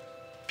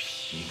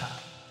皮呢？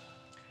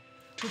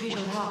猪皮手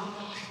套。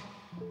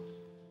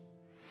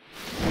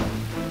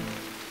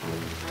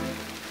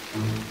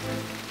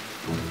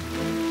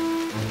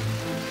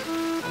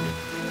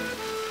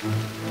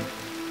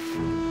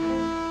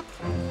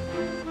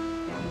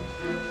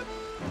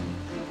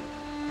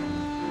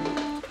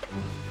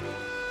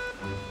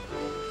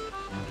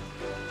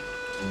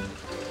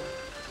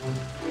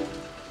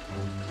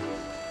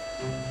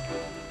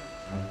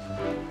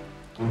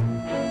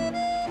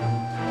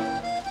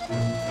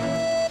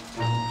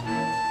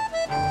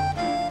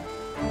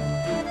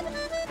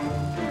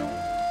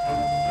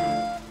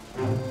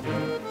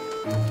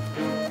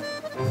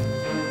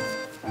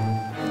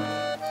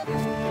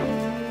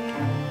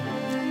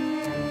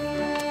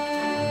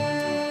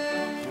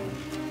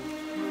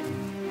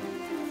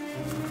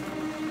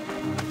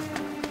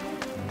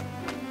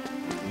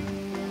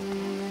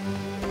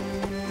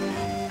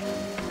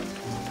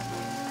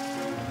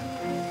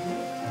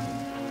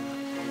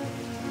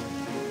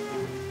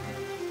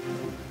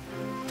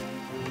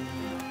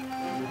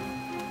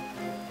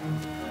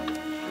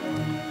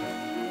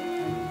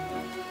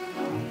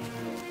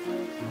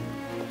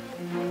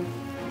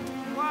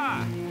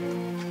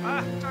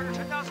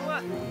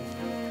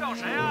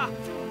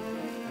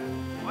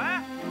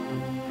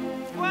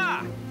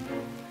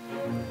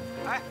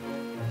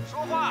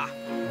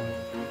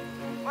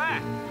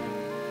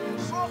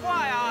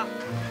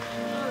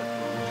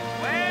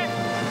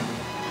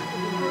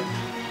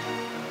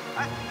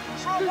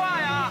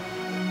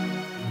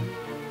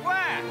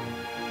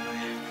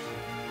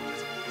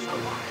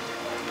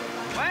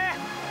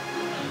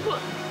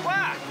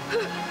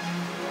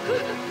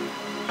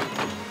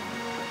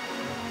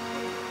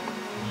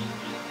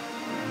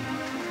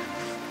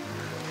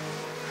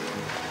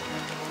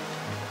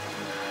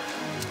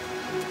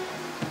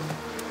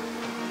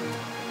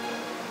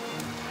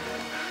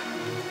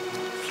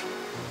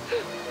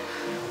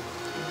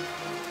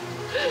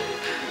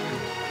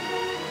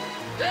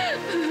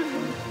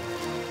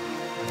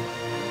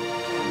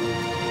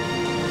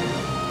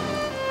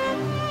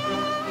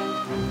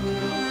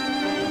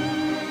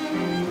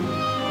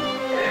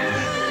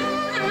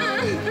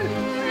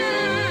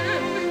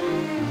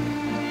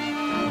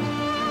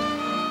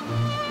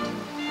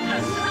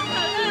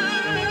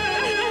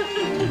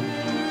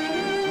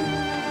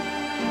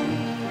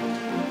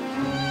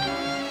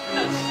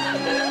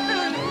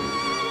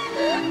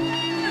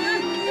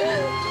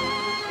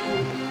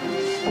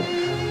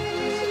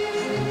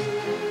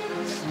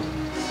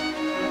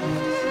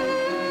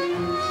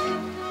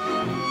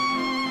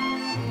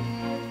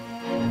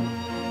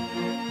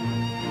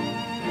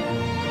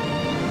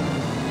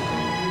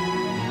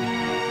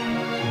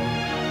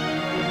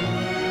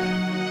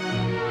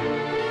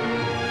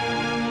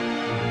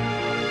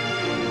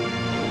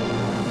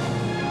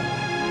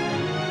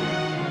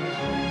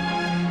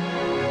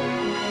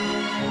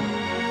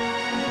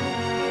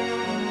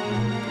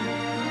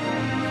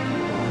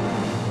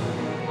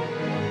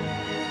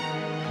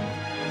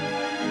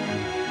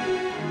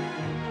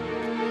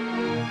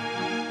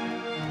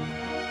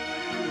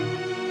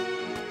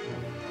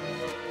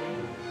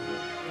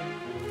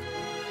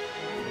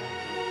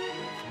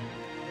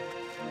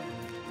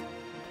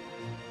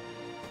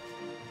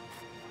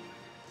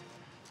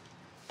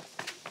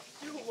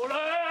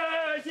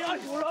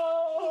苦喽！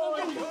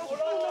辛苦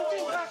喽！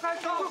快快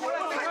回来！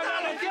快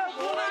来点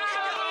苦啦！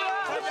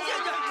快点点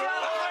快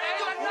来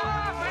人呐！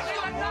快来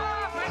人呐！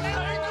快来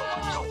人救我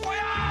救火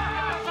呀！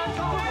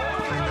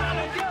快来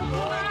点苦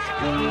啦！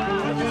快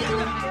点点快点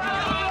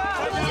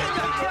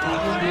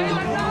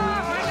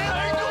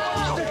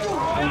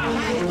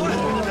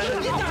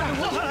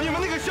点你们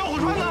那个小火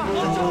船呢？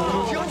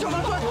小火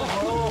船，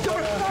就是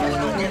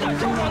你打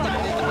小火船，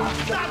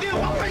打电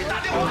话，快去打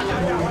电话去！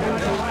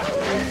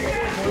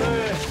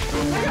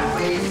危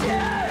险！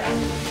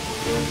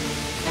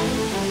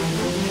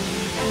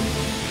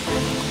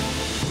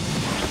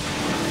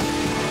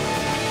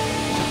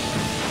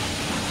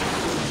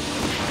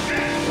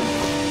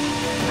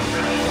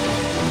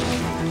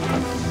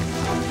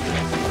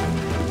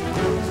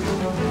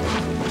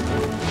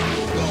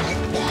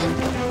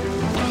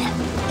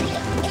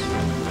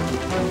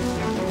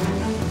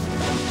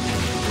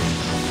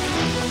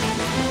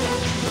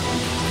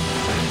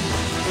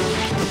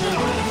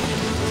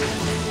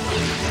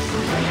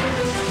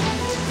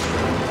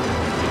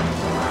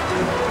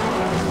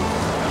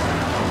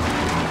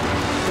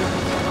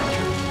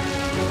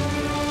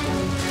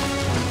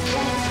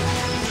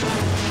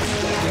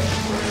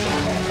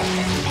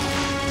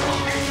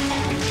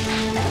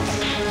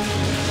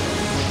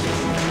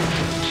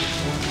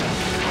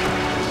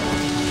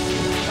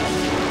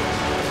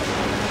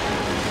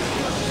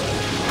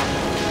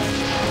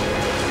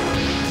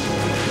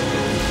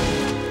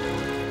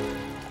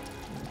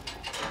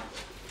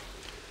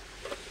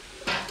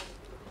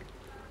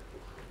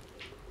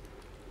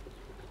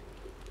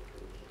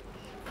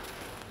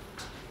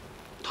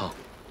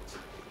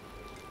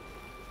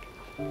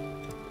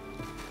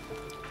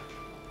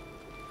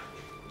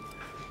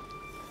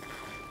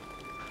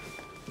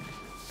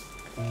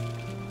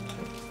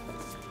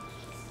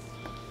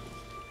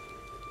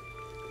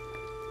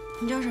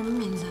你叫什么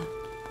名字？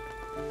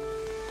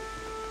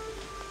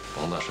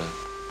王大山。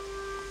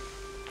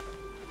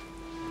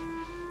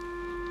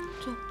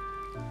坐。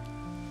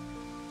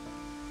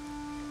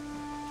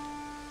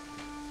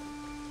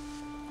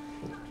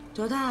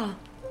多大了？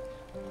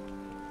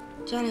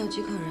家里有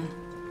几口人？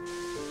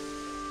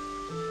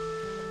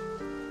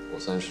我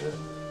30，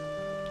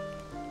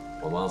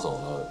我妈走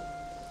了，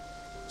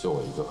就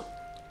我一个。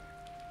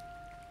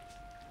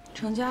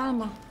成家了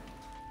吗？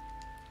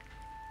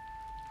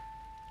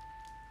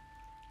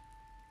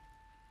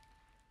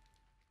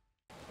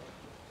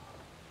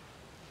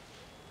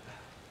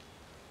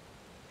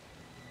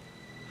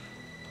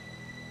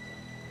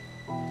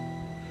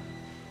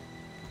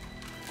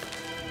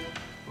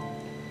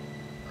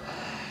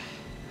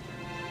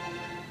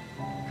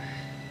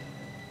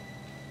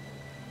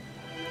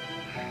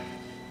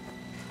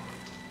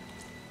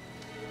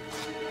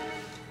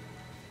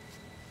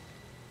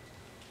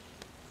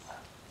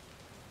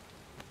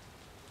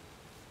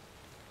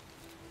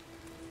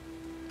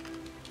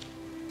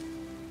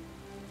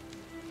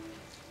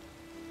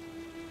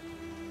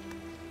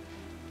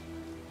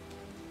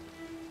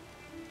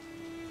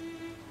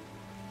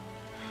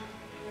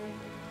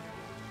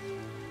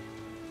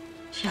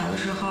小的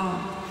时候，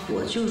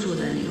我就住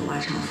在那个蛙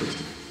场附近。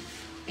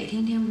每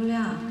天天不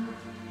亮，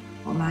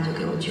我妈就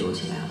给我揪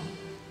起来了，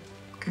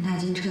跟她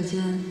进车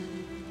间，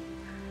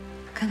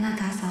看她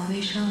打扫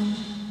卫生、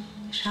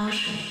烧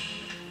水，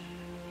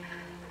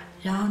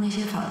然后那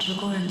些纺织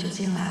工人就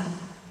进来了。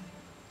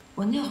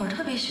我那会儿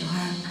特别喜欢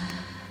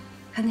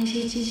看那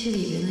些机器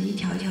里边的一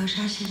条一条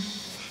纱线。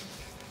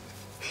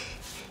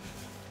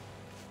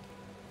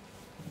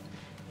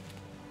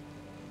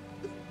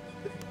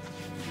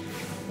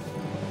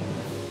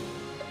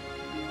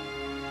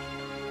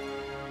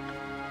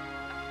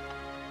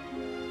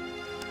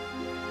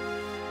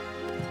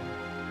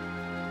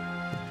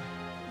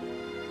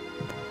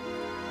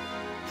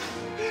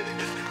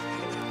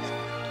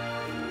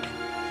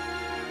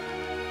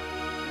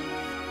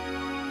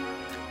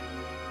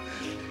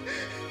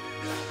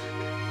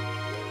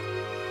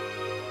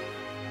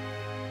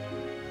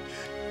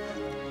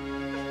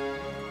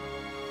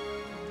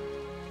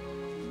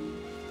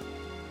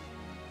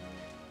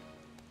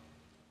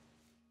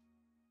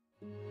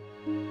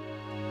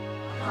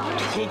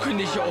多亏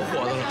那小伙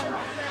子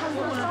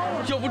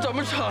了，要不咱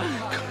们厂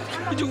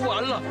可就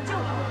完了。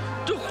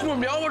这火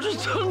苗啊是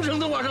蹭蹭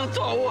的往上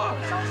着啊！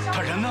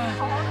他人呢？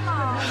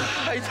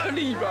还在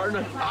里边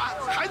呢。啊，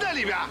还在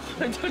里边？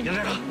严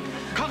站长，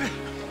看看。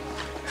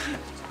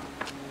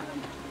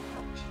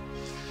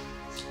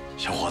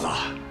小伙子，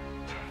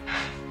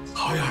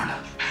好样的，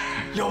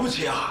了不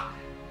起啊！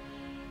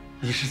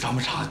你是咱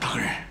们厂的党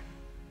人，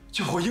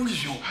救火英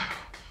雄。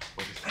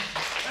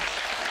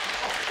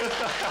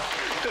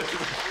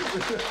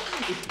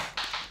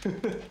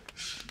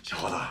小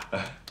伙子，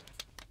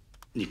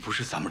你不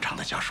是咱们厂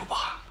的家属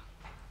吧？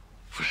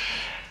不是。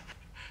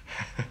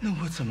那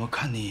我怎么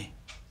看你，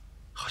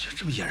好像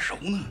这么眼熟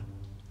呢？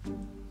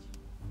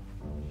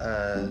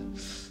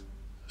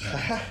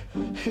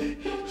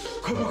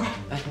快，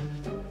哎，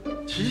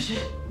洗，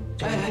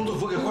把工作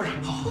服给换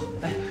上。好，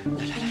来，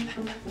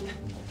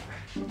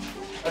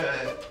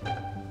哎。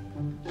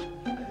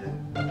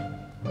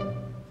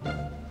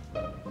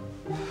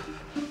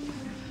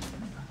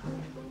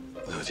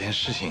有件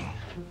事情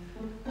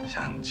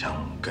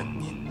想跟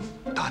您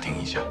打听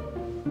一下。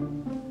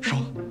是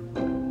吗？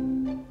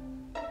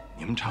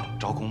你们厂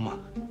招工吗？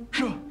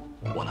是吗？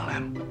我能来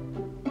吗？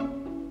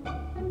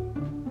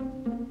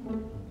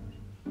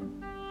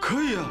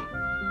可以啊，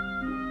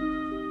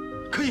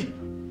可以。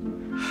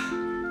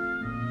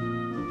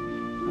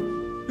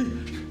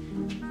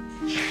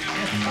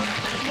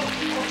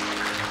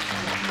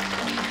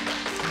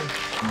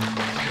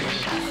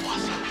小伙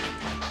子，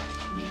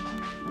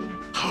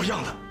好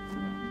样的！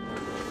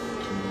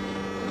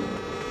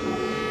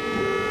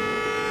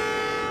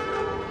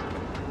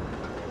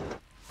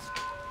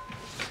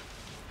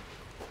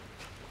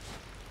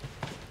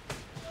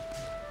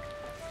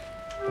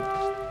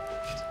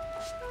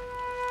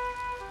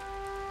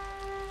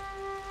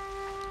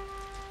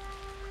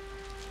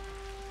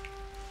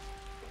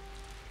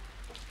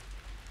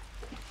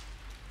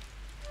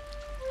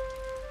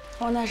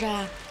王大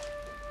山。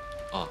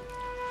啊。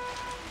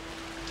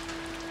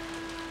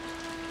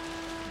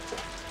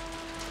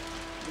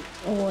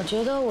我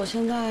觉得我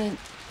现在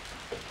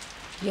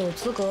有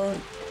资格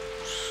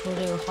说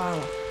这个话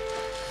了。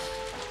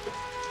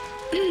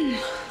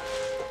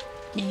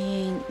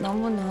你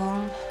能不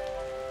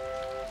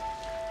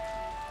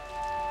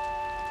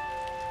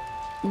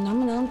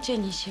能借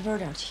你媳妇儿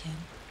点钱？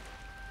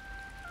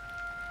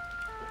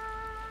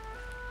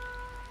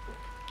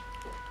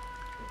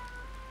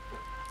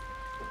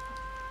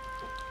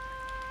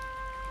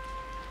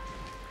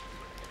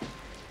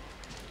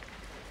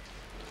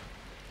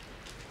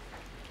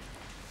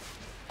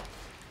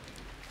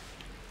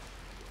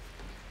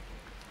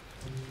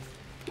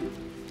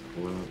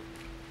我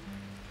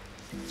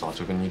早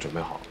就跟你准备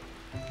好了，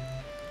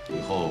以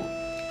后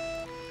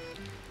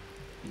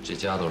这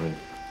家都是你的。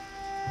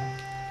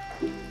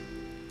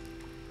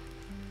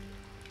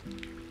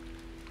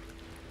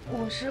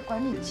我是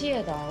管你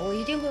借的，我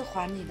一定会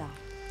还你的。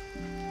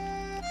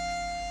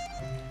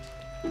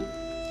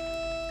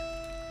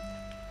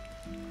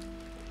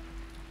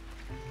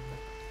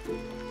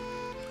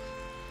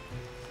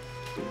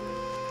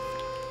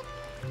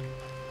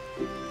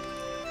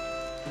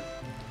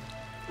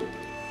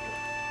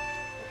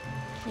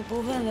你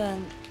不问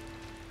问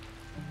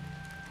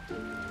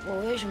我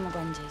为什么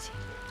管你借钱？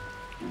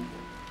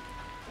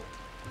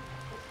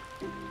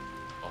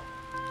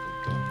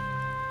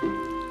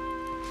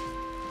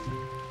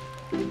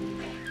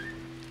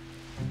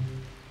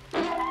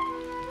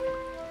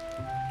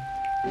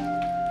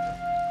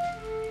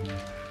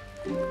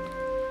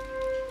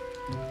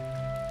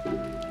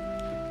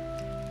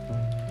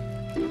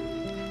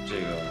这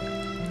个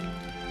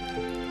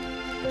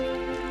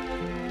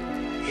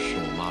是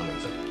我妈留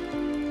下的。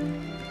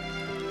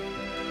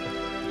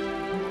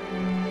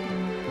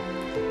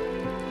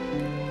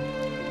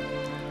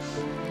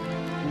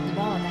你帮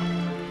我带。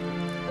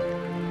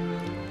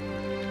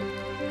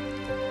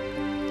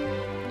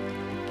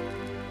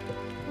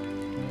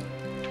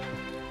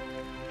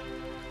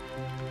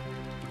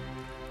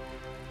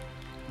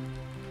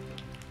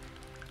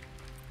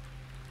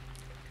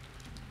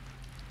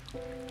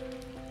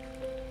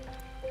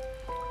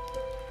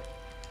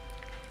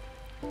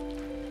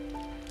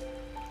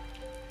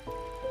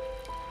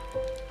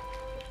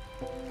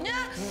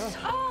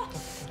哦，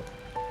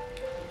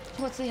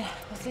我自己来。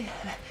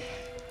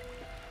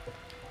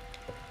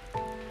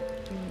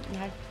你拿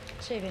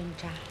这边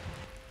扎。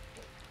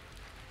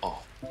哦。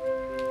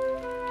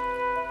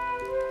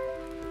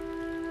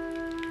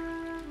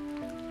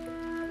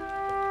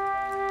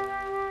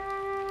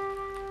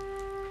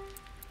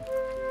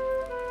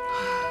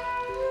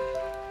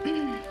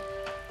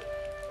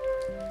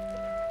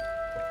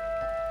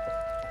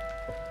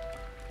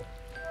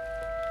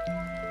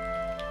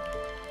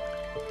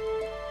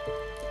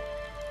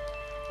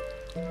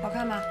好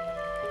看吗？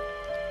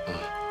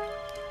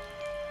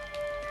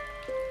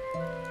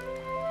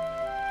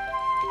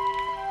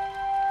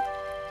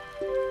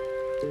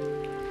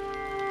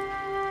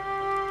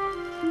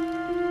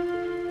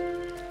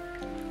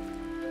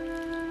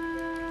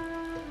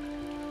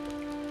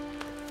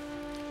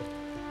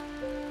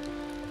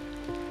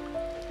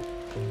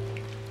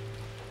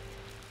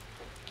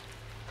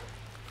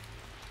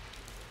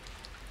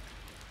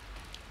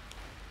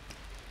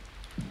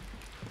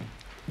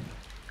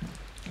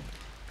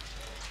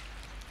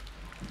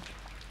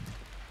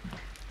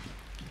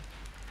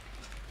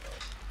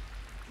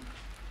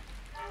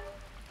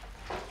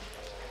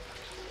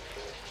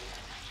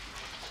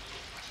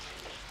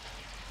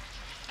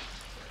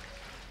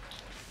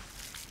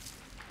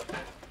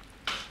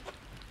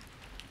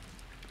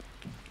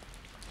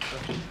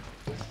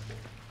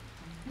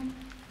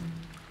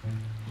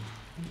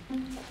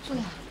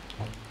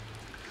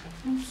坐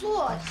下，你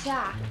坐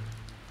下。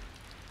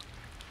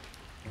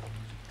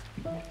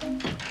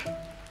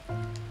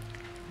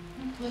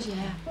拖鞋。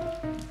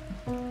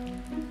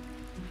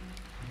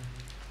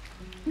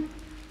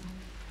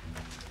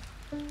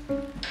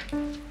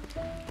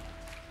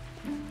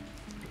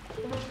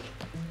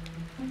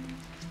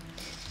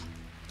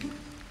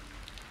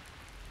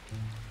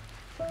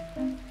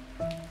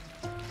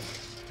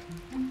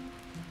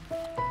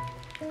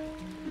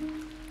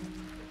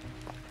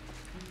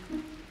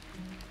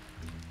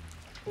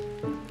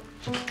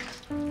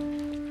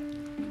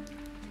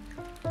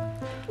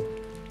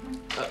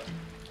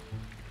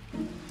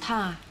烫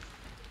啊！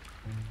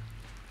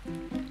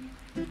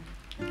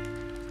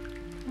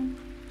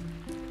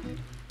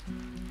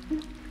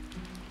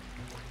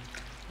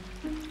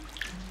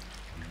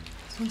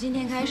从今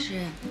天开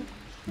始，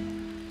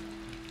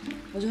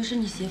我就是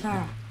你媳妇儿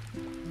了。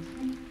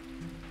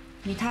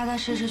你踏踏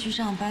实实去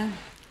上班，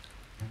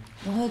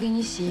我会给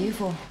你洗衣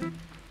服、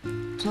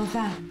做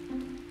饭，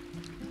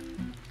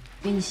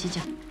给你洗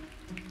脚。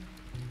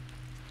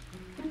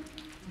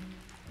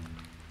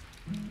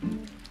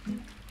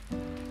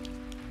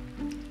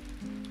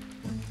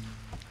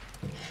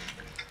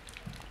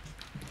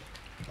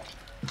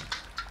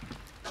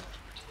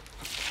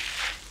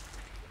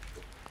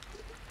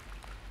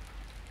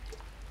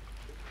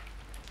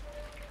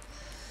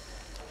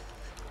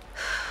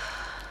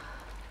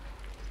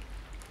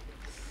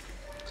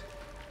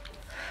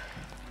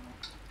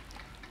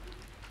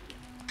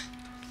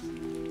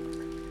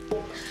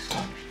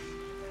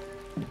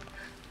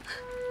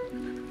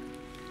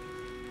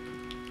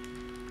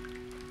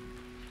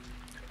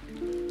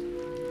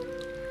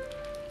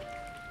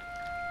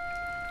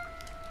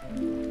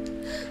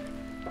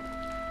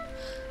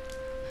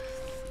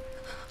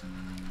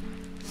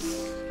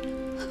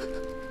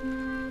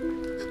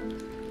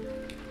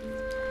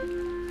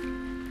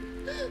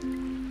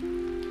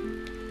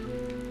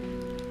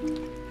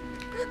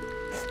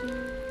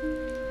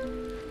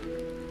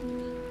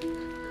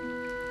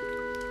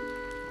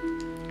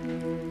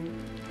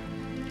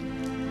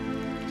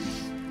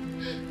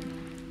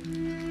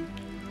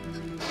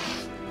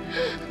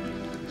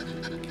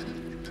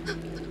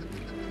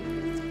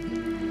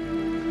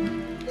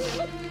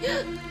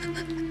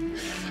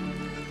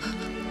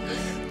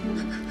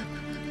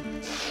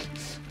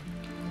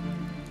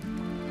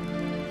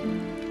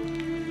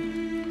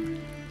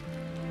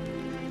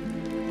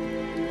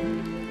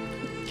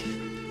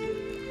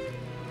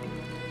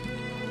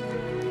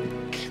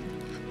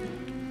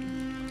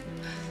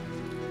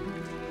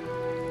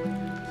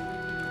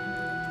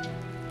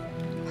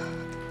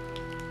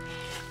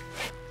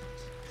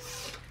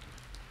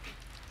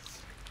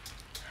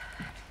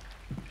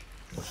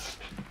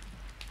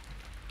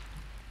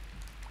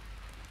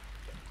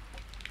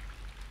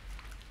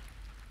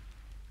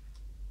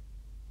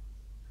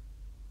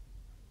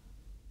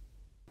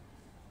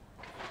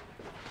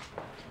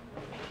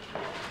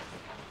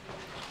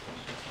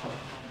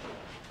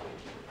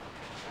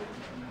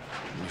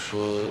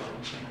 说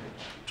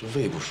这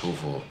胃不舒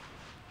服，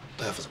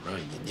大夫怎么让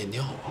你尿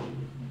尿啊？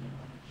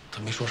他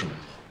没说什么吗？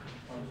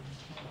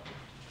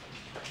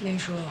没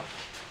说。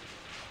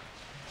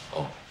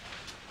哦。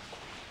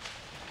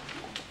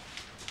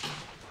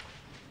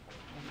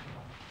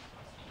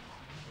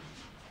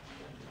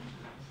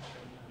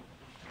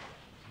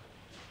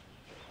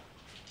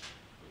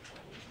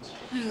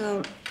那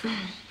个，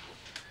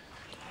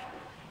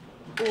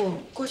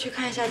我过去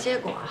看一下结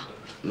果啊。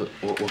那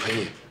我陪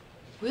你。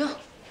不用，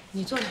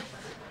你坐着，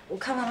我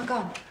看完了告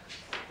诉你。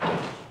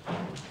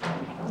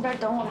你在这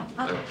等我吧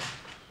啊。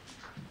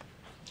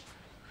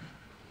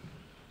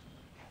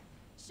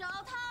手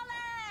套嘞，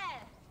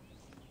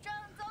正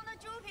宗的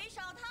猪皮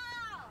手套。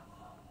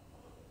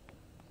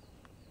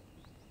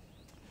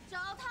手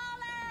套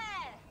嘞，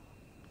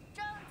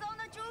正宗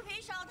的猪皮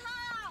手套。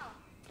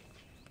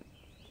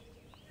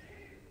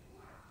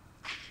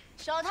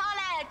手套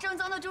嘞，正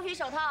宗的猪皮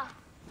手套。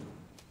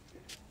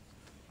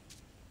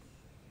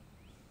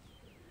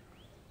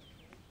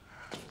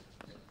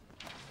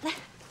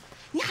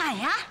 你喊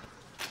呀！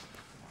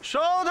手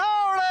套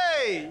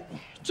嘞，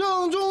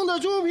正宗的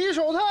猪皮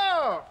手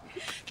套。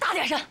大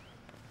点声！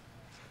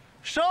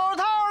手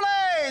套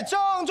嘞，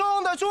正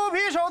宗的猪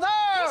皮手套。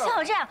像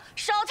我这样，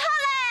手套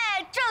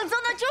嘞，正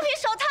宗的猪皮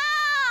手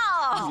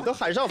套。你都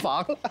喊上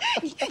房了。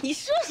你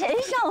说谁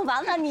上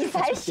房了？你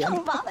才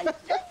上房呢！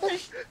你真的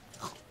是。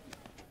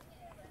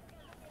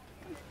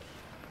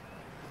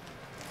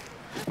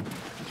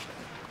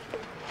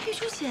玉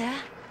珠姐，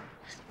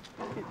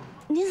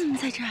你怎么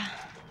在这儿？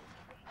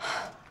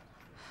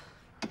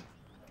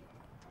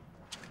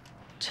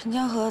 陈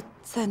江河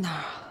在哪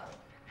儿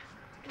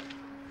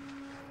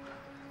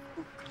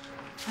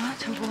啊？啊，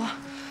陈伯，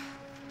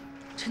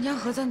陈江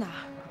河在哪儿？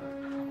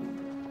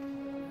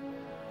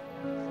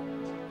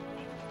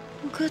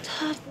我哥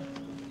他……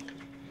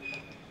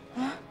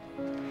啊？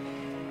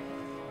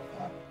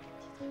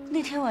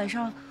那天晚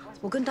上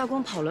我跟大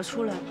光跑了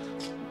出来，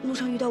路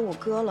上遇到我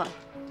哥了，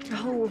然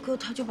后我哥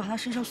他就把他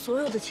身上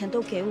所有的钱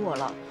都给我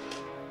了，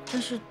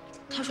但是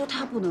他说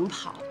他不能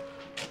跑。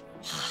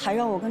 还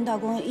让我跟大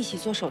光一起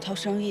做手套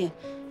生意，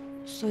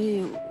所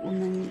以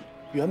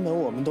原本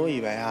我们都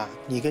以为啊，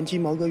你跟鸡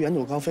毛哥远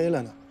走高飞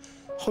了呢，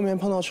后面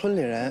碰到村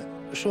里人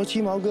说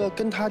鸡毛哥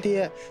跟他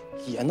爹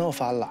也闹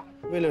翻了，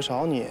为了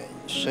找你，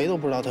谁都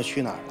不知道他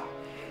去哪儿了。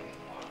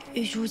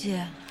玉珠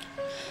姐，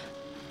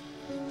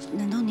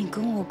难道你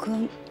跟我哥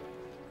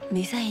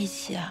没在一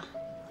起啊？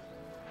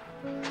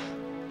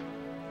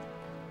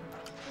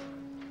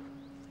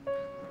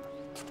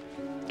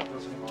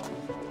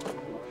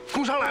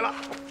工商来了。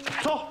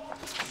 走，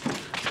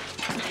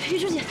玉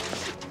珠姐，玉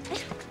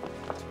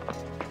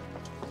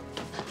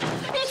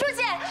珠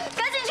姐，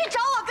赶紧去找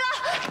我哥！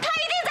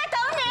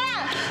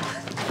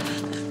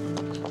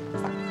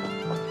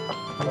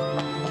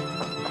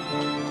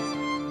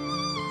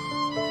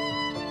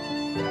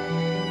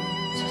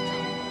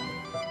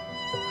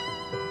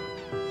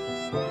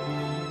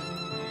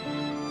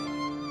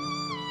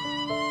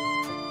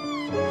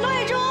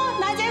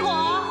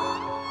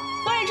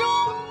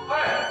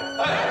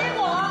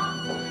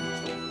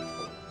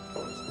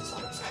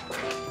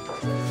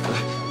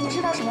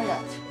他什么人？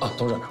啊，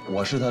同志，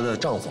我是他的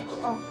丈夫。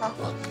哦，好。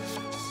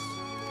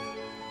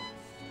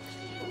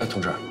哎，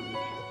同志，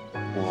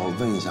我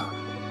问一下，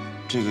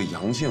这个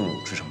阳性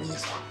是什么意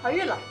思？怀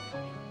孕了。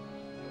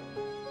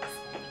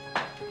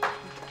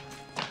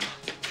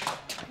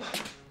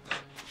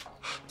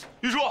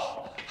玉珠，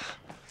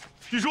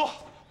玉珠，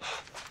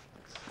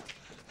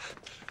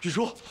玉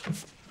珠，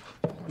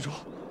玉珠，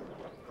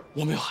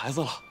我们有孩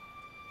子了，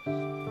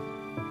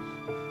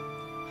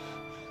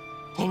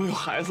我们有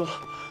孩子了，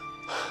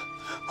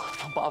我要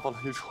当爸爸了，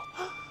玉珠，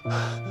我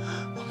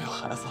们有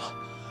孩子了，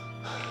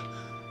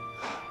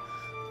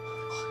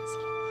有孩子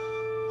了。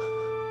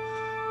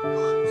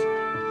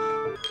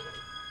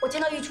我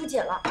见到玉初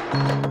姐了。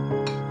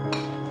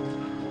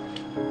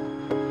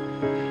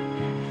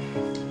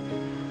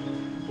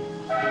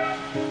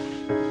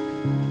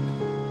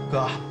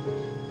哥，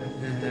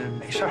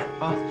没事儿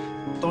啊，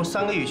都是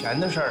3个月前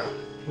的事儿了，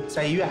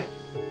在医院。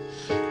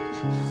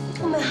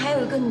后面还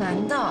有一个男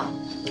的，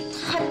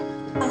他还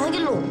把他给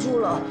搂住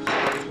了。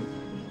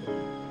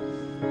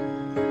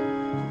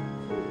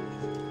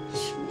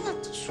什么呀？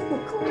这是我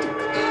哥，我得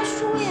跟他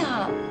说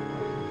呀。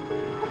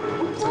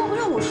你怎么不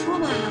让我说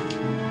吧？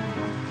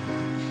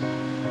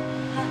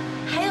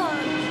还有，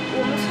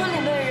我们村里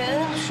的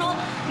人说，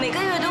每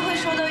个月都会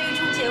收到玉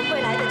珠姐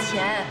汇来的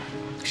钱。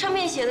上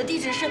面写的地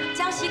址是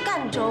江西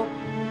赣州，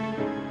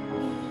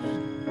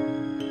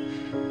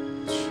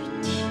具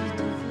体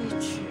的位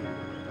置，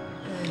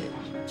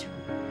就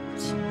不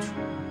清楚。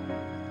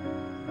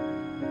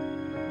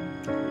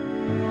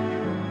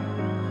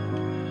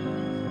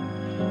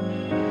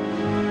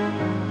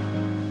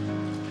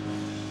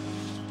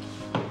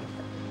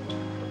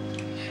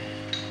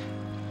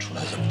出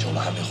来这么久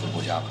了，还没回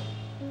过家呢。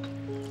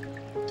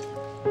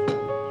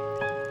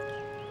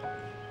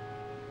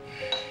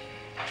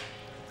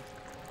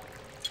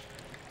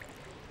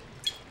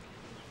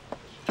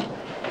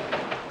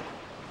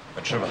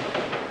吃吧，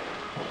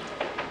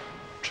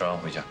吃完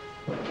回家。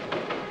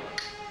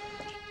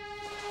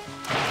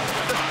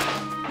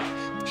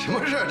什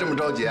么事儿这么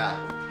着急啊？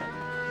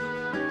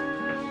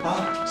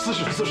啊，私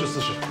事。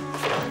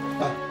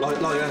啊，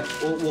老袁，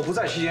我不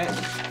在期间，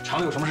厂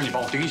里有什么事你帮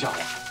我盯一下好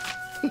吧？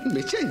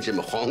没见你这么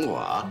慌过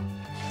啊！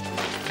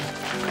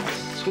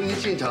从你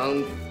进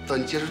厂到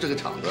你接手这个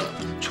厂子，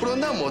出了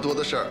那么多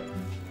的事儿，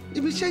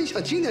你没见你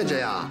像今天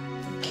这样。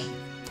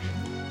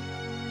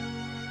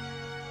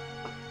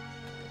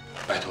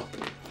拜托。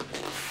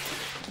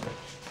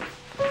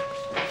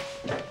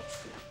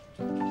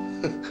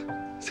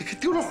这跟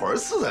丢了魂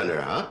似的这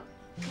啊！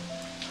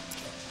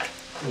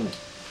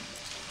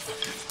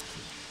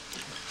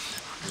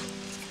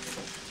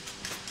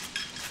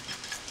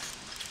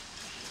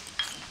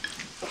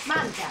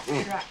慢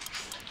点吃。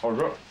好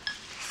吃。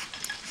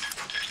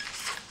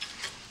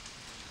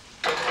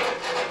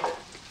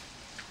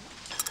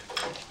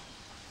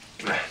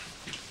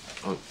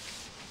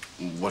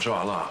我吃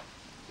完了。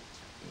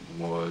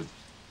我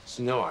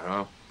今天晚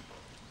上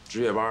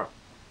值夜班，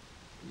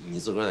你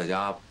自个儿在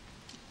家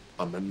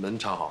把门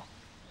插好。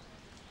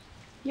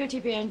又替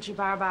别人值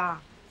班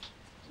吧？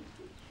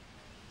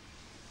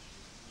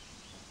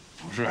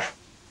不是，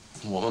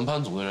我们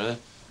班组的人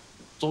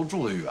都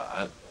住得远，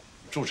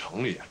住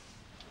城里。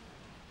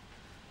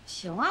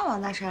行啊，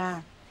王大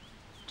山，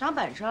长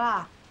本事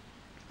了，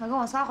还跟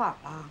我撒谎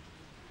了。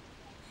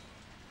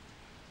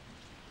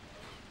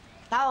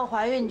打我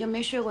怀孕你就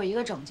没睡过一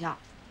个整觉。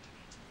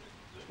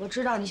我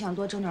知道你想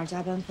多挣点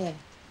加班费，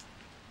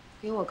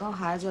给我跟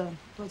孩子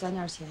多攒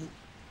点钱。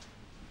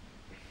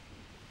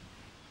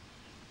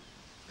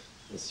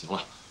行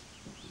了，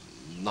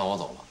那我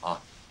走了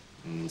啊，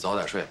早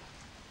点睡，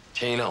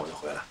天一亮我就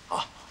回来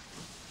啊。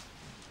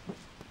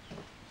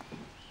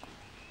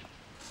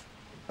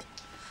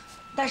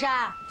大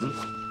山，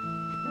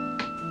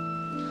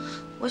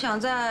我想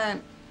在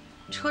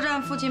车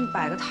站附近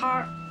摆个摊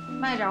儿，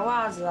卖点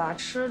袜子啊、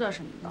吃的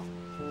什么的，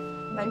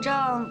反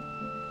正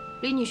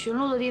离你巡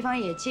路的地方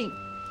也近，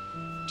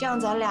这样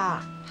咱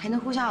俩还能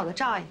互相有个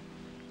照应。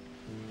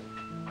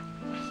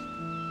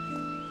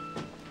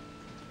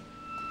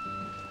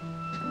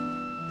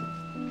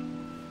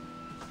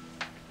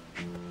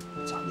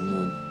咱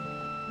们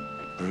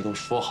不是都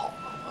说好了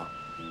吗？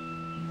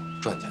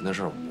赚钱的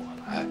事儿我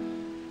来，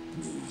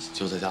你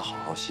就在家好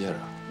好歇着。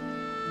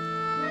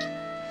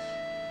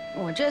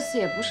我这次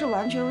也不是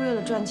完全为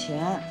了赚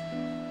钱，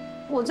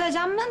我在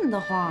家闷得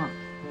慌，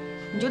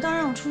你就当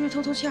让我出去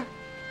透透气儿，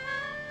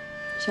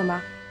行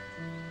吧？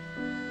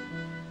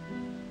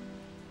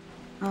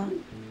啊，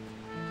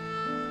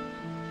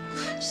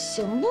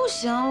行不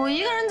行？我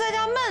一个人在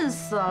家闷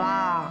死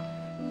了。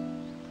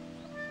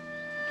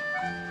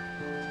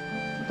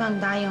当你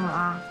答应了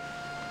啊？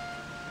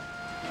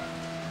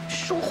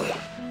说话。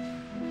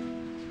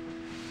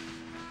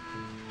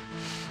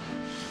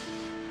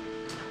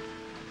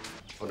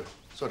同志，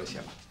坐着歇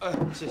吧。哎，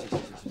谢谢。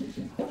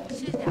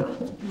谢谢啊，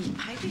你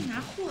排队拿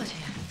货去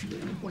呀。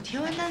我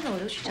填完单子我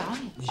就去找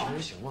你。你学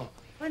人行吗？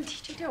没问题，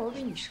这地儿我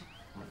给你收。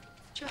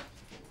去吧。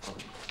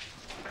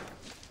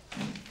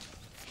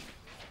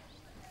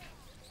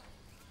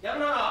杨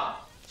厂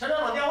长，厂长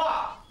打电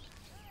话。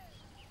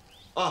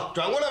啊，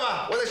转过来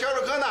吧，我在销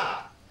售科呢。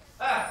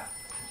哎。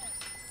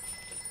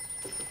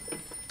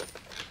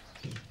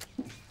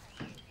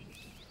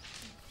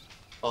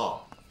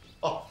哦，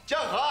江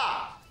河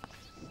啊，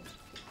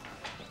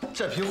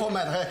这批货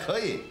卖的还可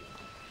以，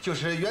就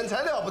是原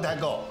材料不太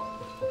够。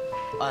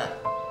哎，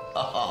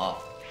好。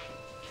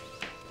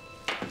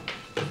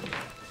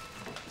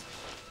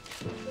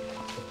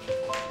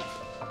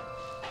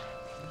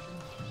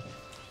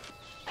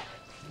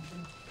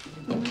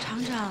你们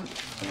厂长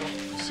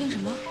姓什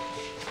么？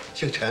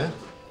姓陈。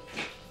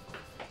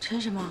陈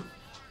什么？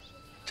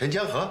陈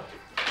江河。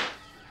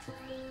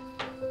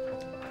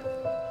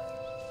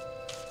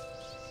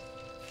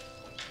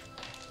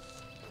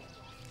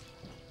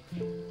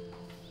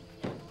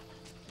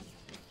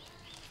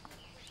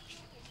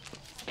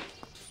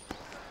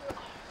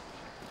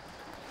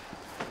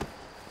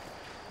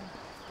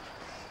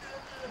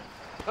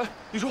哎，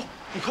李叔，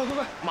你快，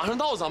马上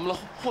到咱们了，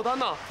货单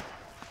呢？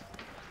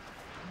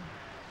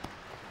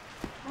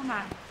不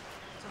买，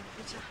走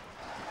回家。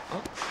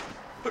啊？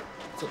不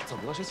是，怎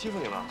么了？谁欺负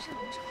你了？没事，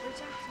回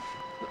家。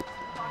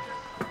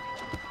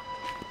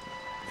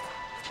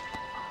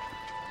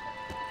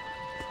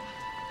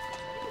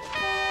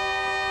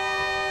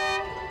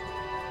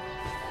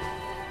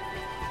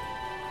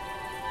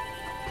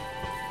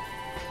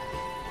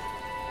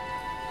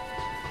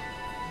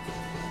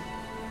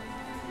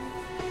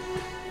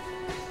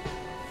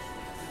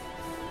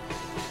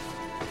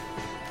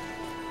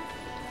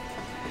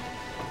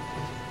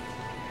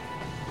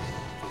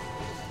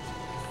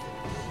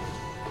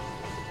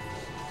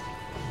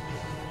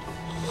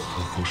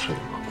喝口水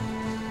吗？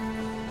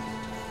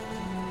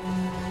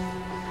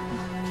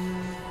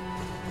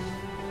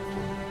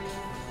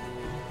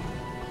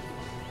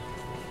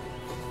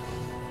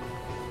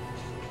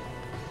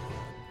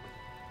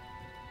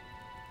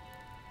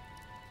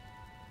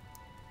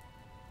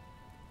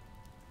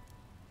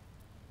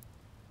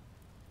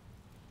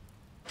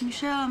你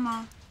睡了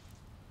吗？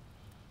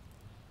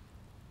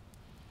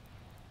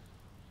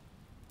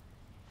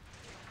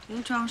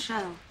别装睡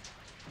了，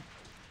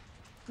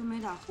都没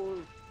打呼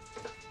噜。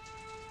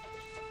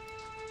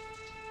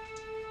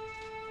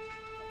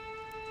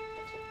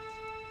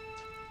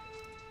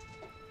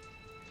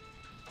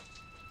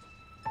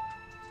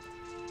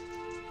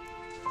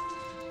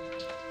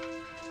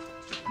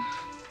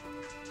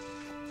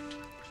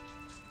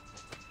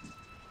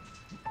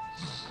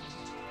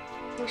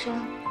国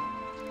山，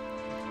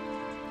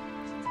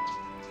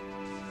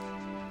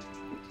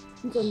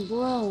你怎么不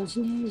问我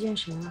今天遇见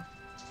谁了？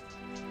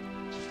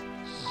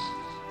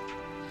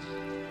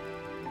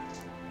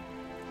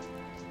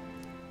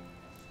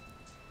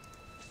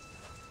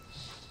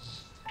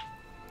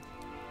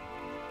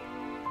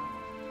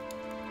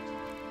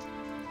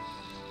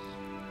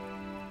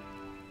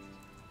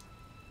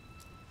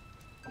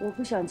我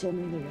不想见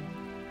那个人，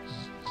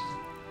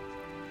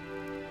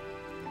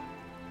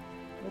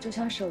我就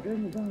想守着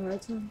你的儿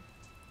子，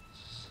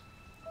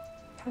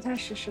踏踏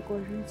实实过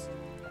日子。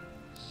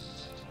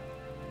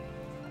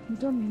你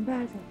都明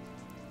白的，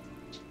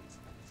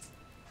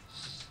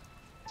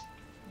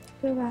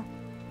对吧？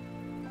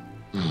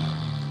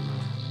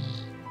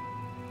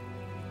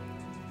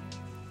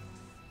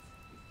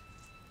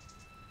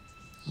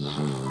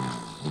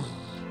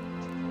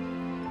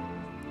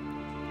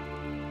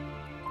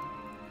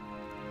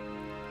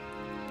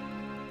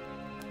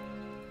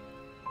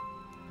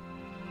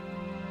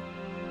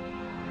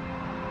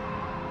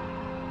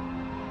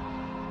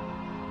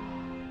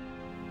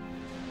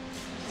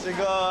这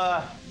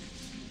个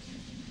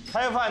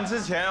开饭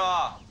之前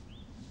啊，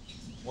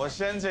我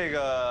先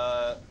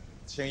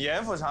请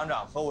严副厂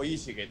长和我一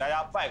起给大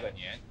家拜个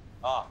年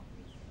啊！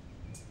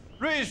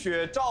瑞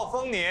雪兆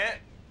丰年，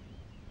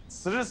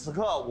此时此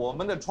刻我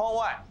们的窗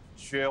外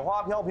雪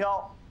花飘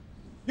飘，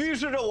预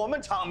示着我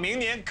们厂明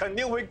年肯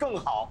定会更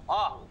好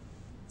啊！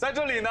在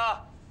这里呢，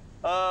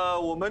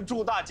我们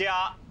祝大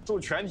家，祝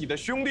全体的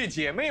兄弟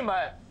姐妹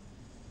们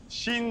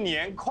新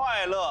年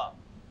快乐，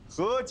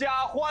阖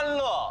家欢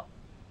乐。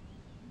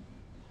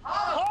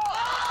好，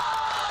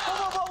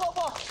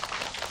不，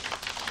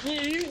你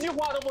一句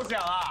话都不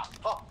讲啊！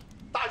好，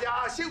大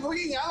家辛苦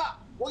一年了，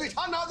我给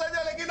厂长在这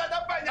里给大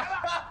家拜年了。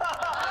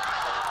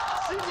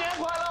新年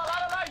快乐！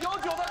来，有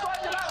酒的端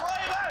起来喝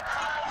一杯。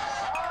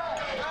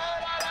来，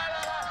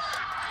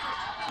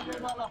新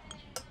年快乐！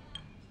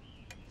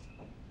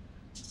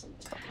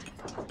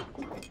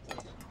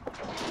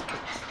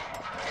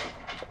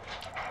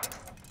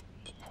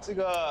这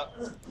个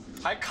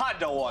还看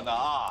着我呢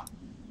啊！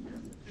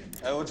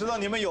我知道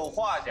你们有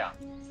话讲。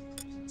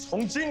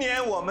从今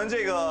年我们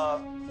这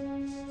个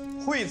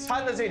会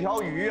餐的这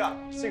条鱼啊，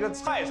这个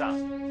菜上，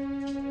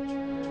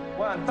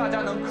我想大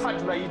家能看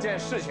出来一件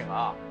事情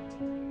啊。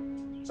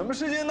什么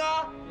事情呢？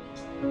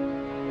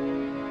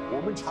我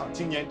们厂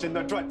今年真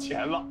的赚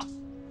钱了。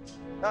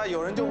那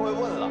有人就会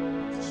问了，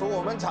说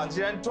我们厂既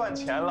然赚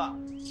钱了，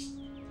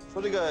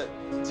说这个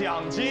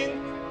奖金，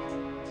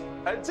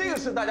这个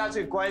是大家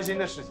最关心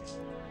的事情。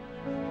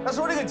那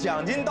说这个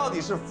奖金到底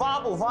是发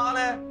不发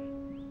呢？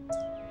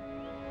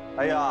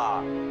哎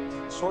呀，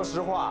说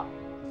实话，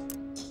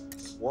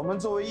我们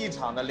作为一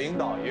厂的领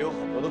导也有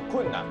很多的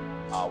困难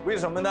啊。为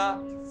什么呢？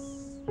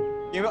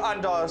因为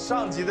按照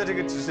上级的这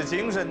个指示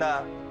精神呢，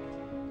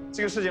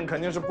这个事情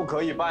肯定是不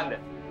可以办的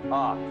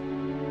啊。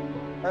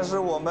但是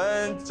我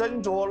们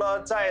斟酌了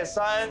再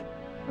三，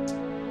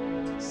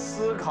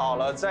思考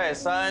了再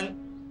三，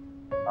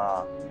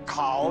啊，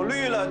考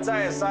虑了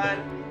再三，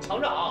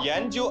厂长，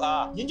研究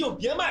啊，您就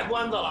别卖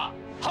关子了。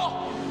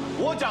好，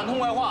我讲痛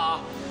快话啊。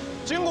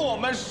经过我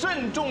们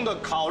慎重的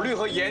考虑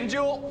和研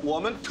究，我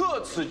们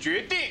特此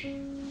决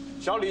定。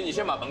小李，你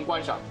先把门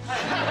关上。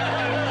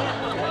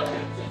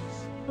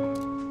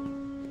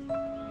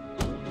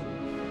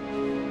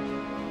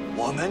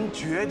我们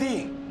决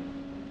定，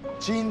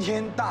今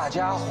天大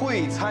家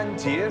会餐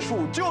结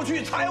束就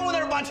去财务那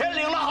儿把钱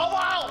领了，好不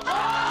好？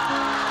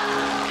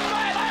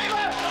来一份。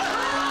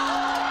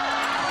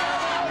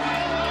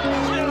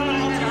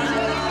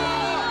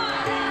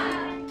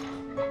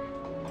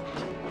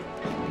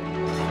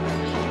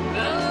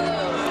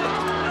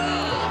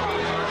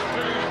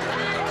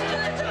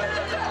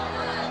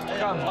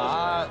干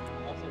嘛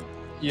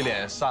一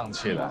脸丧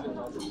气的？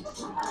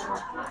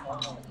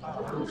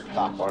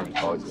大伙儿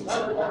高兴，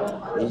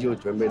你就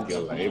准备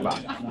顶雷吧。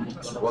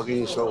我跟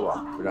你说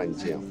过，不让你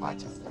这样发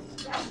奖，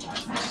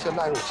先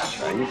拉入齐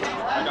全一点。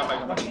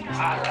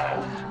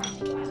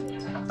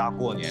大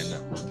过年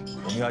的，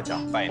我们要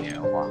讲拜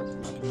年话。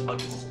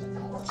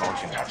高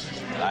兴高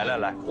兴，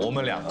来，我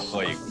们两个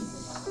喝一个。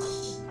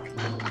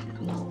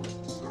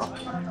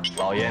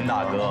老严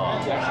大哥，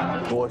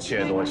多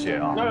谢多谢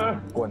啊！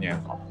过年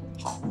好。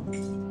好。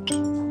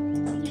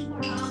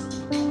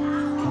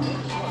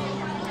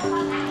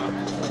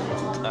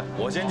来，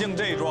我先敬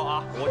这一桌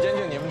啊！我先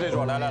敬你们这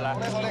桌，来，来，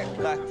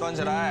端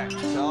起来，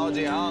小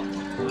奖，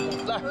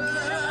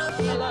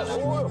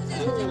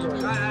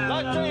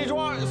来，这一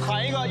桌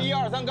喊一个1、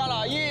2、3，干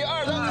了！1、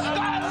2、3，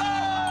干了！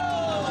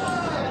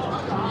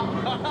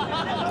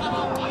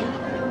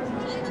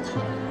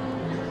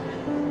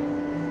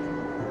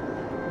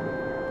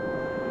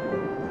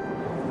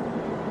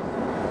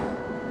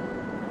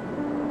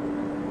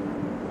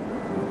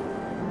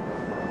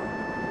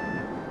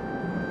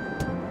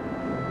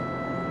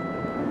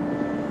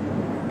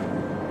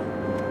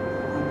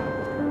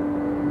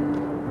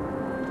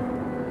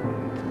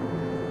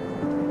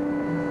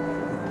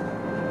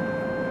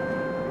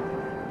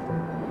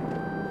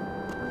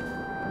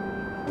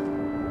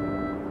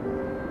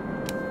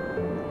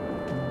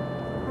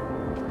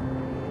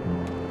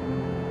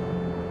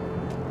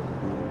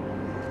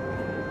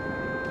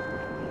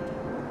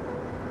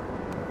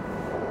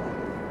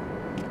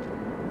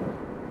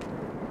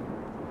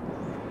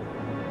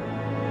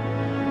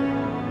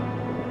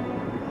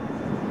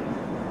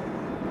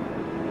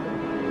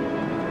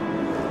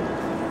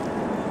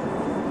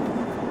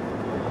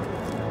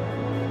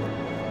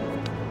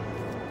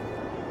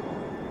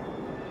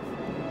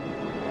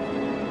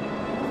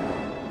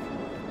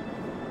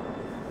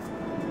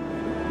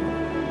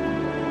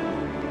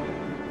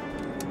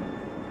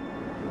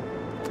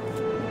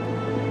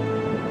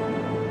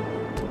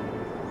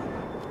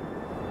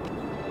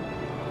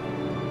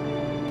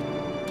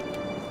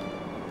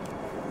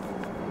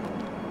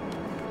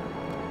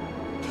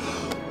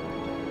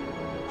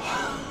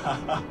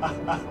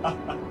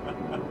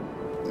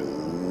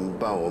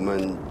把我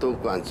们都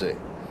灌醉，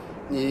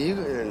你一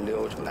个人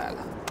溜出来了。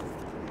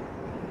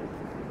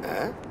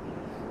哎，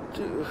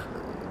这个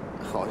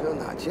好像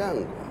哪见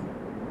过？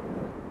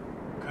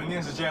肯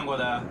定是见过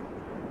的。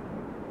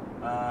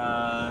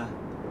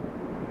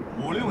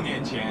5、6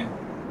年前，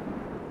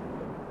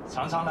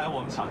常常来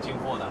我们厂进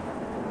货的，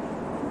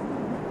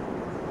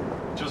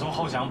就从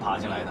后墙爬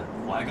进来的，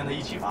我还跟他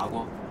一起爬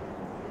过。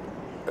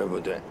不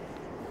对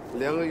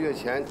，2个月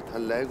前他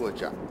来过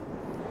这儿，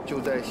就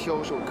在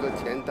销售科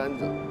填单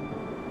子，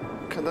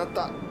看他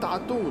大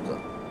肚子，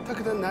他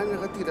给他男人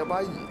还递了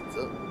把椅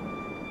子。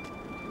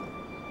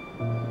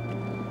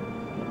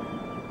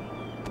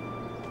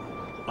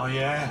老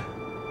爷，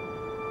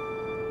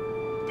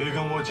别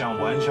跟我讲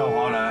玩笑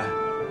话了。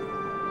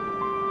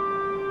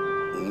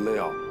没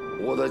有，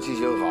我的记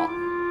性好，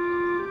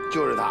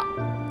就是他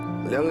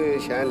，2个月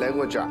前来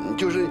过这儿，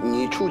就是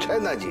你出差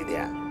那几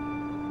天。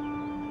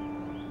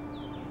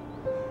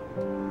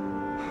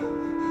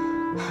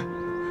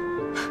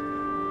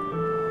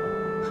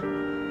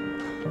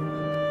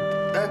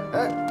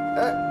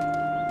哎，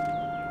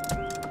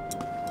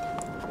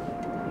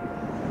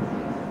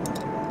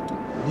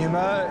你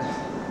们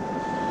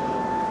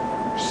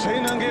谁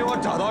能给我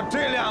找到这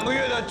2个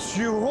月的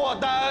取货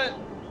单？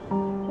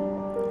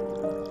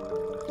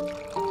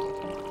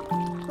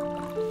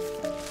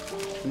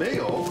没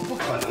有，不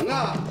可能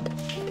啊！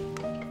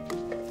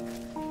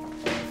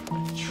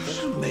就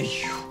是没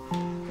有。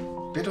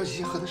别着急，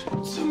先喝点水。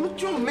怎么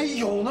就没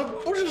有呢？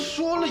不是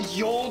说了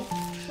有？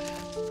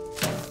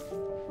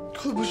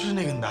会不会是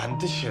那个男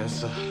的写的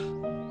字？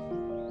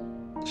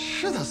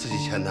是他自己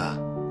签的。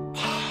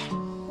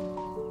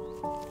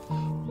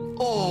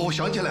哦，我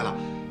想起来了，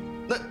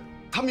那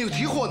他没有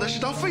提货，那是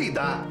张废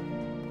单。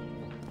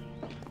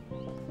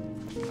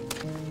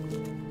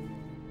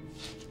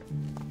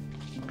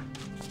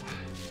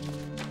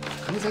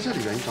在这里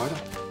边，你找一找。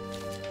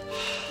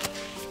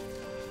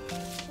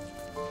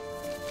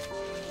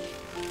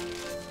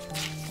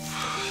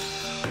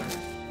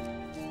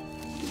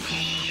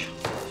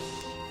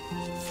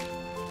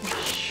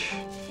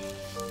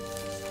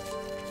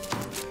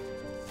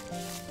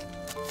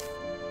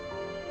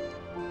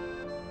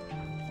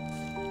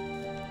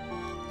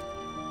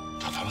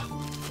找到了，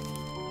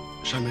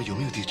上面有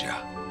没有地址啊？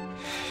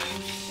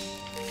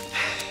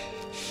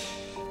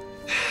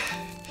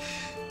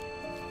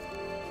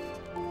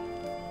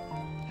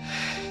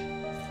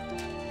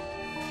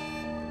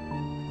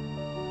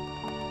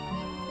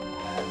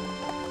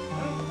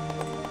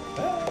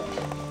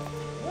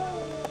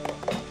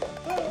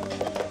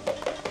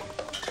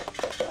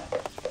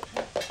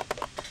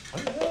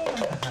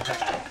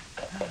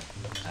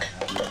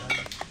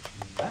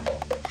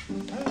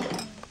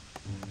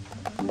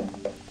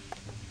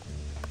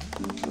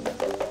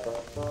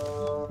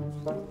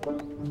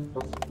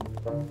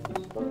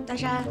 大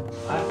山，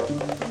哎，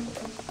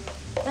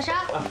大山，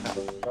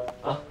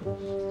啊，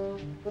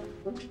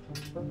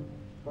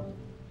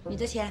你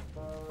的钱，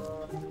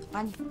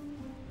还你。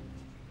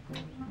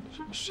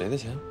谁的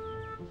钱？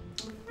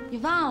你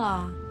忘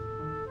了？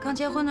刚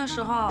结婚的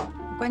时候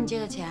我管你借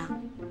的钱啊，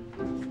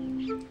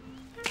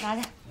拿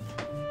着。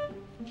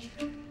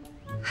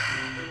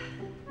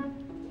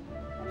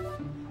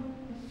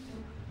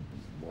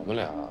我们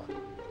俩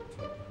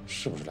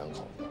是不是两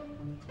口子？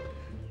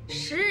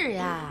是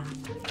呀。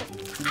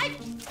哎，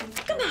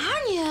干嘛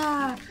你？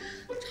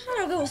差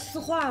点给我撕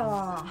坏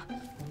了，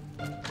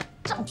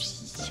长脾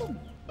气呢。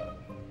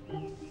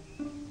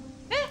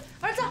哎，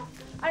儿子，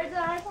儿子，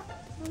儿子，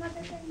妈妈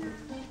在这呢。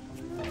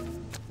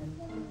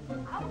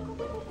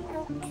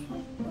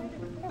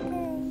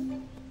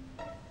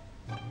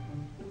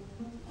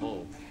哦，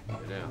别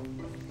这样，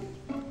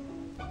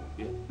别。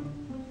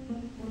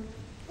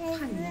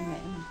看你那眉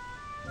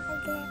毛，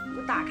给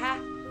我打开，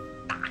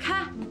打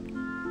开。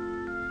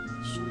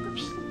凶个屁！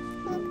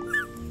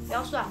不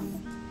要算，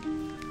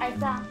儿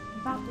子，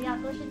你爸不要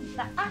都是你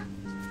的啊，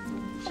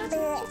收起，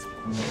收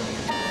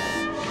起。